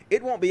country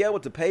it won't be able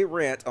to pay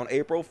rent on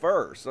April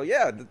 1st. So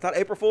yeah, it's not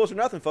April Fools or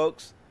nothing,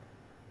 folks.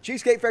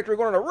 Cheesecake Factory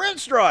going on a rent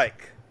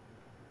strike.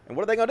 And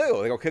what are they going to do?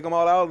 Are they going to kick them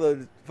all out of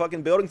the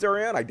fucking buildings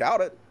they're in? I doubt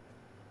it.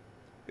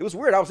 It was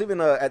weird. I was even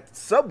at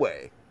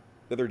Subway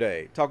the other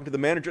day talking to the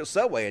manager at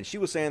Subway, and she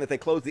was saying that they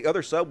closed the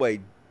other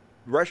Subway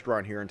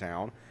restaurant here in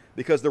town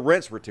because the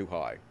rents were too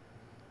high.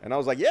 And I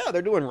was like, yeah,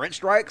 they're doing rent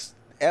strikes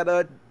at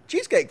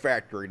Cheesecake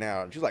Factory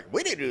now. And she's like,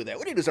 we need to do that.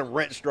 We need to do some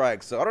rent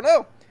strikes. So I don't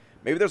know.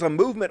 Maybe there's a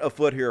movement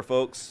afoot here,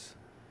 folks.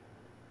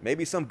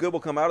 Maybe some good will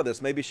come out of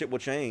this. Maybe shit will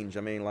change.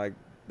 I mean, like,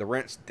 the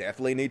rents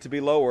definitely need to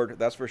be lowered.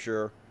 That's for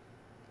sure.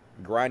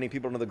 Grinding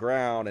people into the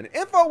ground. And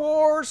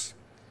InfoWars.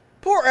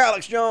 Poor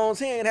Alex Jones.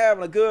 He ain't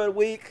having a good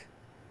week.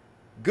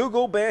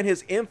 Google banned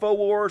his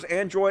InfoWars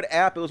Android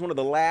app. It was one of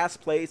the last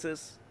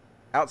places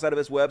outside of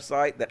his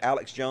website that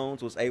Alex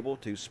Jones was able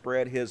to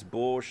spread his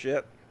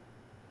bullshit.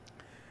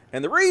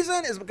 And the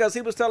reason is because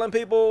he was telling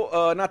people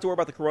not to worry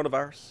about the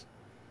coronavirus.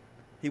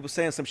 He was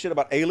saying some shit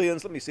about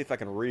aliens. Let me see if I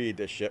can read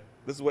this shit.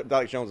 This is what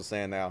Alex Jones is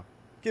saying now.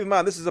 Keep in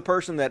mind, this is a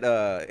person that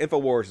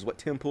InfoWars is what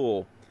Tim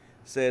Pool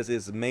says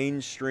is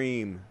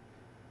mainstream.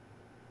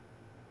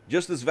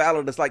 Just as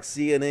valid as like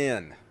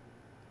CNN.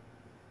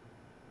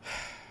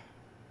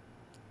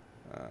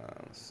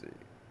 Let's see.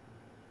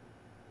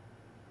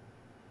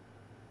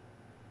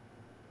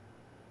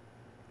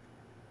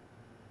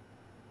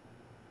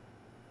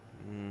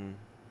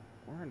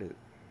 Where did it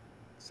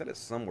said it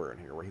somewhere in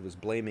here where he was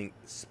blaming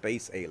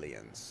space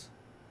aliens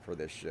for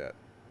this shit.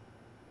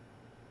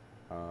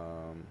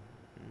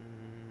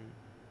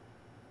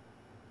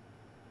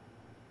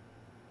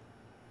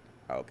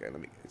 Okay,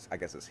 I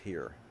guess it's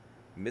here.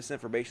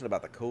 Misinformation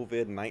about the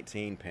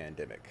COVID-19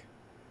 pandemic.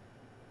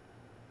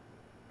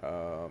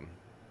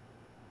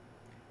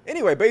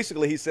 Anyway,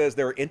 basically he says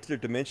there are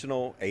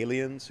interdimensional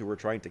aliens who were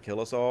trying to kill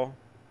us all.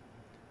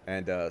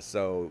 And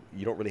so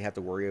you don't really have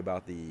to worry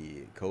about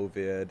the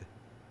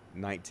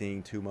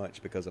COVID-19 too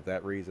much because of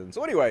that reason.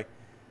 So anyway,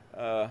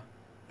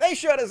 they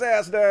shut his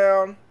ass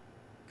down.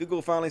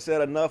 Google finally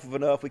said enough of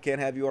enough. We can't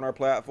have you on our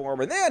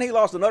platform. And then he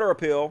lost another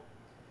appeal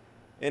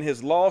in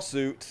his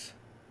lawsuit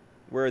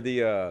where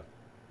the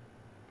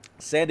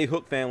Sandy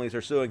Hook families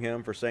are suing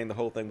him for saying the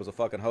whole thing was a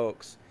fucking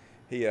hoax.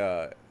 He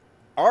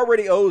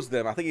already owes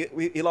them. I think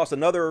he lost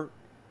another.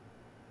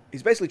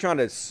 He's basically trying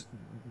to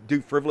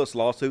do frivolous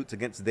lawsuits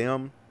against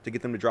them to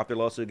get them to drop their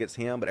lawsuit against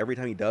him. But every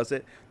time he does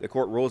it, the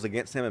court rules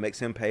against him and makes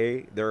him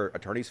pay their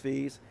attorney's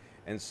fees.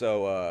 And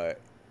so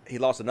he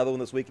lost another one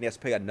this week and he has to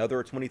pay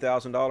another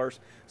 $20,000.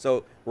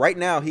 So right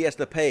now he has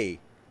to pay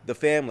the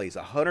families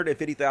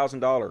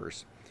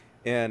 $150,000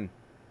 in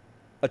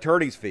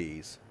attorney's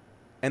fees.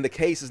 And the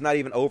case is not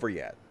even over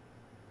yet.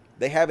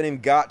 They haven't even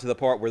got to the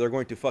part where they're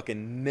going to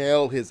fucking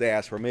nail his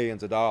ass for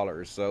millions of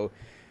dollars. So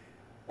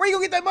where you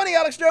gonna get that money,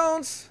 Alex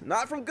Jones?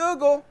 Not from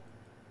Google.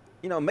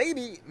 You know,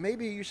 maybe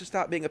you should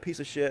stop being a piece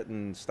of shit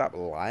and stop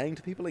lying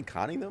to people and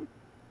conning them.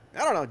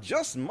 I don't know.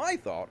 Just my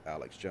thought,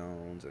 Alex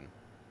Jones. And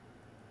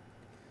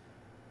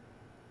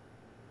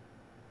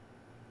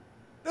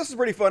this is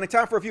pretty funny.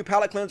 Time for a few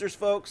palate cleansers,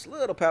 folks.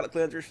 Little palate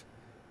cleansers.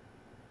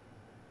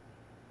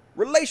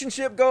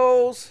 Relationship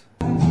goals.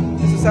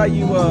 This is how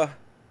you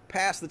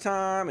pass the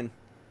time and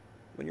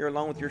when you're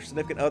alone with your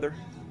significant other.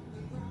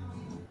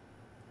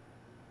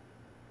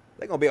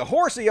 They're gonna be a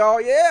horsey,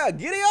 y'all. Yeah,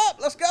 giddy up.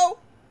 Let's go.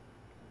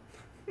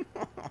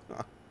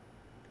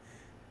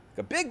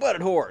 A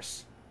big-butted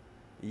horse.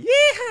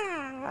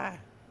 Yeah.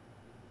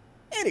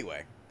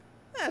 Anyway,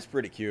 that's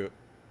pretty cute.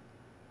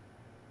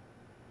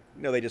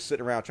 You know, they just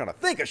sitting around trying to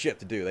think of shit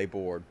to do. They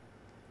bored.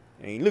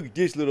 And look at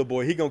this little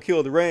boy. He gonna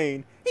kill the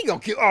rain. He gonna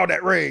kill all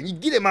that rain. You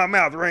get in my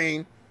mouth,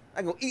 rain.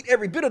 I'm gonna eat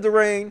every bit of the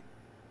rain.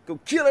 Go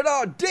kill it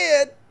all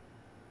dead.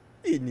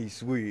 Isn't he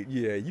sweet?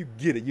 Yeah, you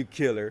get it. You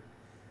kill her.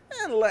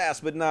 And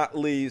last but not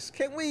least,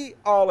 can we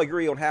all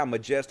agree on how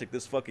majestic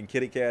this fucking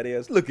kitty cat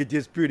is? Look at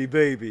this pretty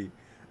baby.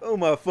 Oh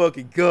my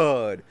fucking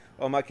god.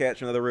 Oh, my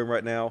cat's in another room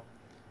right now.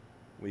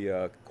 We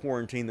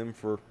quarantined them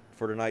for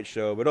tonight's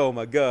show. But oh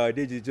my god,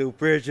 this is so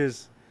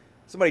precious.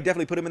 Somebody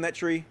definitely put him in that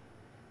tree.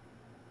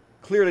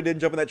 Clearly didn't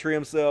jump in that tree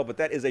himself, but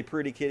that is a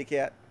pretty kitty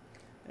cat.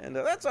 And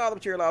that's all the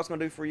material I was going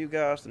to do for you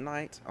guys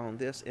tonight on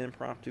this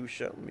impromptu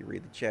show. Let me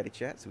read the chatty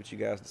chat, see what you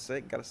guys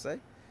gotta say.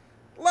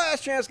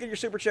 Last chance to get your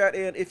super chat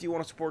in if you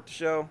want to support the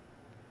show.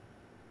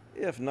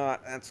 If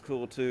not, that's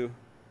cool too.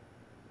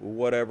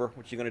 Whatever.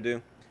 What you going to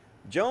do?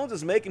 Jones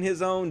is making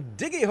his own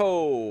diggy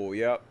hole.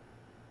 Yep.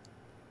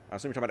 I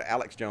assume you're talking about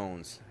Alex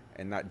Jones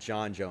and not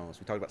John Jones.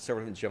 We talked about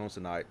several different Jones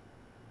tonight.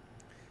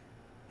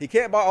 He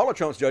can't buy all of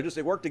Trump's judges.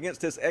 It worked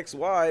against his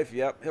ex-wife.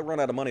 Yep, he'll run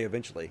out of money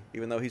eventually,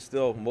 even though he's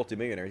still a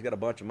multimillionaire. He's got a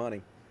bunch of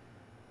money.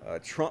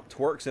 Trump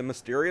twerks in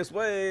mysterious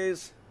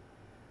ways.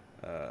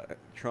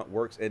 Trump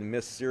works in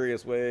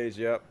mysterious ways.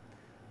 Yep.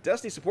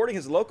 Dusty supporting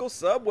his local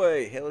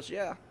Subway. Hells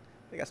yeah.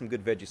 They got some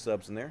good veggie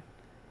subs in there.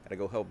 Gotta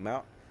go help them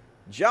out.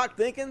 Jock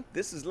thinking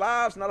this is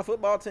live. It's not a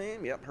football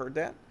team. Yep, heard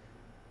that.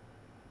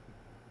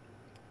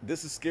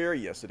 This is scary.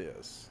 Yes, it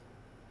is.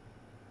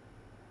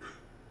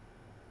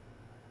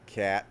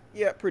 Cat.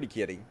 Yeah, pretty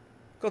kitty.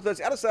 Because that's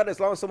out of sight. As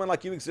long as someone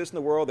like you exists in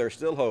the world, there's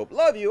still hope.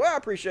 Love you. I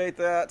appreciate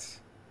that.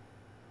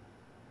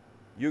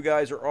 You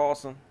guys are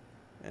awesome.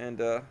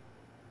 And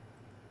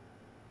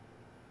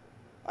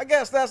I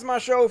guess that's my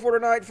show for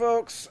tonight,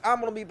 folks. I'm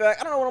gonna be back.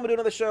 I don't know when I'm gonna do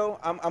another show.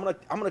 I'm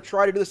gonna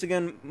try to do this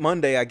again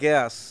Monday, I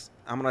guess.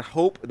 I'm gonna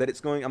hope that it's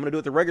going. I'm gonna do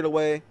it the regular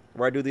way,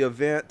 where I do the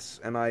event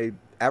and I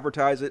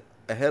advertise it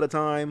ahead of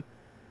time.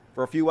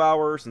 for a few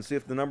hours and see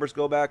if the numbers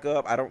go back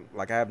up. I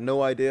have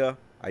no idea.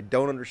 I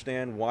don't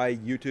understand why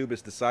YouTube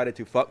has decided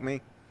to fuck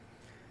me.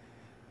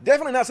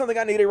 Definitely not something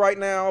I needed right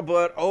now,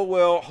 but oh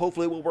well.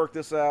 Hopefully we'll work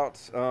this out.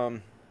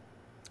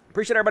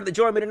 Appreciate everybody that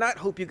joined me tonight.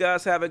 Hope you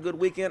guys have a good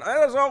weekend.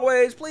 As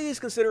always, please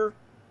consider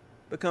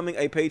becoming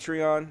a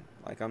Patreon.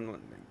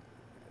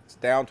 It's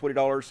down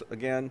 $20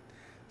 again.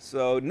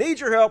 So need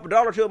your help,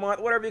 $1 a month,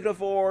 whatever you can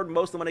afford.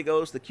 Most of the money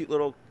goes to cute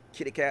little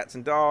kitty cats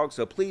and dogs,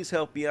 so please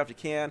help me out if you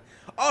can.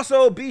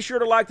 Also, be sure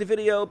to like the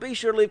video, be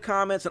sure to leave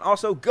comments, and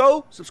also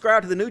go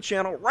subscribe to the new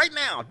channel right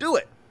now. Do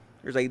it.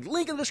 There's a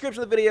link in the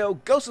description of the video.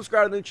 Go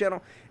subscribe to the new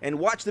channel and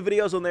watch the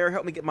videos on there.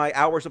 Help me get my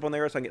hours up on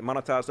there so I can get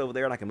monetized over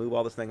there and I can move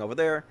all this thing over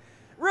there.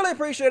 Really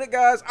appreciate it,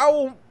 guys. I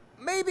will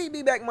maybe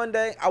be back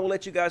Monday. I will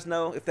let you guys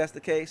know if that's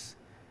the case.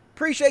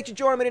 Appreciate you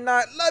joining me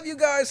tonight. Love you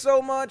guys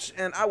so much,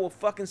 and I will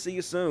fucking see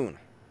you soon.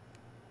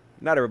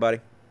 Good night, everybody.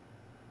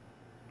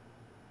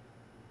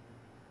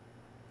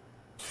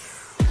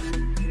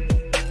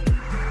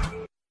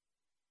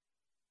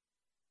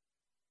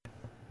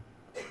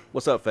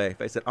 What's up, Faye?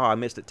 Faye said, oh, I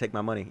missed it. Take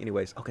my money.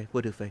 Anyways, okay,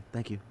 we'll do, Faye.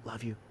 Thank you.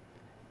 Love you.